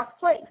a false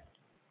place.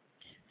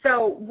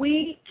 So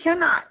we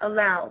cannot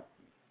allow,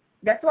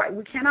 that's right,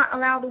 we cannot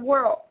allow the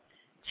world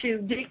to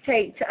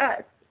dictate to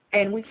us,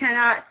 and we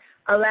cannot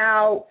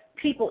allow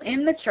people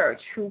in the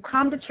church who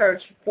come to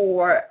church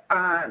for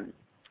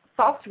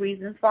false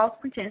reasons, false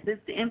pretenses,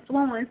 to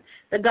influence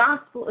the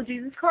gospel of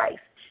Jesus Christ.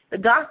 The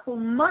gospel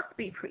must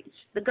be preached.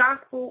 The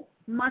gospel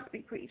must be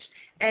preached.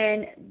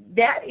 And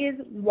that is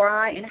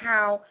why and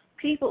how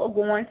people are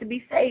going to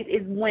be saved,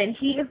 is when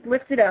he is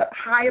lifted up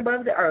high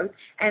above the earth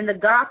and the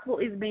gospel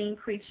is being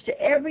preached to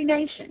every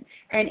nation,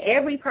 and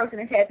every person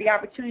has had the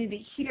opportunity to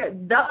hear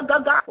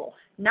the gospel,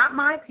 not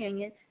my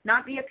opinion,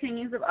 not the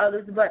opinions of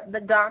others, but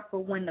the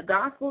gospel. When the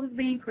gospel is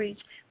being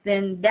preached,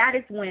 then that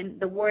is when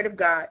the word of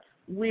God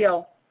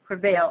will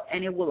prevail,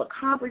 and it will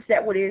accomplish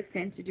that what it is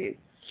sent to do.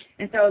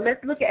 And so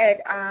let's look at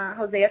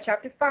Hosea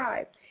chapter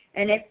 5,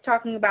 and it's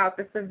talking about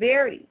the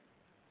severity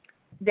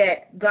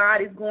that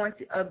God is going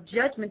to, of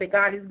judgment that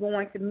God is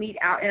going to mete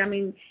out. And I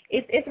mean,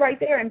 it's right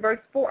there in verse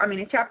 4. I mean,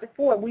 in chapter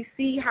 4, we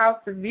see how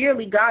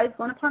severely God is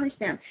going to punish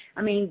them.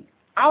 I mean,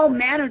 all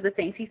manners of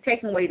things. He's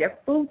taking away their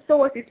food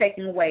source. He's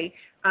taking away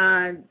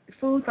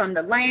food from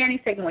the land. He's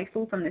taking away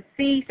food from the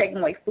sea. He's taking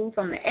away food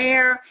from the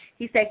air.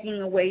 He's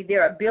taking away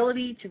their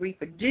ability to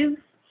reproduce.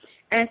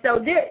 And so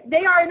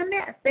they are in a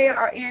mess. They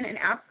are in an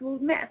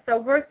absolute mess.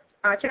 So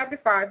chapter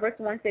 5, verse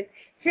 1 says,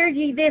 "Hear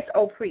ye this,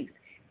 O priests,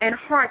 and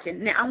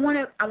hearken." Now, I want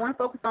to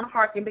focus on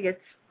hearken, because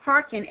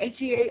hearken,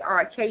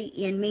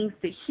 H-E-A-R-K-E-N, means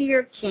to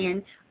hear,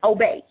 ken,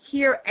 obey.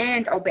 Hear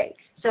and obey.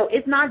 So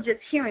it's not just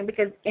hearing,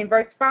 because in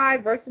chapter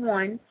 5, verse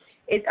 1,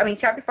 it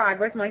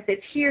says,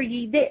 "Hear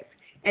ye this."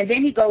 And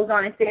then he goes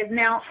on and says,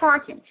 "Now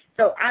hearken."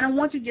 So I don't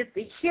want you just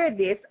to hear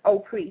this, O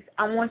priest.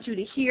 I want you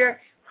to hear,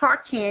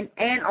 hearken,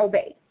 and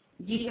obey,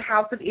 ye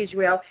house of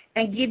Israel,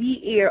 and give ye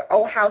ear,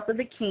 O house of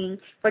the king,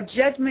 for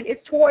judgment is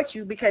towards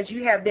you, because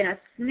you have been a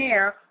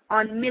snare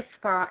on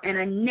Mizpah and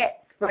a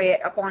net spread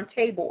upon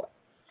Tabor.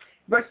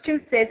 Verse 2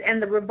 says, "And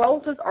the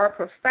revolters are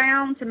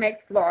profound to make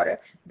slaughter,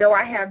 though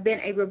I have been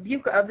a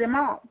rebuker of them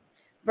all."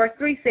 Verse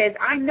 3 says,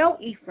 "I know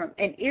Ephraim,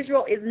 and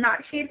Israel is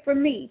not hid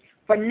from me.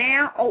 For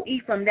now, O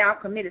Ephraim, thou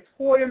committest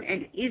whoredom,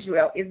 and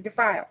Israel is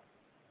defiled."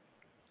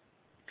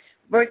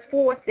 Verse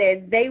 4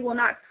 says, "They will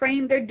not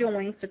frame their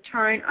doings to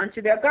turn unto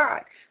their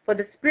God, for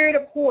the spirit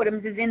of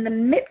whoredoms is in the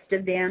midst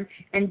of them,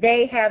 and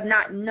they have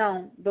not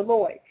known the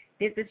Lord."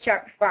 This is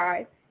chapter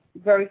 5,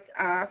 verse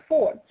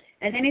 4.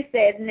 And then it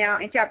says now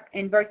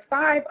in verse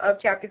 5 of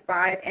chapter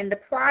 5, "And the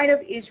pride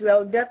of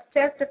Israel doth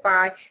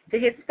testify to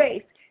his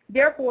face.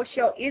 Therefore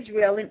shall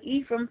Israel and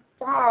Ephraim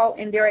fall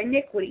in their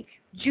iniquity.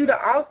 Judah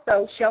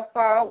also shall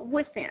fall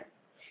with them."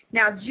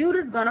 Now,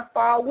 Judah's going to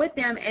fall with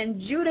them,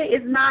 and Judah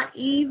is not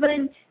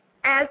even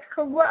as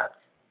corrupt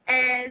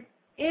as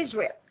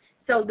Israel.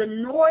 So the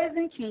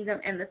northern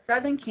kingdom and the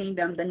southern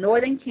kingdom, the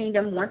northern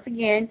kingdom, once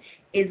again,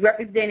 is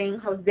representing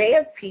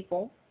Hosea's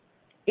people,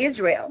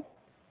 Israel,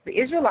 the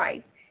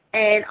Israelites,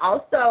 and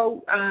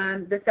also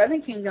the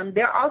southern kingdom,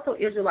 they're also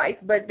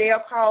Israelites, but they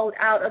are called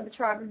out of the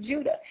tribe of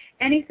Judah.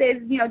 And he says,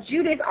 you know,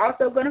 Judah is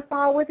also going to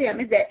fall with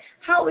him.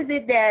 How is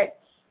it that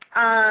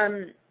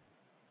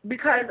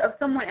because of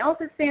someone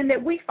else's sin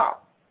that we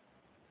fall?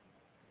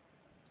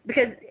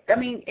 Because, I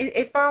mean,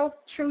 it falls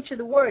true to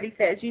the word. He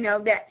says, you know,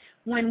 that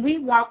when we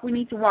walk, we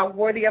need to walk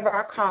worthy of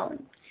our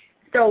calling.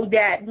 So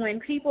that when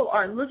people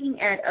are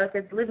looking at us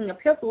as living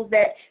epistles,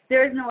 that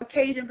there is no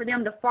occasion for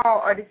them to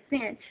fall or to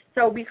sin.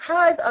 So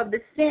because of the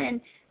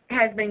sin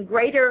has been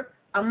greater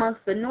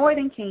amongst the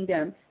northern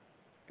kingdom,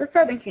 the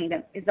southern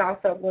kingdom is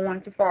also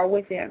going to fall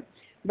with them.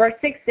 Verse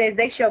 6 says,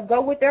 "They shall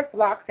go with their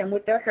flocks and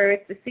with their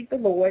herds to seek the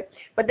Lord,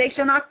 but they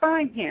shall not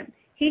find him.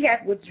 He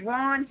hath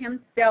withdrawn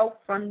himself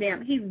from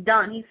them." He's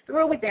done. He's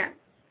through with them.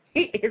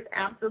 He is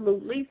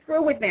absolutely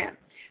through with them.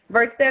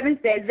 Verse 7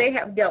 says, "They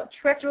have dealt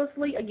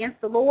treacherously against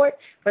the Lord,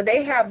 for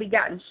they have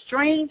begotten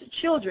strange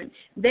children."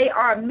 They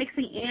are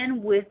mixing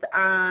in with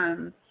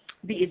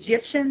the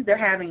Egyptians. They're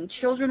having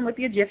children with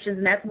the Egyptians,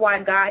 and that's why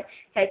God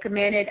had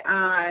commanded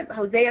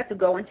Hosea to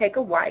go and take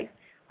a wife,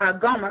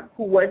 Gomer,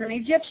 who was an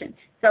Egyptian.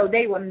 So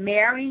they were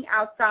marrying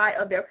outside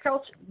of their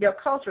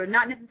culture,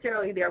 not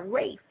necessarily their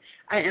race.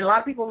 And a lot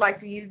of people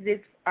like to use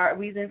this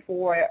reason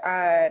for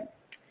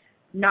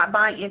not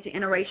buying into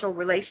interracial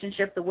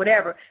relationships or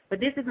whatever. But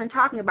this isn't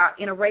talking about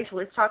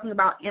interracial. It's talking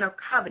about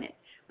intercovenant,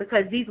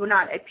 because these were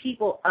not a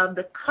people of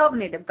the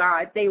covenant of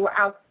God. They were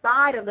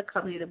outside of the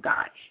covenant of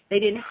God. They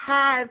didn't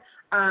have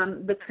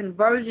the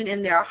conversion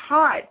in their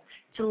hearts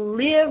to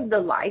live the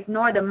life,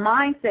 nor the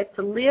mindset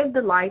to live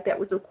the life that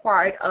was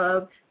required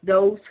of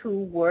those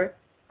who were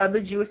of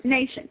the Jewish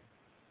nation.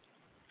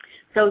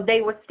 So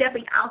they were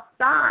stepping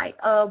outside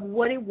of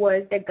what it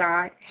was that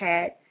God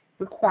had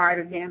required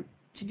of them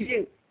to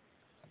do.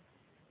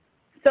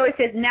 So it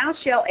says, now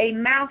shall a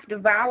mouth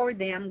devour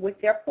them with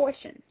their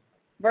portions.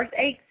 Verse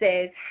 8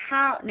 says,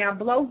 now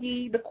blow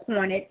ye the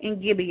cornet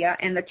in Gibeah,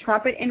 and the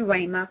trumpet in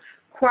Ramah,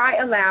 cry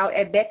aloud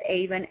at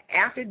Beth-aven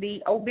after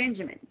thee, O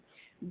Benjamin.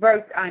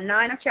 Verse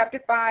 9 of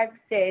chapter 5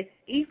 says,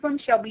 Ephraim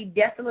shall be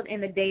desolate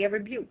in the day of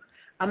rebuke.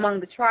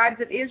 Among the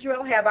tribes of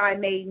Israel have I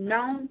made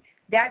known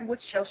that which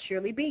shall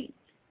surely be.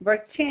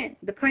 Verse 10,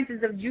 the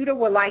princes of Judah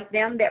were like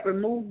them that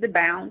removed the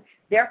bound.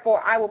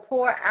 Therefore I will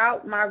pour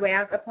out my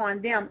wrath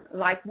upon them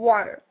like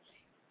water.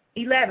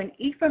 11,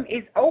 Ephraim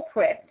is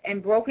oppressed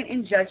and broken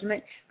in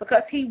judgment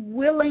because he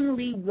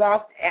willingly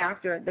walked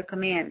after the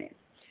commandments.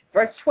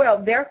 Verse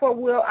 12, therefore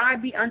will I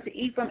be unto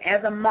Ephraim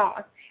as a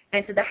moth,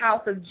 and to the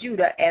house of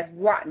Judah as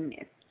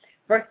rottenness.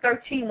 Verse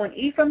 13, when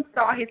Ephraim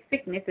saw his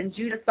sickness and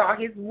Judah saw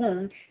his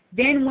wound,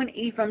 then went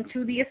Ephraim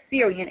to the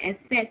Assyrian and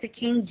sent to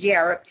King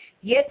Jareb,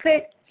 yet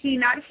could he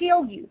not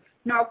heal you,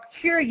 nor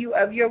cure you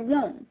of your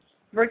wound.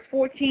 Verse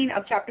 14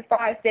 of chapter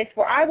 5 says,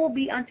 for I will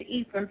be unto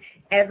Ephraim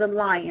as a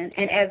lion,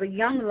 and as a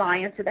young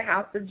lion to the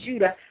house of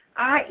Judah.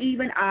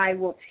 I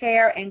will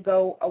tear and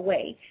go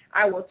away.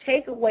 I will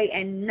take away,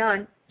 and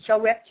none shall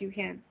rescue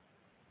him.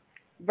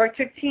 Verse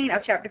 15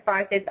 of chapter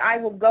 5 says, I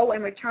will go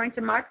and return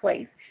to my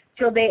place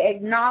till they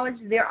acknowledge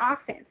their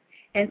offense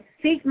and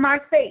seek my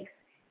face.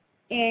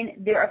 In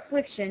their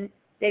affliction,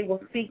 they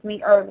will seek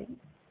me early.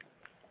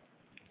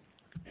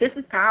 This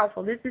is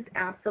powerful. This is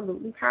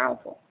absolutely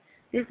powerful.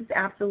 This is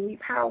absolutely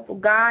powerful.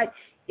 God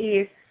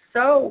is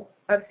so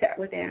upset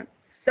with them.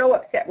 So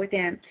upset with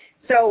them.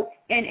 So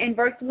in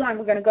verse 1,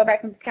 we're going to go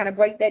back and kind of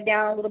break that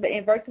down a little bit.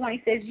 In verse 1,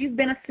 he says, you've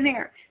been a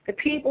snare. The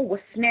people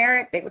were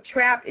snared. They were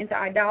trapped into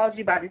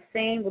idolatry by the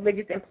same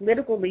religious and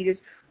political leaders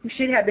who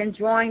should have been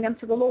drawing them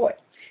to the Lord.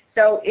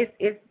 So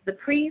it's the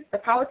priests, the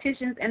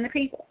politicians, and the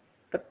people.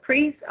 The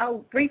priests,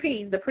 three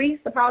P's, the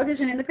priests, the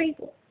politician, and the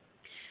people.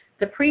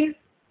 The priests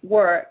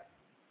were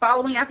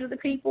following after the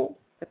people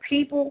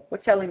were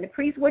telling the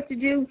priests what to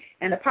do,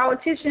 and the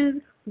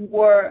politicians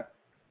were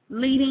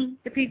leading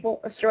the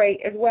people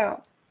astray as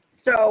well.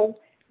 So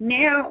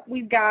now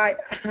we've got,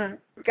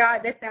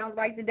 God, that sounds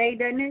like today,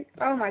 doesn't it?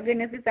 Oh my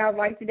goodness, it sounds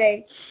like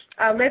today.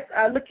 Let's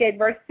look at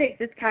verse 6.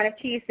 It's kind of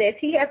key. It says,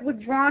 he has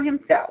withdrawn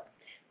himself.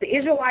 The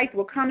Israelites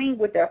were coming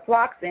with their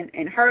flocks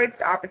and herds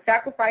to offer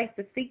sacrifice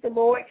to seek the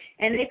Lord,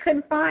 and they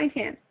couldn't find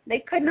him. They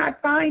could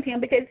not find him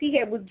because he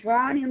had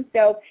withdrawn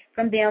himself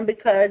from them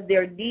because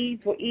their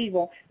deeds were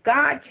evil.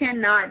 God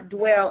cannot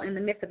dwell in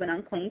the midst of an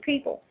unclean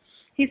people.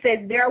 He says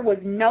there was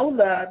no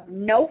love,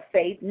 no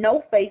faith,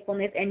 no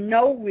faithfulness, and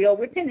no real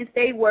repentance.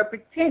 They were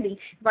pretending,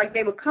 like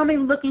they were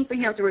coming looking for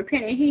him to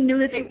repent, and he knew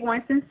that they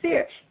weren't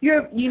sincere.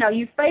 You're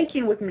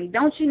faking with me.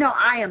 Don't you know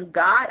I am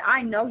God?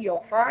 I know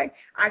your heart.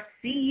 I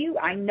see you.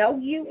 I know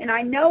you, and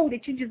I know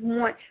that you just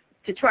want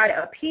to try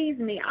to appease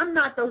me. I'm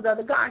not those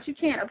other gods. You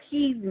can't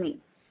appease me.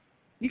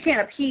 You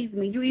can't appease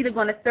me. You're either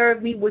going to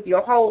serve me with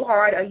your whole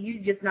heart, or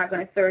you're just not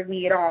going to serve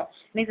me at all.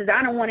 And he says,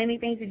 I don't want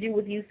anything to do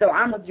with you, so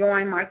I'm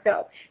withdrawing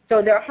myself.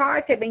 So their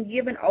hearts have been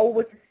given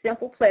over to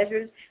simple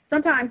pleasures.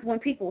 Sometimes when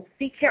people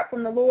seek help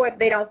from the Lord,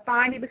 they don't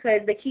find it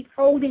because they keep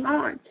holding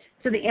on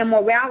to the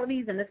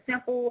immoralities and the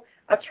simple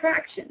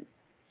attractions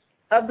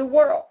of the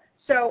world.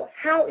 So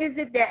how is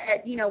it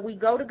that, we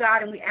go to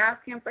God and we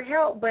ask him for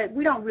help, but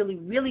we don't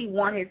really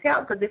want his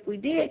help? Because if we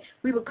did,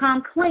 we would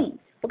come clean.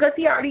 Because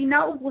he already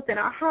knows what's in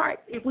our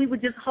hearts if we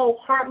would just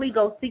wholeheartedly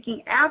go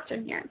seeking after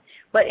him.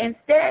 But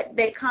instead,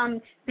 they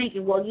come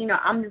thinking, well,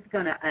 I'm just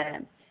going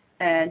to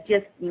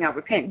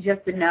repent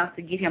just enough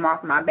to get him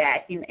off my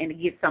back and to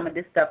get some of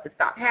this stuff to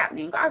stop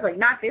happening. God's like,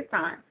 not this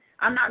time.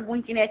 I'm not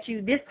winking at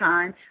you this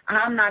time.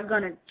 I'm not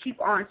going to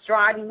keep on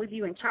striding with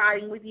you and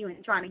chiding with you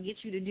and trying to get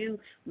you to do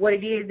what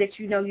it is that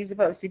you know you're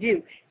supposed to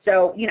do.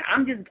 So,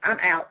 I'm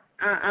out.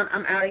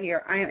 I'm out of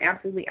here. I am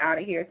absolutely out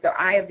of here. So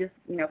I have just,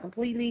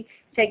 completely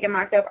taken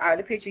myself out of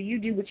the picture. You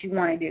do what you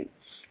want to do.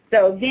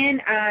 So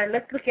then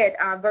let's look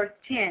at verse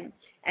 10.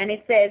 And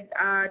it says,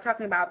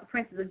 talking about the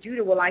princes of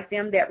Judah were like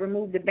them that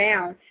removed the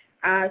bound.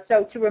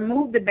 So to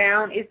remove the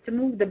bound is to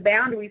move the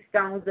boundary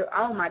stones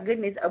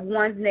of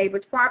one's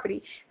neighbor's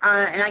property.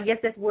 And I guess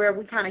that's where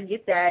we kind of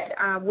get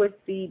that with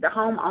the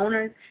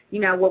homeowners,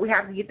 where we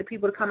have to get the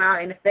people to come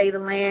out and to stay the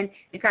land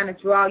and kind of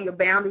draw your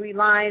boundary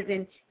lines.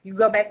 And you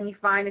go back and you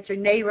find that your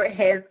neighbor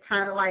has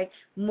kind of like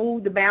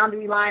moved the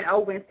boundary line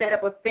over and set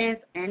up a fence,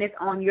 and it's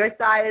on your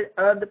side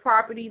of the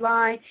property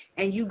line,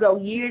 and you go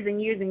years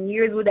and years and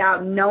years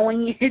without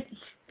knowing it.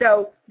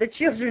 So the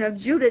children of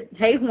Judah,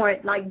 they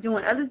weren't like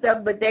doing other stuff,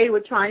 but they were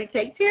trying to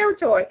take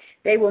territory.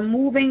 They were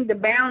moving the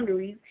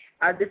boundaries,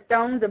 the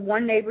stones of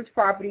one neighbor's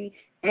property,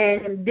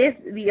 and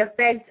the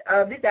effect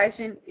of this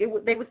action,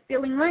 they were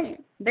stealing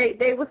land.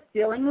 They were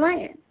stealing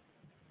land.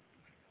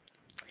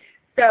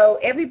 So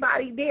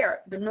everybody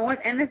there, the north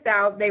and the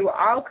south, they were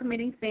all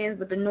committing sins,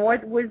 but the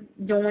north was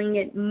doing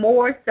it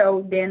more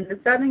so than the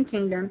southern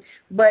kingdom.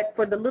 But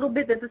for the little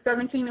bit that the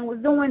southern kingdom was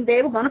doing,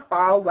 they were going to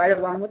fall right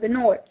along with the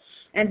north.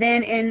 And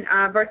then in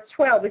verse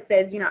 12, it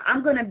says,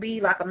 I'm going to be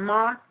like a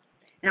moth,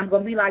 and I'm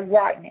going to be like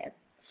rottenness.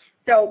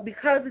 So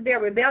because of their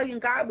rebellion,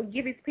 God would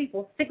give his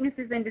people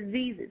sicknesses and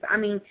diseases. I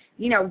mean,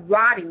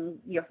 rotting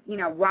your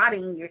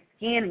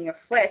skin and your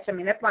flesh. I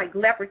mean, that's like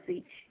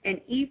leprosy.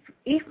 And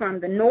Ephraim,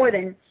 the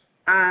northern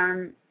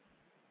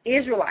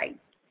Israelites,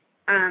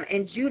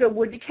 and Judah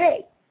would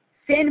decay.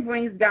 Sin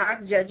brings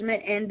God's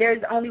judgment, and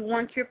there's only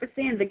one cure for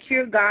sin. The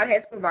cure God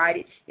has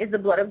provided is the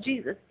blood of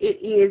Jesus.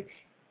 It is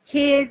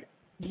his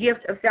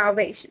gift of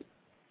salvation.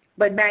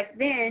 But back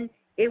then,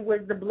 it was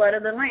the blood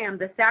of the lamb,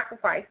 the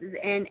sacrifices,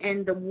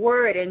 and the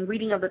word and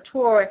reading of the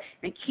Torah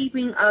and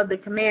keeping of the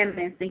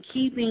commandments and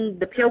keeping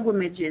the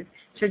pilgrimages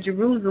to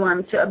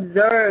Jerusalem to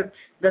observe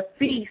the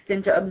feast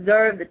and to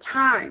observe the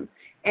times.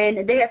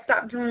 And they have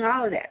stopped doing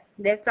all of that.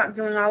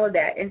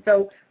 And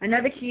so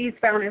another key is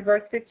found in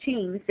verse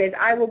 15. It says,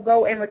 I will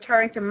go and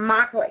return to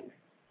my place.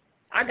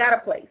 I got a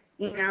place.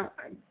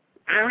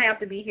 I don't have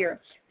to be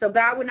here. So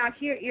God would not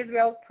hear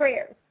Israel's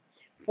prayers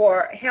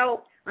for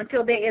help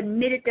until they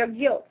admitted their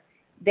guilt.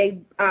 They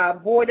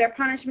bore their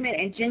punishment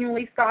and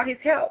genuinely sought his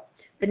help.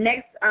 The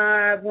next,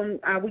 when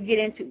we get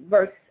into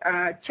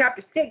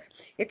chapter 6,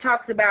 it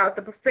talks about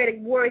the prophetic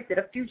words that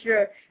a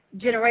future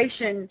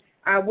generation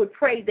would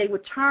pray they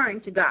would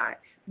turn to God.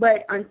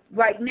 But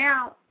right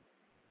now,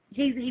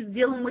 he's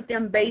dealing with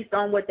them based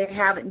on what they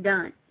haven't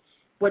done.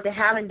 What they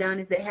haven't done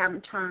is they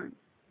haven't turned.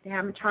 They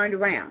haven't turned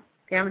around.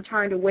 They haven't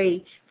turned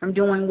away from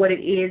doing what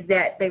it is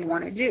that they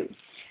want to do.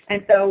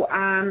 And so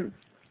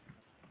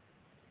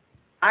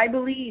I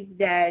believe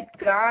that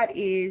God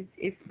is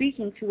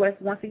speaking to us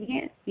once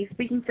again. He's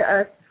speaking to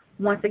us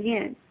once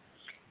again.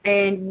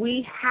 And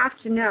we have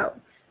to know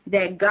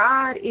that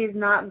God is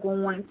not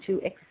going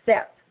to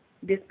accept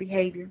this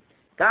behavior.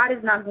 God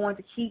is not going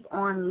to keep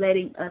on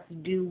letting us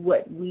do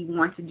what we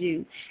want to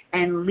do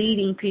and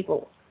leading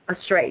people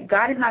astray.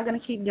 God is not going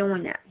to keep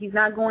doing that. He's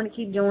not going to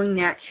keep doing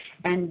that.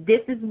 And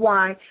this is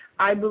why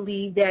I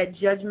believe that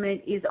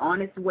judgment is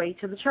on its way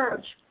to the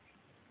church.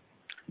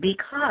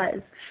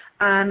 Because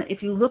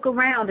if you look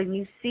around and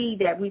you see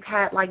that we've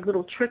had like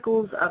little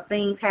trickles of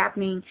things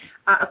happening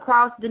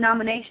across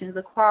denominations,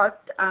 across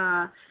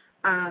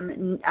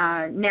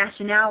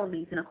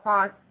nationalities, and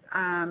across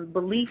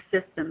belief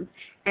systems,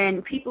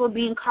 and people are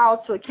being called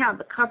to account.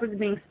 The covers are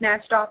being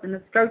snatched off and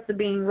the skirts are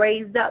being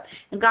raised up,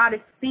 and God is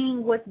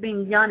seeing what's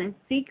being done in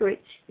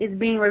secret is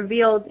being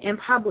revealed in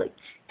public.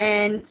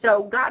 And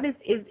so God is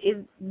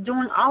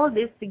doing all of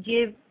this to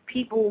give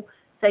people,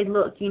 say,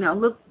 look,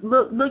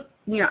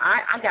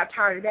 I got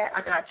tired of that.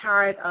 I got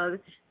tired of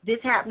this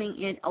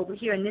happening over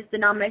here in this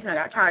denomination. I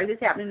got tired of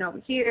this happening over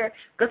here,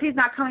 because he's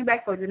not coming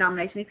back for a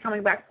denomination. He's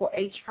coming back for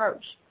a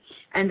church.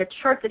 And the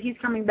church that he's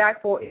coming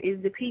back for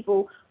is the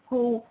people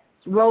whose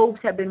robes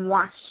have been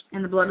washed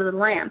in the blood of the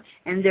Lamb,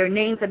 and their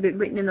names have been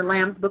written in the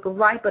Lamb's book of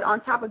life. But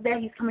on top of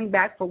that, he's coming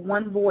back for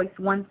one voice,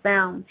 one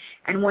sound.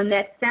 And when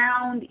that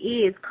sound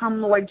is,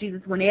 come Lord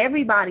Jesus, when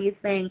everybody is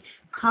saying,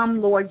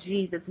 come Lord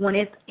Jesus, when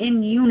it's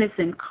in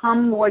unison,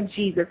 come Lord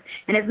Jesus.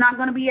 And it's not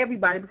going to be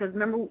everybody, because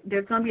remember,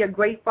 there's going to be a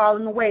great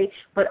falling away.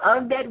 But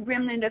of that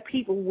remnant of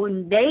people,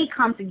 when they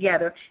come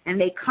together, and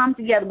they come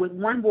together with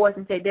one voice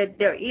and say that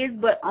there is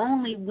but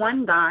only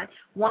one God,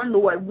 one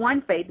Lord,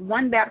 one faith,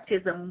 one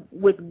baptism,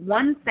 with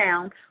one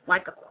sound,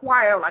 like a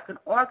choir, like an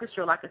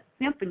orchestra, like a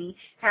symphony,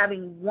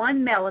 having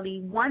one melody,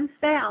 one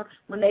sound,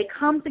 when they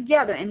come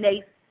together and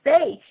they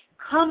say,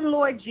 come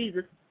Lord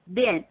Jesus,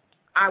 then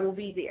I will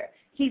be there.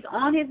 He's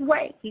on his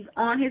way. He's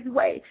on his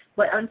way.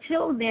 But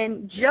until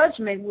then,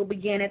 judgment will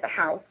begin at the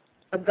house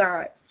of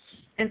God.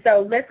 And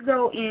so let's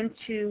go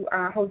into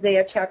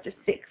Hosea chapter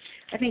 6.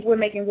 I think we're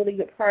making really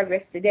good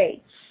progress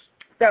today.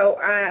 So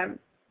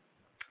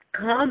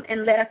come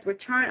and let us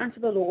return unto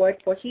the Lord,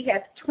 for he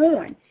hath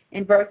torn.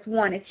 In verse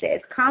 1 it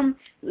says, come,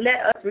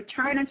 let us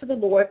return unto the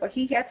Lord, for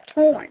he hath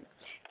torn,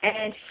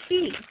 and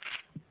he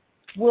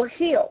will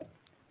heal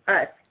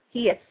us.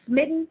 He hath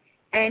smitten,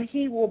 and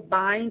he will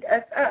bind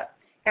us up.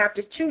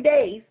 After 2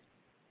 days,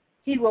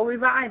 he will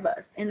revive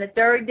us. In the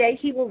third day,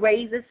 he will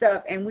raise us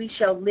up, and we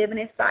shall live in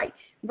his sight.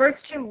 Verse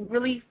 2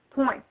 really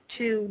points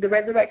to the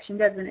resurrection,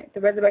 doesn't it? The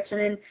resurrection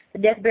and the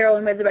death, burial,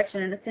 and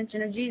resurrection and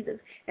ascension of Jesus.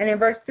 And in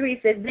verse 3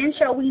 it says, then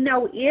shall we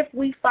know if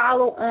we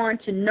follow on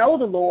to know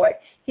the Lord,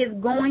 his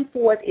going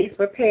forth is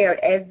prepared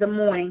as the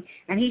morning,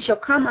 and he shall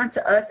come unto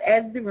us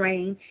as the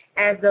rain,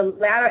 as the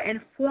latter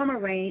and former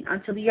rain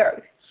unto the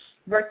earth.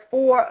 Verse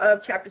 4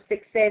 of chapter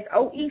 6 says,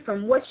 O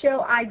Ephraim, what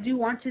shall I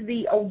do unto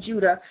thee, O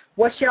Judah?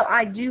 What shall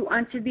I do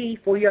unto thee?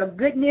 For your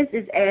goodness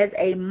is as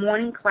a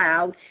morning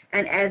cloud,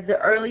 and as the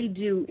early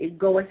dew it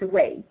goeth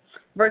away.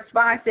 Verse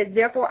 5 says,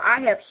 therefore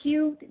I have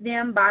hewed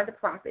them by the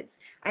prophets.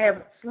 I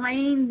have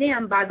slain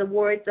them by the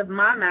words of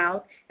my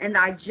mouth, and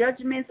thy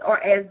judgments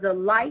are as the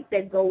light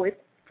that goeth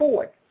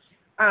forth.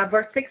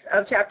 Verse 6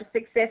 of chapter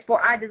 6 says, for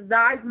I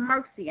desired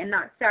mercy and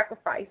not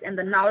sacrifice, and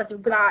the knowledge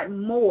of God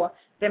more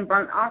than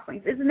burnt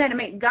offerings. Isn't that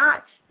amazing?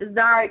 God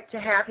desired to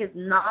have his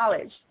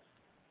knowledge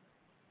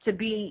to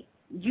be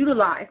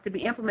utilized, to be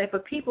implemented, for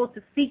people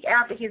to seek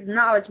after his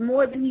knowledge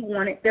more than he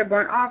wanted their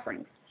burnt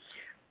offerings.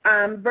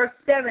 Verse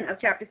 7 of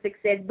chapter 6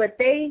 says, but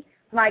they,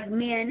 like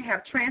men,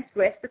 have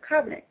transgressed the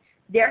covenant.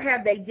 There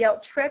have they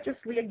dealt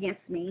treacherously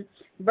against me.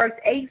 Verse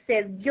 8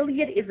 says,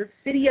 Gilead is a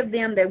city of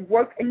them that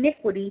work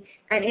iniquity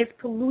and is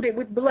polluted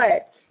with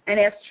blood. And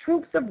as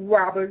troops of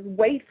robbers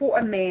wait for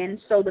a man,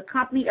 so the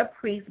company of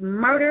priests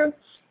murder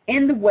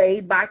in the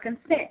way by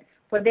consent,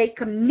 for they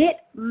commit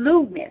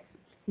lewdness.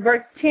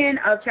 Verse 10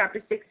 of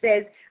chapter 6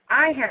 says,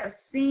 I have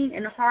seen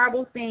an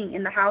horrible thing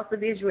in the house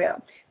of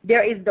Israel.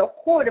 There is the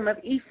whoredom of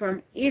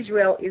Ephraim.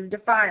 Israel is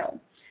defiled.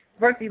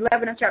 Verse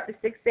 11 of chapter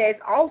 6 says,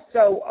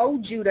 Also, O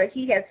Judah,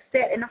 he has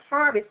set an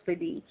harvest for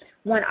thee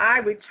when I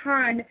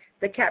return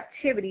the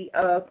captivity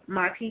of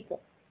my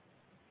people.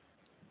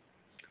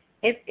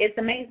 It's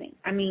amazing.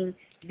 I mean,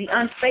 the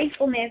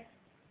unfaithfulness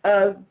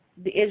of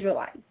the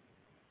Israelites.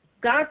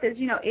 God says,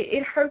 you know,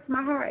 it hurts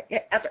my heart.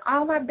 After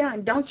all I've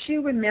done, don't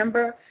you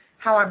remember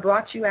how I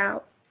brought you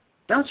out?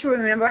 Don't you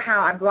remember how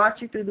I brought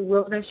you through the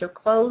wilderness? Your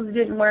clothes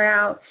didn't wear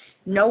out.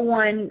 No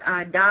one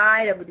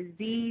died of a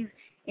disease.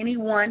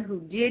 Anyone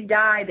who did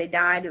die, they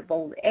died of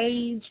old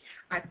age.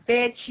 I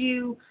fed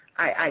you.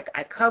 I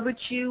covered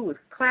you with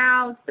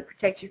clouds to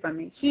protect you from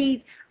the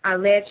heat. I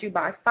led you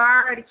by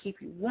fire to keep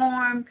you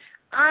warm.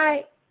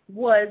 I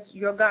was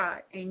your God,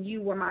 and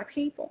you were my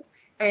people.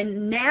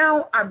 And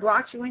now I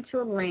brought you into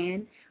a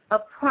land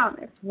of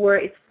promise where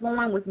it's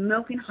flowing with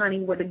milk and honey,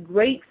 where the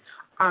grapes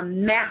are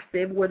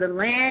massive, where the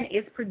land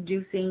is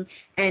producing,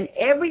 and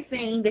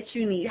everything that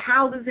you need,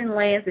 houses and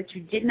lands that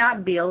you did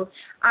not build.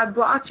 I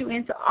brought you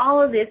into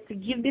all of this to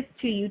give this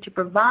to you, to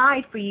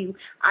provide for you.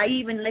 I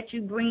even let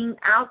you bring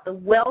out the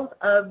wealth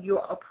of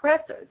your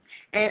oppressors,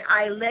 and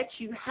I let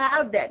you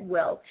have that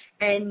wealth.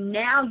 And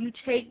now you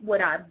take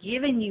what I've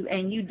given you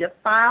and you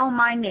defile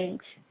my name.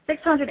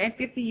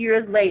 650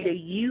 years later,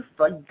 you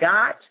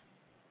forgot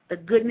the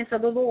goodness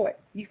of the Lord.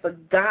 You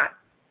forgot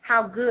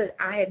how good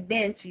I have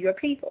been to your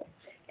people.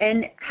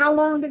 And how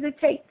long does it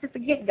take to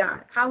forget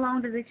God? How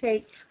long does it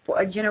take for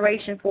a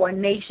generation, for a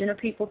nation of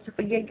people to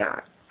forget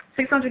God?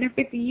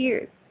 650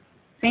 years.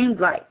 Seems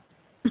like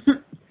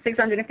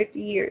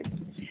 650 years.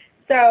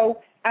 So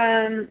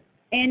in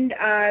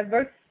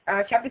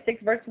chapter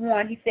 6, verse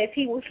 1, he says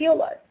he will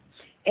heal us.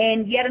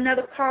 And yet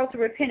another call to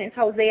repentance,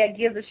 Hosea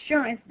gives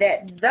assurance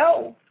that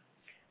though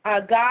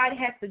God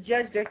has to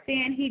judge their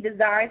sin, he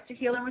desires to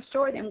heal and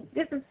restore them.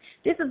 This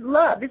is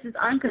love. This is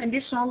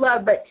unconditional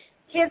love, but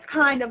his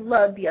kind of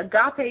love, the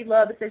agape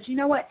love, that says, you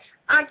know what,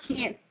 I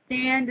can't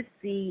stand to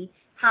see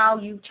how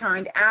you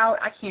turned out.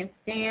 I can't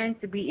stand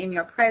to be in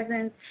your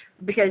presence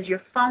because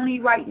you're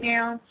phony right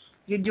now.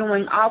 You're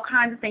doing all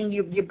kinds of things.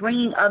 You're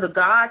bringing other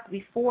gods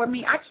before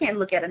me. I can't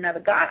look at another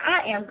God.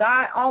 I am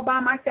God all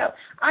by myself.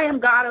 I am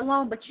God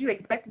alone, but you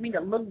expect me to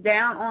look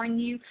down on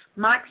you,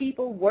 my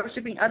people,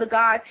 worshiping other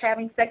gods,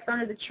 having sex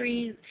under the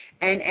trees,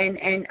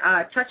 and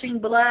touching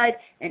blood,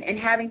 and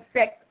having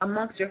sex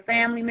amongst your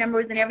family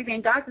members and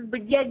everything. God says,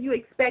 but yet you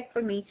expect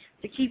for me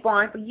to keep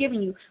on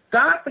forgiving you.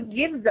 God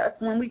forgives us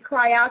when we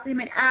cry out to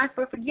him and ask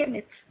for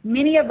forgiveness.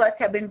 Many of us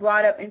have been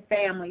brought up in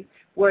families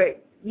where,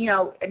 you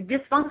know,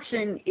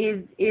 dysfunction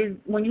is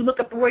when you look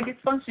up the word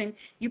dysfunction,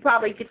 you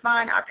probably could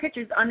find our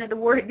pictures under the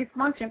word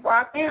dysfunction for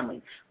our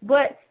families.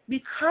 But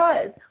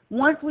because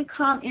once we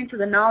come into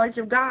the knowledge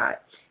of God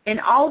and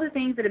all the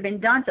things that have been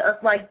done to us,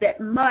 like that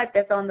mud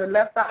that's on the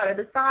left side of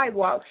the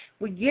sidewalk,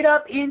 we get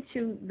up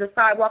into the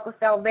sidewalk of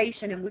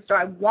salvation and we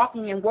start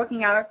walking and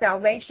working out our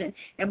salvation,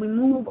 and we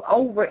move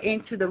over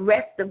into the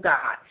rest of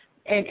God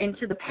and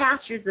to the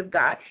pastures of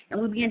God,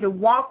 and we begin to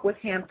walk with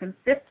him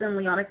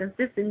consistently on a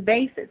consistent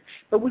basis.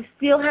 But we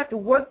still have to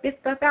work this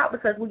stuff out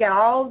because we got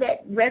all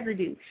that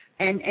residue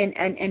and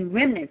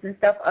remnants and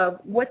stuff of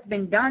what's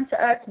been done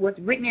to us, what's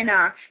written in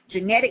our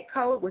genetic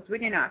code, what's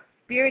written in our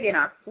spirit, in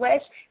our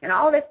flesh, and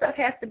all that stuff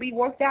has to be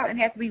worked out and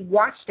has to be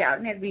washed out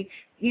and has to be,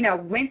 you know,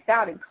 rinsed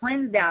out and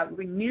cleansed out,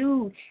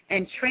 renewed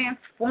and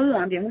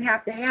transformed. And we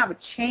have to have a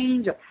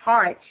change of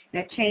heart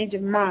and a change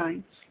of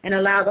mind and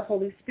allow the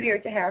Holy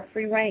Spirit to have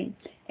free reign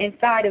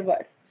inside of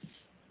us.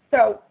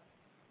 So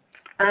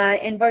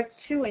in verse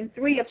 2 and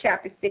 3 of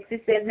chapter 6,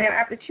 it says, now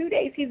after 2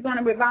 days he's going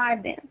to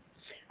revive them.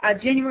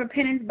 Genuine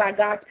repentance by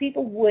God's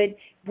people would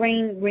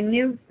bring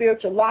renewed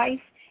spiritual life.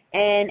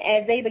 And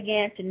as they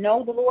began to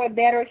know the Lord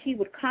better, he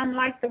would come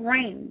like the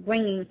rain,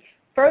 bringing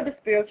further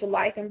spiritual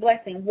life and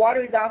blessing.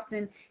 Water is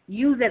often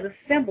used as a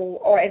symbol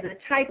or as a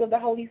type of the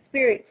Holy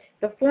Spirit.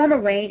 The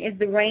former rain is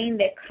the rain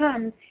that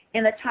comes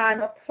in the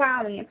time of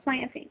plowing and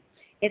planting.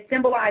 It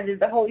symbolizes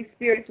the Holy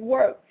Spirit's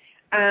work.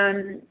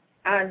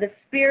 The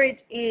Spirit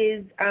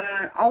is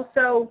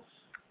also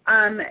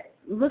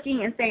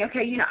looking and saying,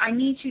 okay, you know, I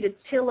need you to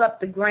till up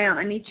the ground.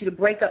 I need you to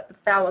break up the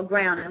fallow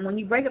ground. And when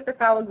you break up the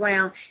fallow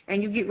ground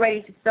and you get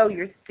ready to sow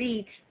your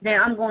seed, then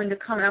I'm going to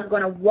come and I'm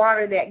going to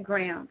water that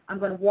ground. I'm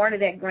going to water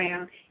that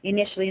ground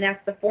initially, and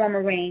that's the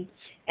former rain.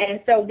 And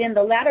so then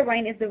the latter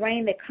rain is the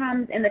rain that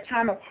comes in the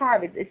time of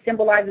harvest. It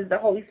symbolizes the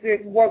Holy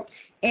Spirit's work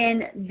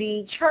in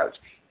the church.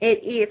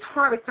 It is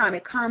harvest time.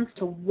 It comes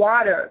to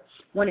water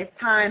when it's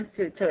time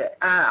to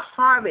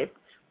harvest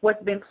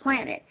what's been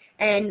planted.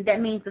 And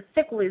that means the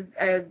sickle is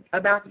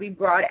about to be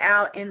brought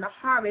out in the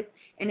harvest.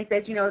 And it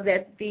says,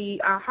 that the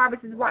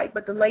harvest is ripe,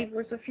 but the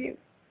laborers are few.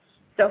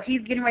 So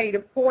he's getting ready to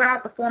pour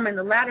out the former and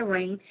the latter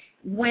rain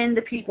when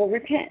the people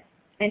repent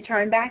and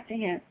turn back to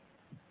him.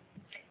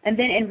 And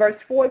then in verse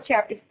 4,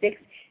 chapter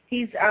 6,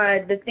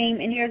 the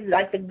theme in here is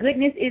like the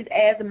goodness is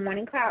as a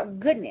morning cloud.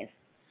 Goodness.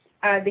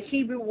 The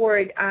Hebrew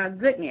word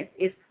goodness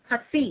is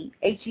hesed,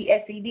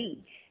 H-E-S-E-D.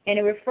 And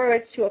it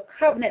refers to a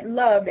covenant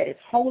love that is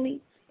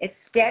holy, it's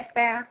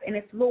steadfast, and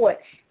it's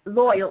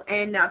loyal.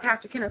 And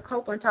Pastor Kenneth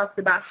Copeland talks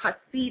about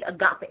hesed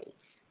agape,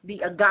 the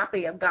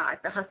agape of God,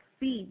 the hesed,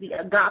 the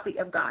agape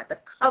of God, the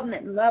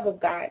covenant love of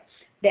God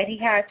that he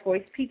has for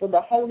his people, the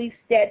holy,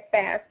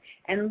 steadfast,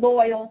 and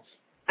loyal,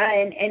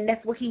 and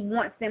that's what he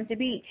wants them to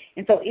be.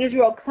 And so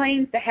Israel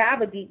claims to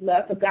have a deep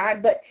love for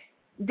God, but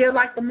they're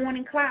like the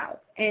morning clouds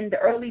and the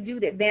early dew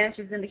that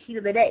vanishes in the heat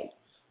of the day.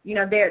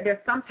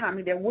 They're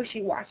sometimes they're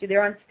wishy-washy,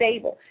 they're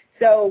unstable.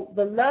 So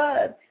the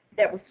love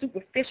that was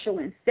superficial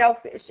and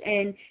selfish,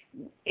 and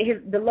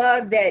the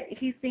love that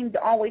he seemed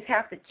to always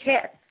have to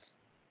test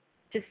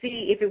to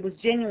see if it was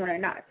genuine or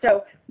not.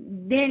 So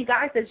then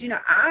God says,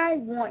 I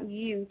want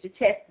you to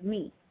test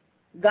me,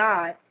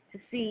 God, to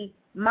see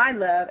my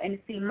love and to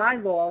see my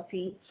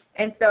loyalty.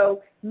 And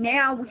so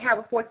now we have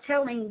a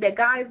foretelling that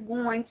God is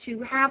going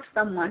to have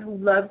someone who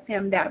loves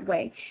him that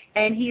way.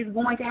 And he is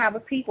going to have a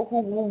people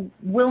who will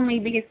willingly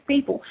be his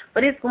people.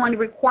 But it's going to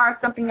require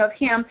something of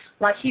him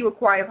like he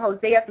required of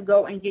Hosea to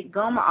go and get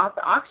Gomer off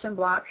the auction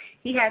block.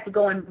 He had to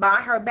go and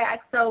buy her back.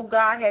 So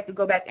God had to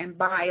go back and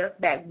buy us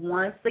back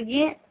once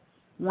again.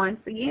 Once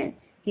again.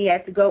 He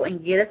had to go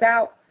and get us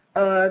out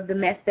of the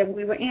mess that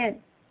we were in.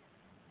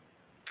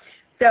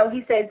 So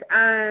he says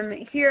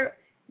here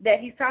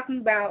that he's talking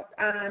about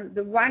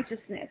the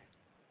righteousness.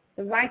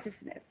 The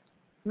righteousness.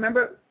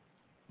 Remember,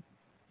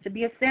 to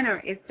be a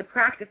sinner is to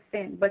practice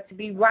sin, but to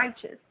be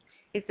righteous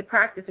is to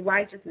practice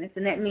righteousness.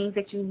 And that means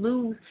that you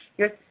lose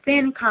your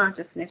sin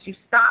consciousness. You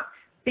stop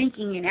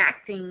thinking and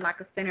acting like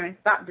a sinner and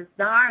stop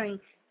desiring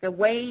the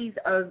ways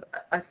of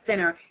a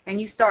sinner, and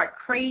you start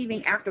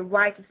craving after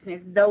righteousness.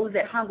 Those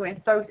that hunger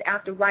and thirst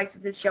after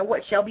righteousness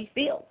shall be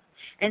filled.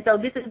 And so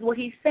this is what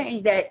he's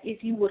saying, that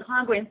if you would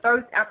hunger and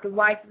thirst after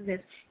righteousness,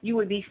 you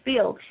would be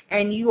filled.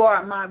 And you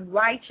are my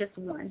righteous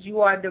ones.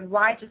 You are the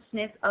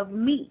righteousness of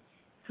me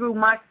through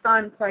my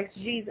Son, Christ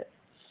Jesus.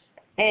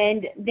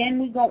 And then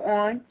we go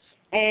on,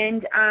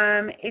 and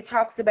it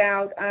talks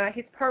about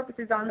his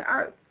purposes on the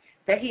earth,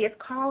 that he has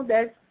called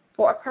us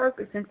for a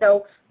purpose. And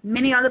so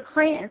many are the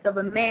plans of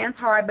a man's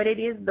heart, but it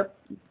is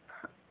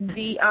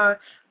the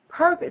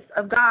purpose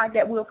of God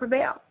that will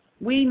prevail.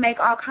 We make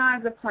all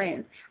kinds of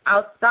plans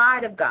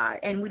outside of God,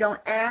 and we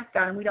don't ask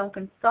God, and we don't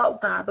consult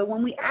God. But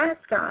when we ask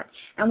God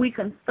and we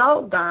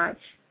consult God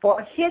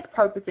for his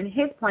purpose and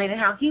his plan and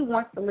how he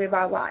wants to live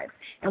our lives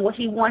and what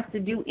he wants to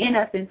do in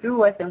us and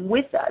through us and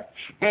with us,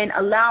 and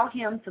allow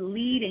him to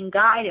lead and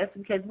guide us,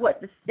 because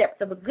what the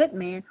steps of a good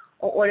man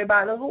are ordered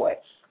by the Lord.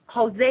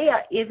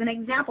 Hosea is an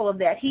example of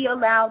that. He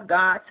allowed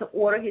God to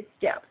order his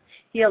steps.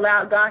 He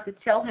allowed God to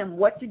tell him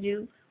what to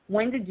do,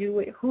 when to do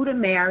it, who to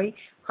marry,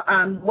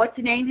 what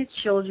to name his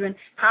children,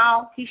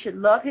 how he should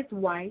love his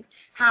wife,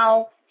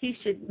 how he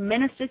should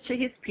minister to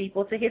his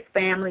people, to his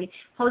family.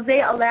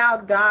 Hosea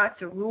allowed God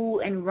to rule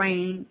and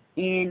reign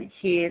in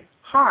his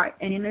heart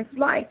and in his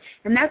life.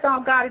 And that's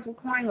all God is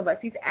requiring of us.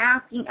 He's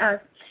asking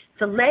us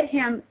to let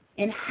him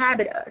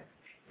inhabit us,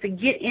 to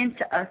get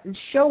into us and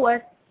show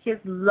us his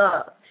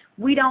love.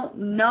 We don't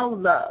know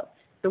love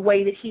the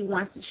way that he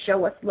wants to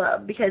show us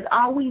love, because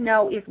all we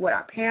know is what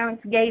our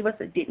parents gave us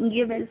or didn't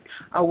give us,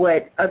 or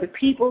what other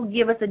people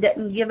give us or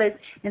didn't give us.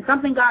 And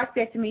something God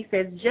said to me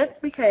says, just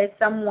because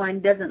someone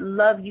doesn't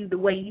love you the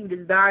way you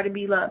desire to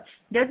be loved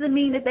doesn't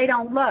mean that they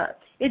don't love.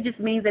 It just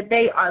means that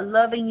they are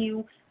loving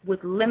you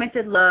with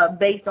limited love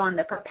based on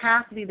the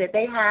capacity that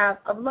they have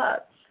of love.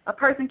 A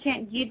person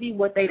can't give you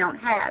what they don't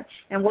have.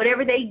 And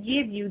whatever they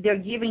give you, they're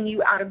giving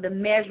you out of the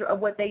measure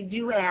of what they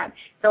do have.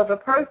 So if a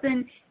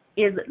person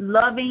is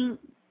loving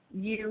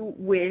you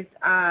with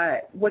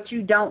what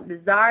you don't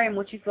desire and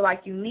what you feel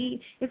like you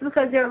need, it's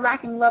because they're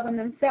lacking love in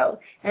themselves.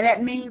 And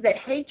that means that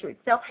hatred,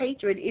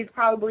 self-hatred, is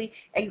probably,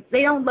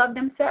 they don't love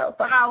themselves.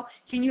 So how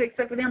can you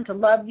expect for them to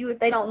love you if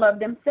they don't love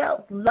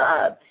themselves?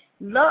 Love,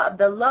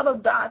 the love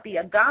of God, the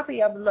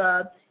agape of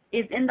love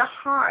is in the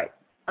heart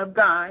of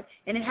God,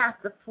 and it has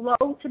to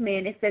flow to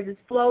men. It says it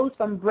flows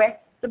from breast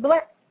to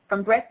breast,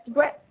 from breast to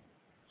breast.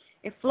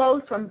 It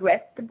flows from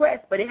breast to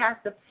breast, but it has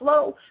to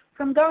flow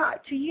from God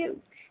to you.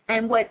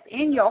 And what's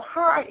in your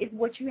heart is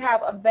what you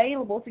have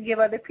available to give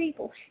other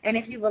people. And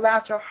if you've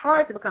allowed your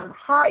heart to become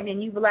hardened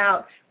and you've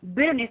allowed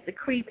bitterness to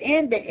creep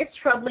in, then it's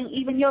troubling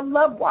even your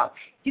love walk.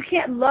 You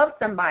can't love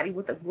somebody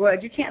with a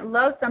grudge. You can't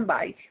love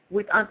somebody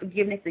with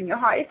unforgiveness in your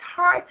heart. It's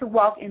hard to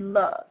walk in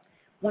love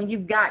when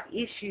you've got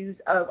issues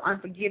of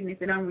unforgiveness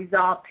and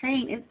unresolved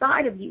pain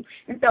inside of you.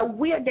 And so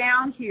we're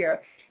down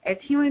here as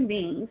human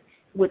beings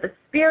with a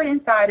spirit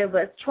inside of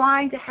us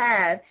trying to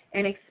have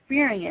an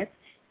experience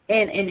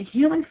in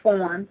human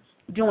form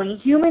doing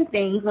human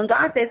things, when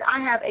God says, I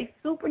have a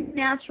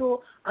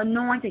supernatural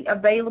anointing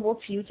available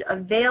to you to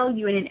avail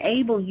you and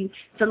enable you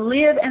to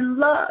live and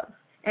love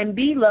and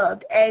be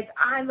loved as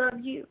I love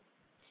you.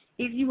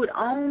 If you would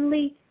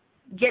only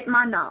get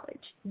my knowledge,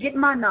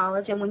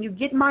 and when you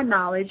get my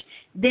knowledge,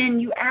 then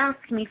you ask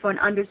me for an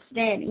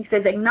understanding. He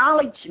says,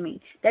 acknowledge me.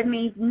 That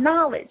means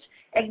knowledge.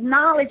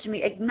 Acknowledge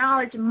me,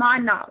 acknowledge my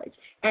knowledge,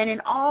 and in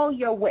all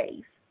your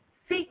ways,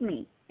 seek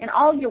me. In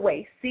all your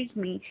ways, seek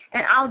me,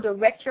 and I'll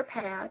direct your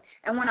path.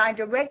 And when I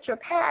direct your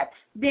path,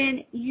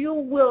 then you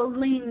will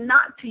lean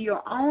not to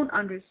your own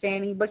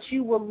understanding, but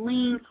you will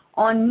lean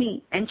on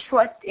me and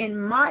trust in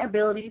my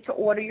ability to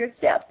order your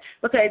steps,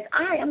 because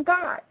I am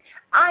God.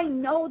 I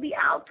know the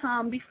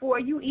outcome before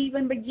you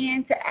even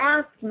begin to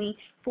ask me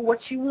for what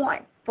you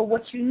want, for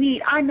what you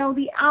need. I know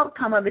the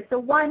outcome of it, so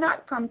why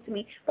not come to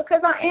me?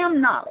 Because I am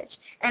knowledge.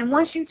 And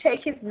once you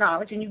take his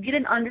knowledge and you get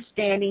an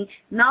understanding,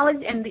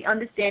 knowledge and the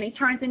understanding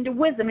turns into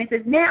wisdom. It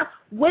says now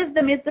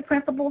wisdom is the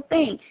principal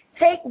thing.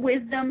 Take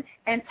wisdom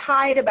and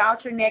tie it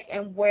about your neck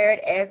and wear it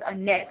as a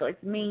necklace.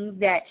 Means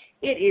that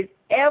it is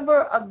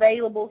ever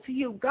available to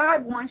you.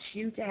 God wants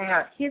you to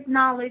have his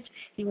knowledge.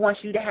 He wants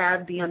you to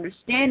have the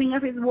understanding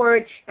of his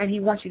word, and he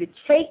wants you to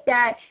take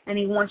that, and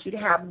he wants you to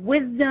have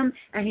wisdom,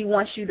 and he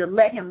wants you to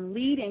let him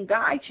lead and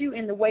guide you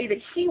in the way that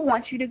he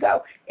wants you to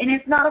go. And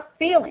it's not a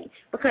feeling,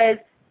 because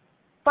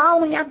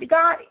following after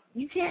God,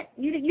 you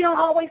don't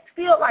always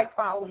feel like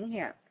following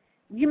him.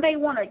 You may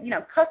want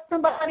to, cuss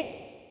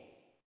somebody.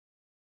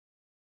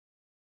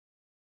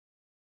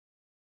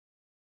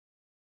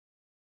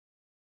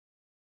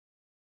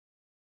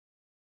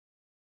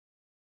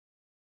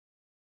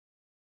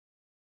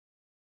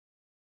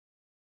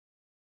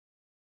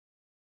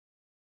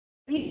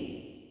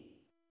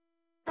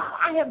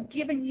 I have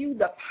given you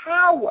the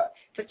power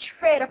to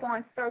tread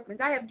upon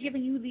serpents. I have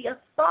given you the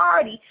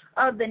authority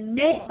of the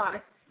name of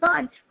my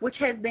Son, which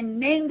has been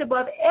named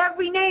above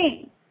every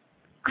name.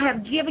 I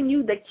have given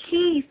you the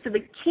keys to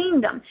the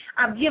kingdom.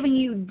 I've given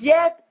you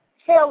death,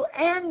 hell,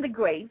 and the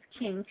grave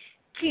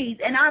keys.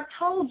 And I've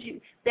told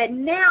you that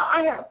now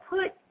I have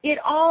put it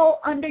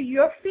all under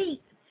your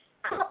feet.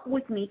 Come up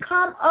with me,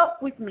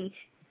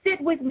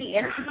 sit with me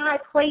in high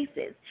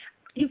places.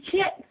 You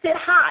can't sit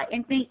high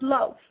and think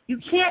low. You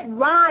can't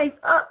rise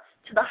up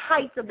to the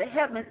heights of the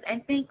heavens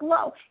and think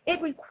low.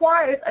 It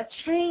requires a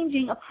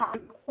changing of heart.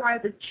 It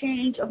requires a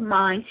change of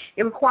mind.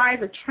 It requires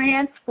a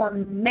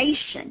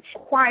transformation. It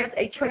requires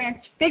a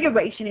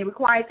transfiguration. It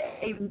requires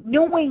a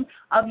renewing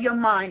of your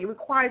mind. It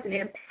requires an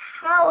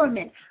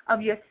empowerment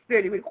of your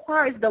spirit. It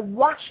requires the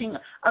washing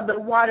of the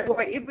water.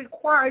 It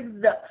requires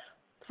the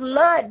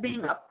blood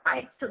being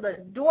applied to the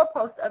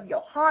doorpost of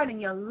your heart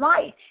and your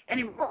life, and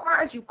it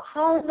requires you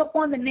calling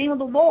upon the name of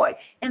the Lord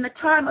in the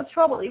time of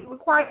trouble. It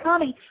requires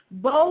coming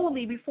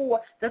boldly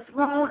before the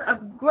throne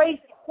of grace.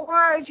 It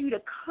requires you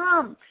to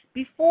come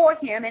before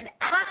him and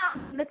ask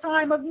in the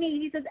time of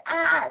need. He says,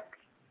 ask,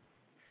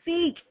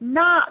 seek,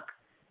 knock,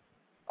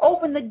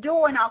 open the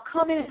door, and I'll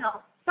come in and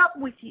I'll sup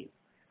with you.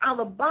 I'll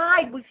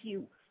abide with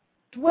you.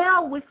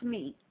 Dwell with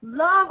me.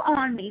 Love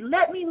on me.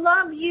 Let me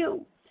love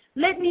you.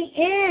 Let me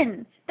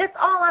in. That's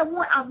all I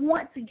want. I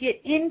want to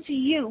get into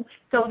you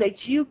so that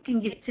you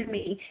can get to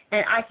me,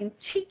 and I can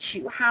teach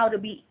you how to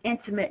be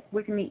intimate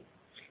with me.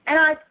 And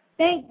I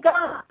thank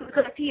God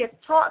because he has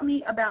taught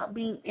me about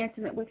being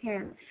intimate with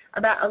him,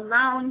 about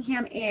allowing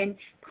him in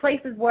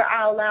places where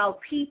I allow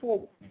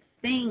people,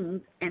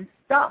 things, and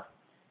stuff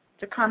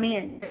to come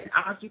in and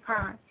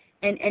occupy.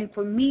 And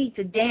for me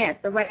to dance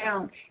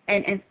around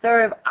and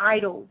serve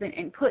idols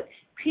and put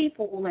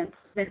people and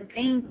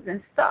things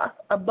and stuff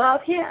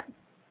above him.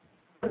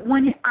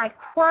 When I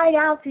cried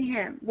out to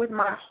him with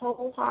my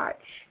whole heart,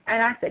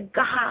 and I said,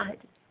 God,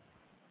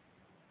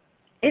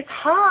 it's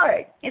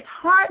hard. It's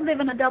hard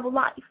living a double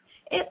life.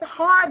 It's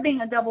hard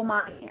being a double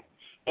mind.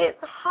 It's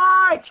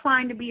hard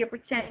trying to be a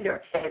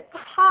pretender. It's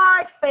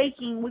hard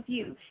faking with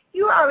you.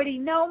 You already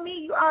know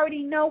me. You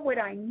already know what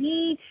I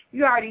need.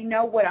 You already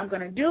know what I'm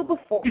going to do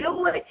before you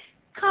do it.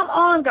 Come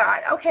on, God.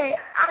 Okay,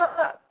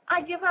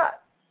 I give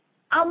up.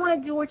 I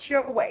want to do it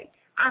your way.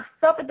 I've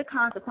suffered the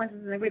consequences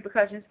and the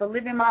repercussions for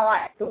living my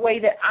life the way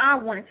that I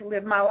wanted to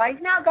live my life.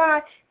 Now,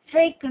 God,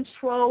 take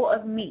control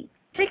of me.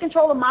 Take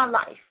control of my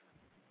life.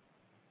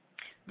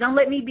 Don't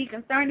let me be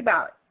concerned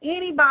about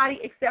anybody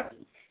except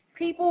me.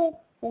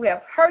 People who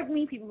have hurt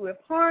me, people who have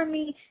harmed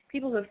me,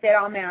 people who have said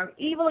all manner of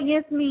evil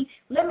against me.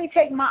 Let me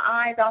take my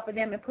eyes off of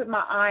them and put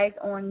my eyes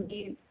on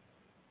you.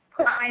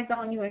 Put my eyes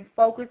on you and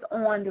focus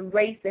on the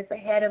race that's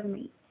ahead of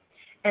me.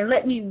 And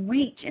let me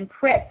reach and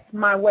press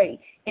my way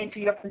into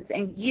your presence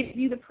and give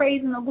you the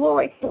praise and the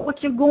glory for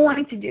what you're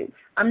going to do.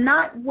 I'm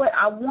not what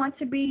I want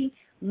to be,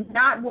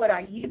 not what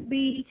I used to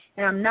be,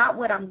 and I'm not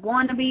what I'm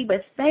going to be,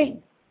 but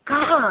thank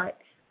God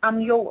I'm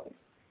yours.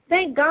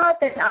 Thank God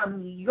that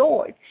I'm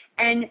yours.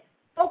 And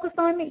focus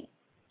on me.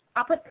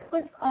 I'll put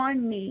focus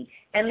on me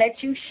and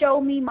let you show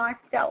me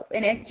myself.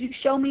 And as you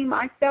show me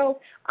myself,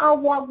 I'll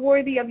walk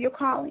worthy of your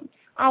calling.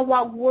 I'll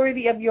walk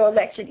worthy of your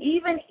election,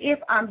 even if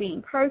I'm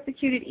being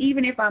persecuted,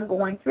 even if I'm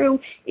going through,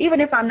 even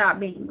if I'm not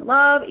being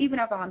loved, even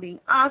if I'm being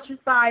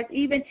ostracized,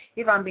 even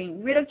if I'm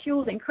being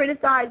ridiculed and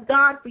criticized.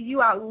 God, for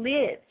you I'll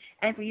live,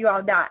 and for you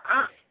I'll die.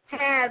 I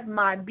have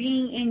my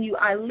being in you.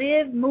 I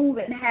live, move,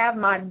 and have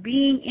my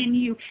being in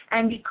you.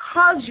 And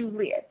because you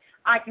live,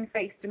 I can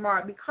face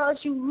tomorrow. Because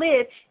you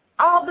live,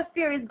 all the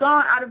fear is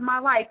gone out of my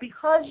life.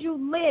 Because you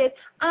live,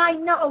 I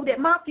know that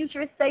my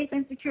future is safe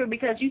and secure,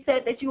 because you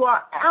said that you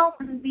are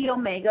Alpha and the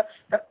Omega,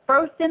 the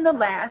first and the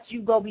last.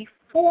 You go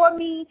before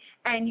me,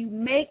 and you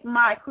make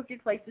my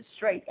crooked places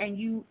straight, and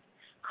you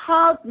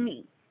cause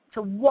me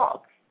to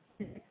walk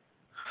in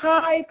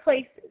high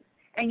places,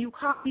 and you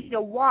cause me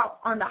to walk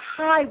on the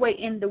highway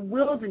in the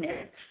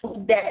wilderness,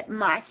 so that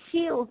my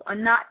heels are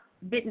not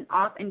bitten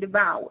off and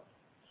devoured.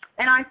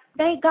 And I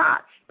thank God,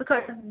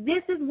 because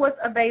this is what's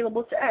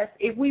available to us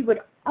if we would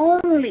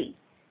only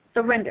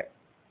surrender.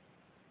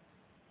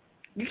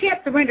 You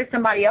can't surrender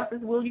somebody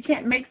else's will. You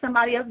can't make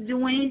somebody else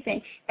do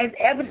anything, as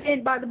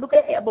evident by the book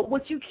of hell. But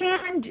what you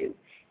can do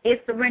is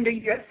surrender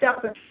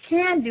yourself. And what you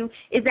can do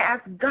is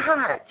ask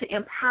God to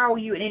empower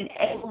you and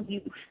enable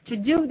you to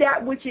do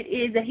that which it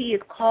is that he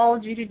has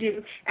called you to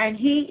do. And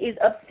he is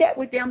upset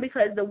with them,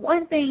 because the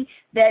one thing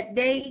that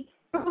they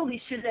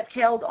truly should have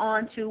held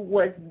on to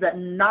was the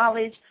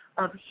knowledge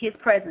of his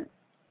presence.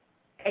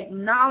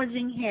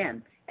 Acknowledging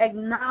him in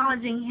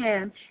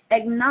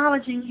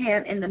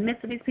the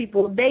midst of his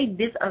people. They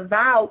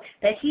disavowed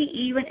that he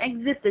even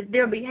existed.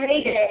 Their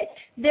behavior,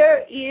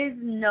 there is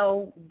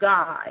no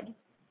God.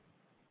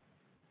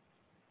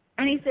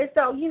 And he said,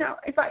 so,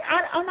 it's like,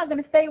 I'm not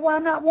going to stay where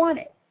I'm not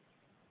wanted.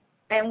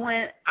 And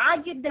when I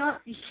get done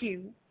with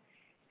you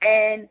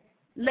and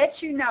let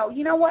you know,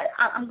 you know what,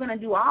 I'm going to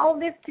do all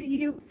this to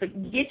you to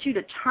get you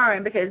to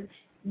turn, because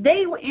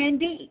they were in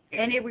deep,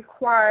 and it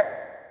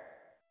required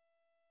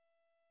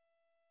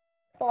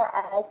far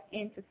off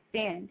into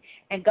sin.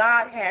 And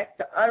God has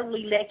to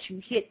utterly let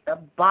you hit the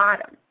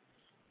bottom.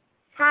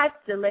 Has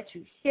to let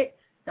you hit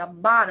the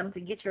bottom to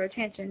get your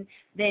attention.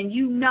 Then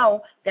you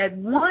know that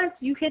once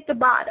you hit the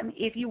bottom,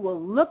 if you will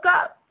look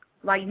up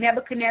like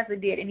Nebuchadnezzar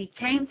did, and he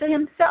came to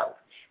himself,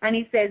 and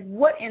he says,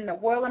 what in the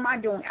world am I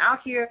doing out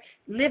here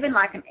living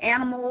like an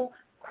animal,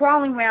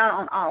 crawling around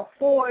on all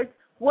fours?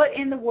 What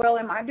in the world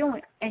am I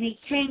doing? And he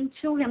came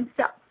to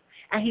himself,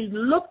 and he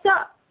looked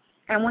up.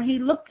 And when he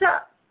looked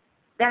up,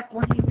 that's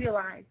when he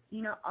realized,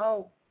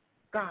 oh,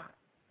 God,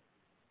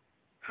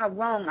 how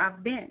wrong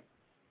I've been.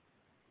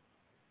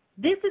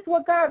 This is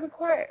what God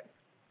requires.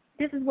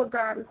 This is what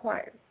God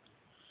requires.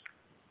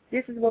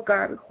 This is what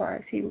God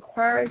requires. He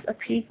requires a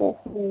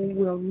people who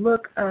will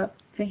look up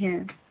to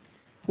him,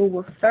 who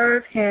will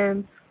serve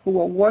him, who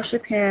will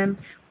worship him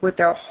with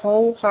their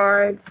whole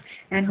hearts,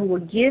 and who will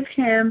give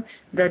him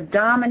the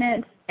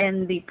dominance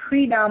and the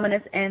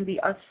predominance and the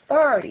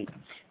authority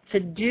to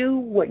do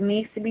what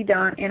needs to be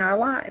done in our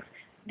lives.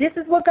 This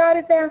is what God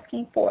is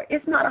asking for.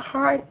 It's not a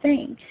hard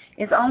thing.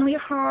 It's only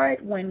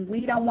hard when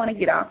we don't want to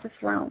get off the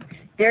throne.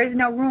 There is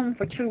no room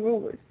for two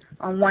rulers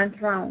on one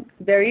throne.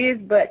 There is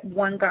but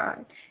one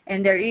God,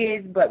 and there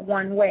is but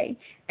one way.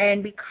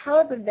 And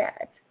because of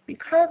that,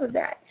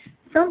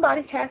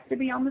 somebody has to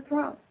be on the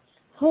throne.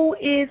 Who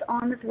is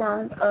on the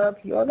throne of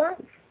your life?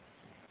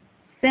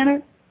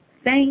 Sinner,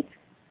 saint,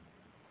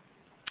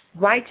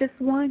 righteous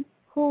one?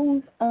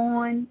 Who's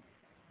on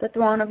the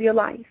throne of your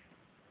life?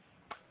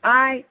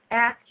 I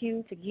ask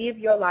you to give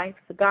your life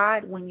to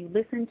God when you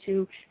listen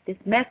to this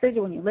message,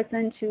 when you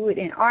listen to it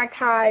in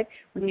archive,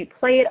 when you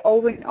play it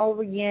over and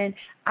over again.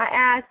 I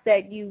ask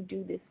that you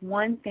do this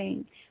one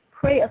thing.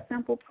 Pray a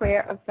simple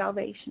prayer of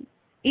salvation.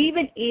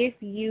 Even if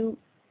you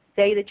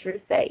say that you're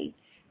saved,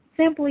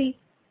 simply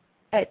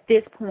at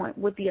this point,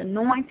 with the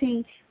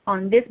anointing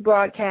on this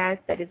broadcast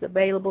that is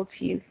available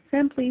to you,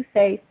 simply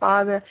say,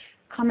 Father,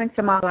 come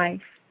into my life.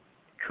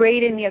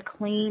 Create in me a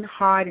clean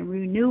heart and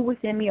renew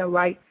within me a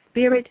right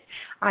spirit.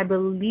 I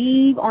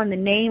believe on the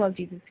name of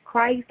Jesus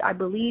Christ. I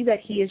believe that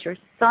he is your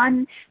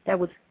son that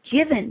was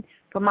given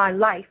for my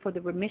life, for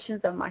the remissions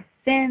of my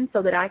sins,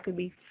 so that I could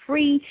be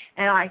free.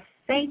 And I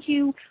thank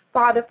you,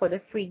 Father, for the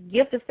free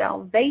gift of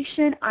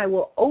salvation. I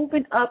will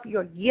open up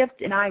your gift,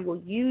 and I will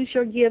use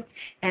your gift,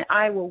 and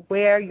I will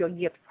wear your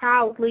gift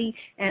proudly,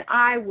 and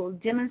I will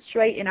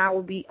demonstrate, and I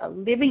will be a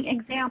living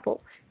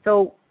example,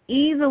 so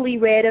easily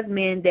read of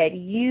men, that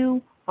you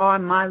are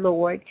my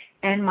Lord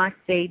and my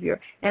Savior.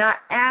 And I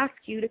ask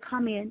you to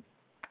come in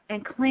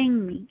and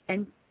clean me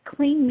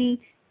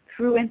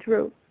through and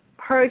through.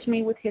 Purge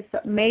me with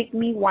hyssop. Make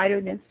me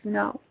whiter than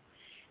snow.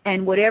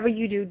 And whatever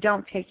you do,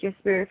 don't take your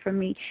spirit from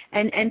me.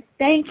 And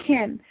thank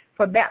him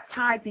for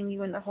baptizing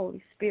you in the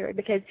Holy Spirit,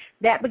 because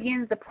that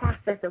begins the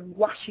process of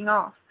washing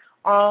off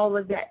all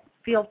of that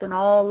filth and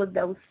all of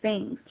those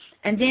things.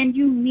 And then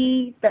you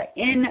need the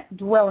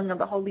indwelling of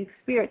the Holy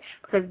Spirit,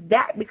 because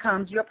that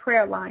becomes your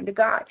prayer line to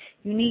God.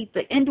 You need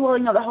the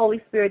indwelling of the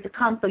Holy Spirit to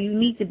come, so you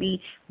need to be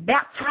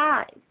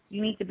baptized.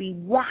 You need to be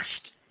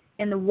washed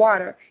in the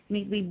water. You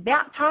need to be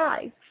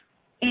baptized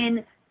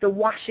in the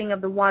washing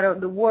of the water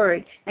of the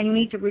Word, and you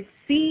need to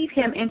receive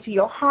Him into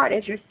your heart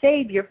as your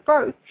Savior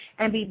first,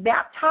 and be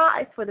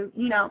baptized for the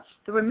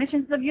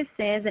remissions of your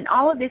sins and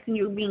all of this, and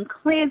you're being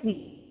cleansed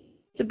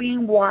to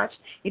being washed.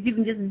 If you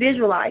can just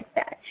visualize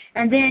that,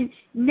 and then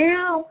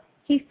now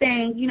He's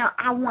saying,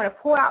 I want to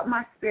pour out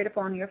my Spirit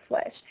upon your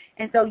flesh.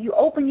 And so you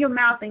open your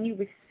mouth and you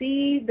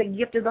receive the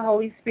gift of the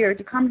Holy Spirit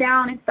to come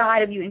down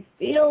inside of you and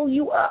fill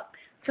you up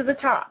to the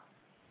top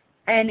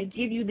and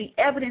give you the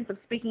evidence of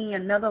speaking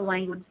another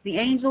language. The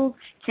angels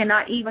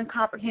cannot even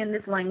comprehend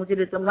this language. It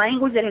is a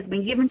language that has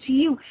been given to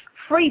you,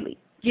 freely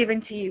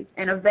given to you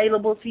and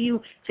available to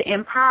you to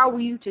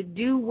empower you to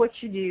do what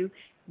you do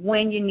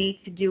when you need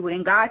to do it.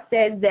 And God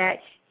says that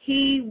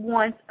He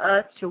wants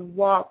us to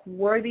walk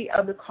worthy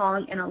of the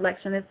calling and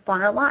election that's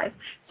upon our lives.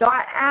 So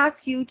I ask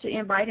you to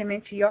invite Him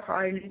into your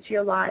heart and into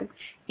your life,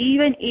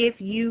 even if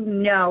you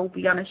know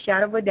beyond a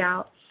shadow of a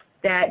doubt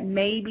that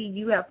maybe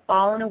you have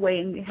fallen away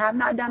and you have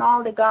not done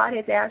all that God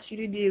has asked you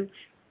to do.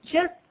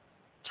 Just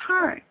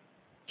turn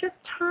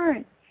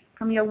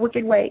from your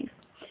wicked ways.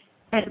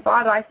 And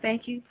Father, I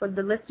thank you for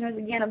the listeners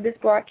again of this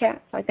broadcast.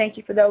 I thank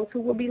you for those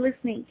who will be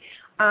listening.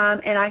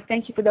 And I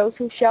thank you for those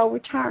who shall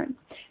return.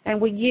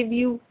 And we give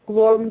you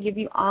glory and give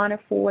you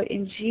honor for it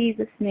in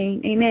Jesus'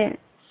 name. Amen.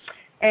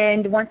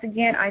 And once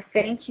again, I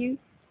thank you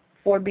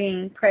for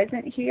being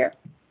present here,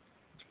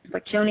 for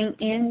tuning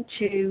in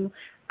to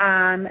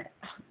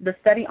the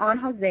study on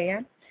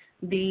Hosea,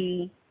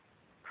 the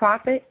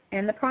prophet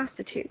and the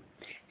prostitute.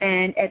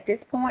 And at this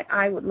point,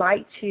 I would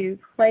like to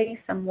play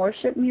some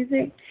worship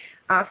music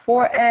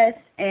for us.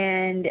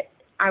 And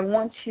I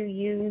want to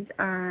use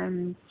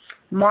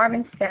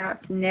Marvin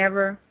Sapp's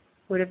Never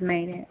Would Have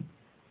Made It.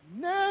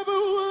 Never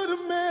would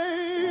have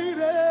made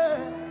it.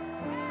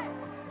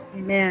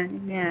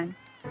 Amen, amen.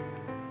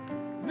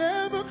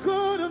 Never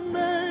could have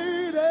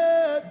made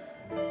it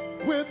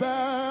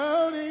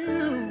without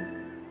you.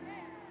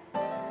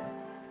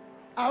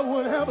 I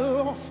would have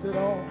lost it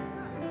all.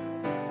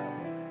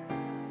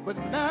 But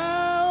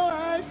now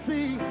I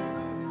see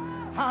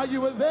how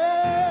you were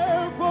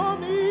there for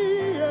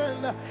me,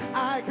 and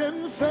I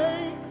can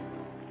say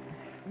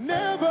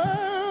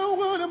never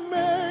would have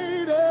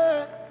made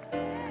it.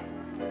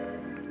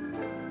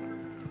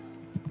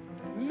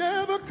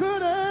 Never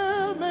could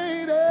have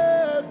made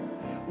it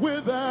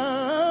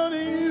without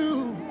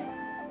you.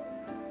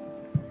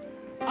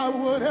 I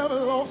would have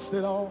lost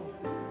it all.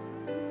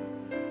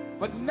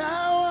 But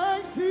now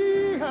I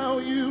see how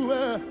you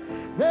were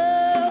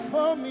there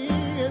for me,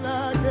 and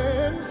I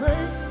can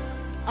say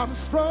I'm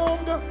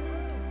stronger,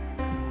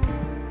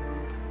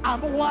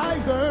 I'm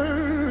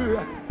wiser,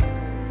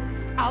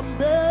 I'm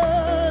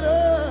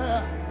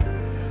better,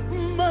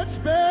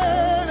 much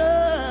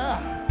better.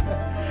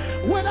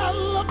 When I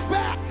look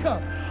back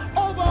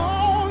over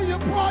all you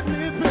brought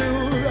me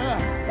through,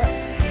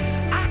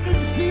 I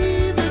can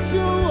see that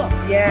you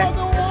are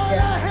the one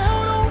I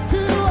held on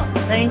to.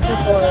 Thank you,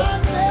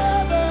 Lord.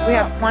 We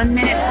have 1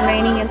 minute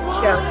remaining in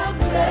the show,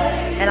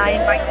 and I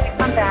invite you to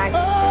come back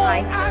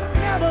tonight at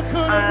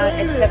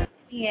 7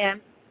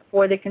 p.m.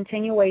 for the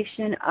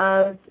continuation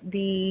of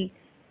the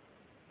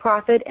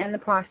prophet and the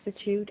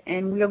prostitute,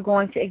 and we are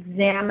going to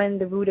examine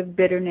the root of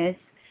bitterness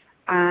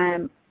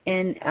in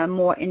a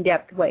more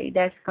in-depth way.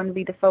 That's going to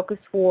be the focus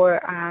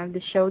for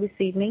the show this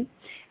evening,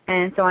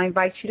 and so I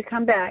invite you to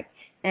come back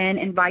and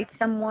invite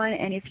someone,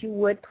 and if you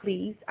would,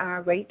 please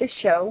rate the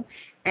show.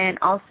 And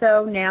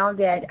also, now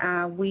that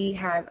we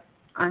have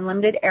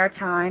unlimited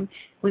airtime,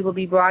 we will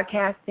be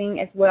broadcasting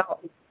as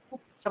well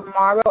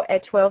tomorrow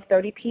at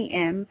 12:30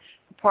 p.m.,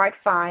 Part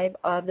 5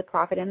 of The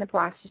Prophet and the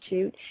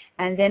Prostitute.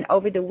 And then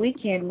over the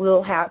weekend,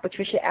 we'll have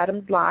Patricia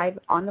Adams Live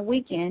on the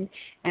weekend,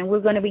 and we're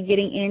going to be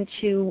getting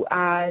into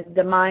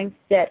the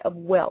mindset of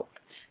wealth.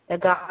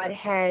 That God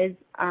has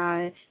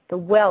the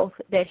wealth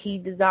that He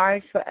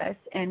desires for us,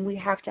 and we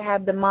have to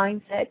have the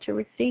mindset to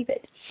receive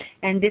it.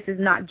 And this is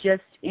not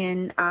just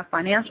in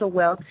financial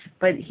wealth,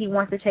 but He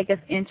wants to take us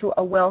into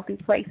a wealthy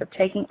place of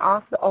taking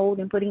off the old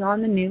and putting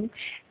on the new,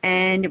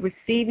 and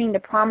receiving the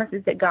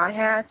promises that God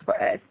has for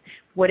us.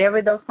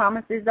 Whatever those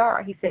promises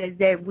are, He says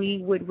that we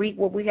would reap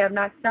what we have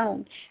not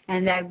sown,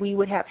 and that we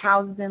would have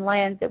houses and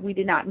lands that we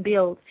did not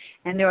build.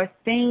 And there are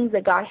things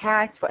that God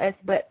has for us,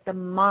 but the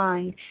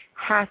mind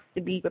has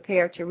to be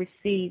prepared to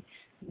receive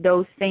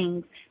those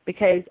things,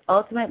 because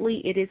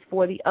ultimately it is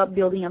for the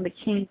upbuilding of the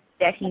kingdom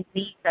that He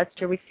needs us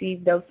to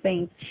receive those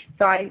things.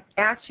 So I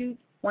ask you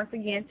once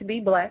again to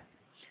be blessed.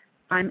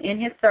 I'm in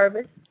His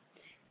service,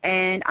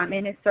 and I'm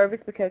in His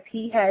service because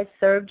He has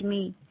served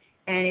me,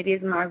 and it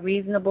is my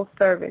reasonable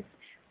service.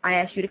 I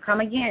ask you to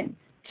come again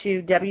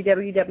to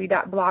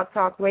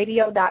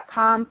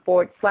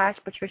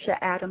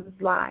www.blogtalkradio.com/Patricia Adams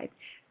Live.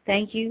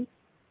 Thank you,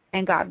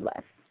 and God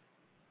bless.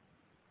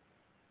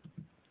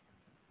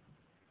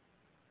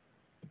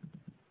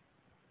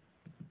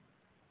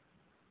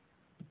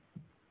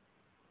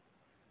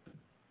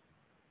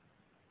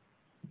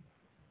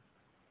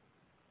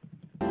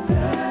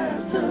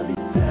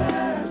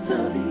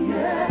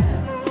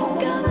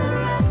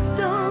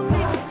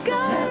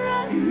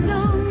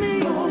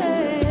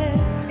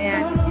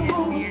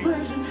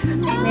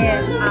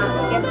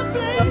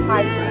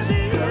 live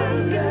stream.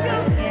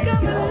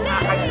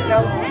 And our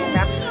show is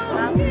wrapping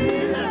up.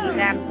 We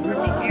have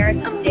Ruby Harris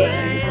today.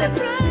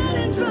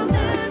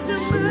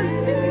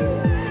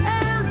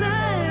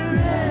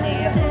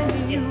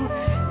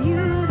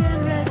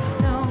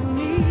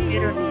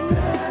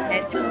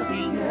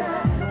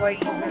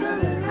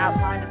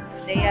 Outline of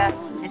Isaiah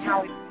and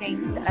how it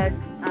pertains to us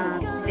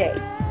today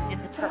in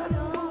the church.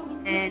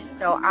 And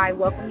so I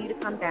welcome you to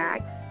come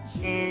back.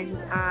 And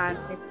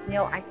Ms.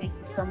 Neal, I thank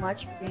you so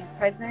much for being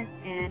present.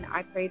 And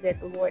I pray that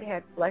the Lord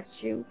has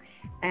blessed you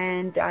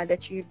and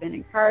that you've been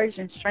encouraged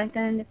and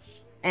strengthened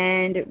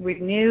and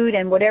renewed.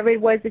 And whatever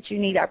it was that you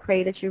need, I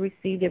pray that you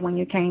received it when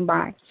you came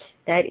by.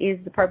 That is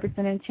the purpose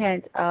and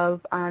intent of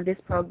this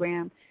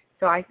program.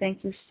 So I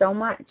thank you so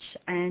much,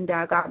 and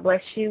God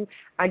bless you.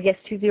 I guess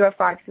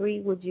 2053,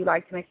 would you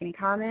like to make any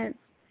comments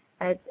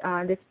at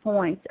this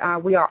point?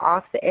 We are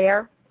off the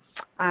air.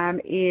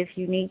 If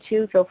you need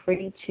to, feel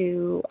free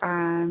to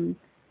send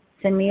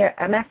me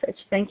a message.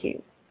 Thank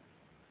you.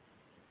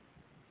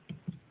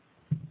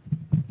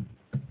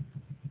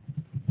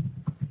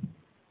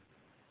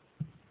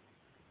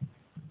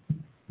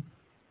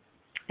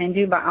 And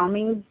do by all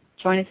means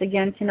join us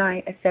again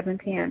tonight at 7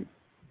 p.m.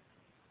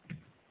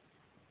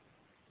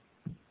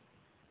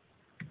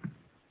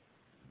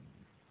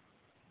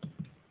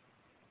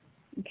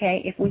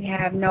 Okay, if we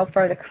have no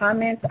further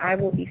comments, I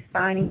will be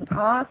signing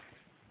off.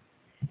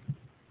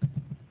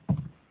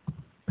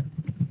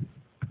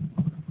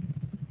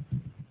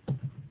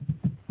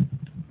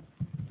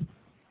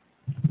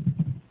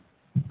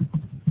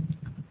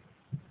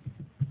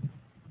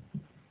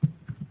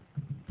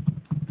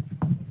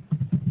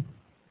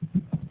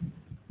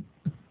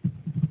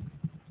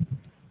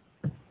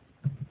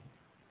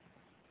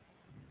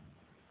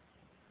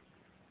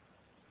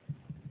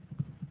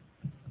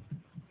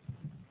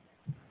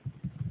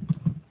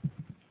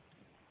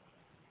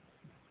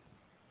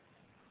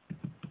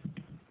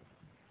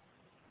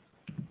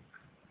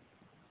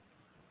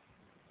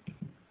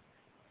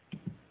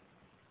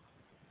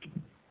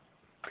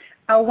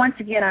 Oh, once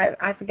again,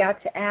 I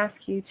forgot to ask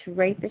you to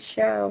rate the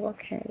show.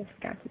 Okay, I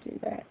forgot to do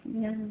that.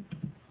 Yeah.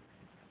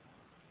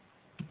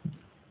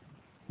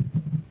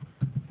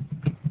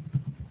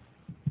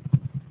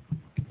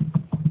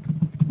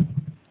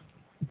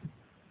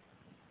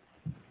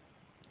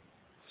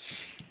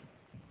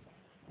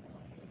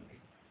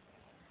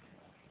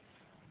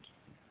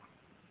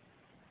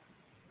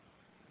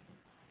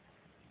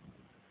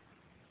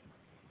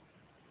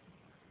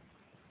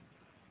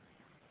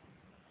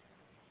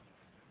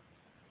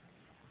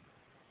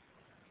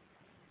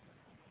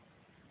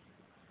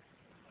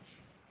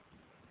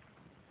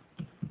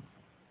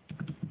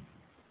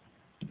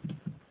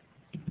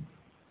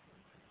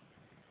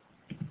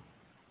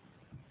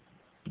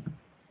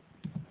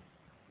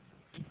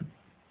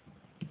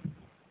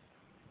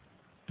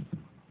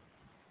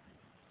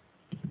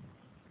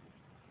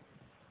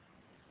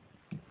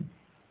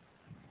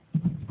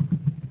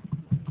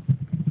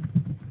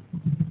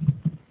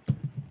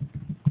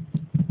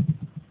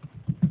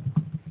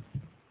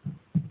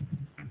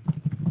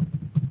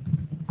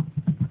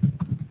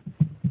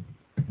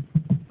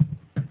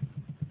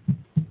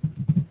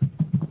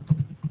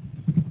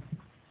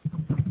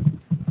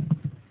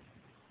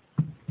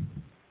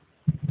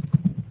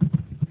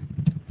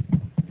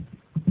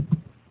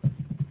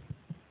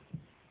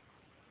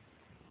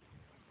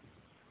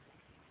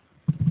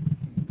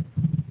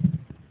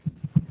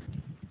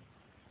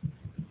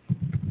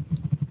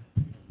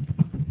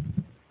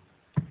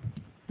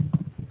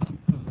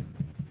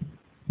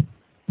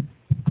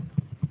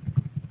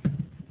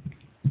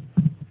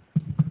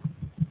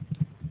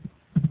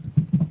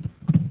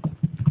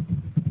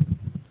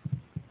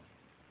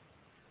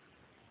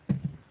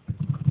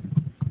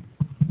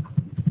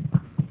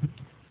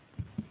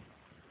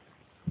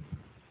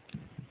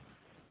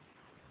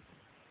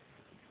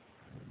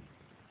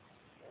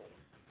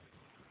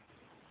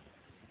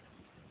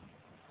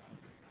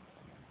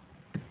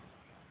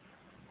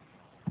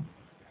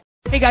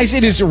 Hey guys,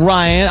 it is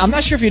Ryan. I'm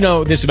not sure if you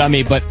know this about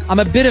me, but I'm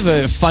a bit of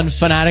a fun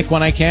fanatic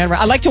when I can.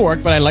 I like to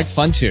work, but I like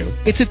fun too.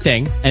 It's a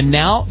thing. And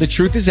now the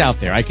truth is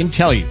out there. I can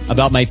tell you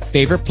about my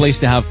favorite place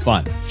to have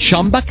fun.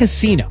 Chumba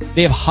Casino.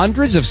 They have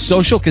hundreds of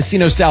social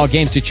casino style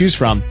games to choose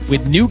from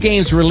with new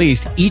games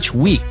released each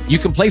week. You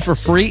can play for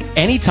free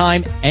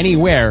anytime,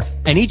 anywhere.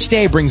 And each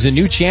day brings a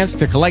new chance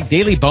to collect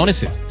daily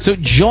bonuses. So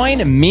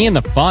join me in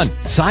the fun.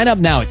 Sign up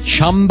now at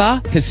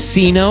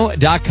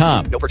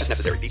ChumbaCasino.com. No purchase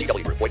necessary.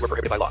 VGW Group. Void where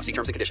prohibited by law. See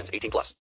terms and conditions. 18+.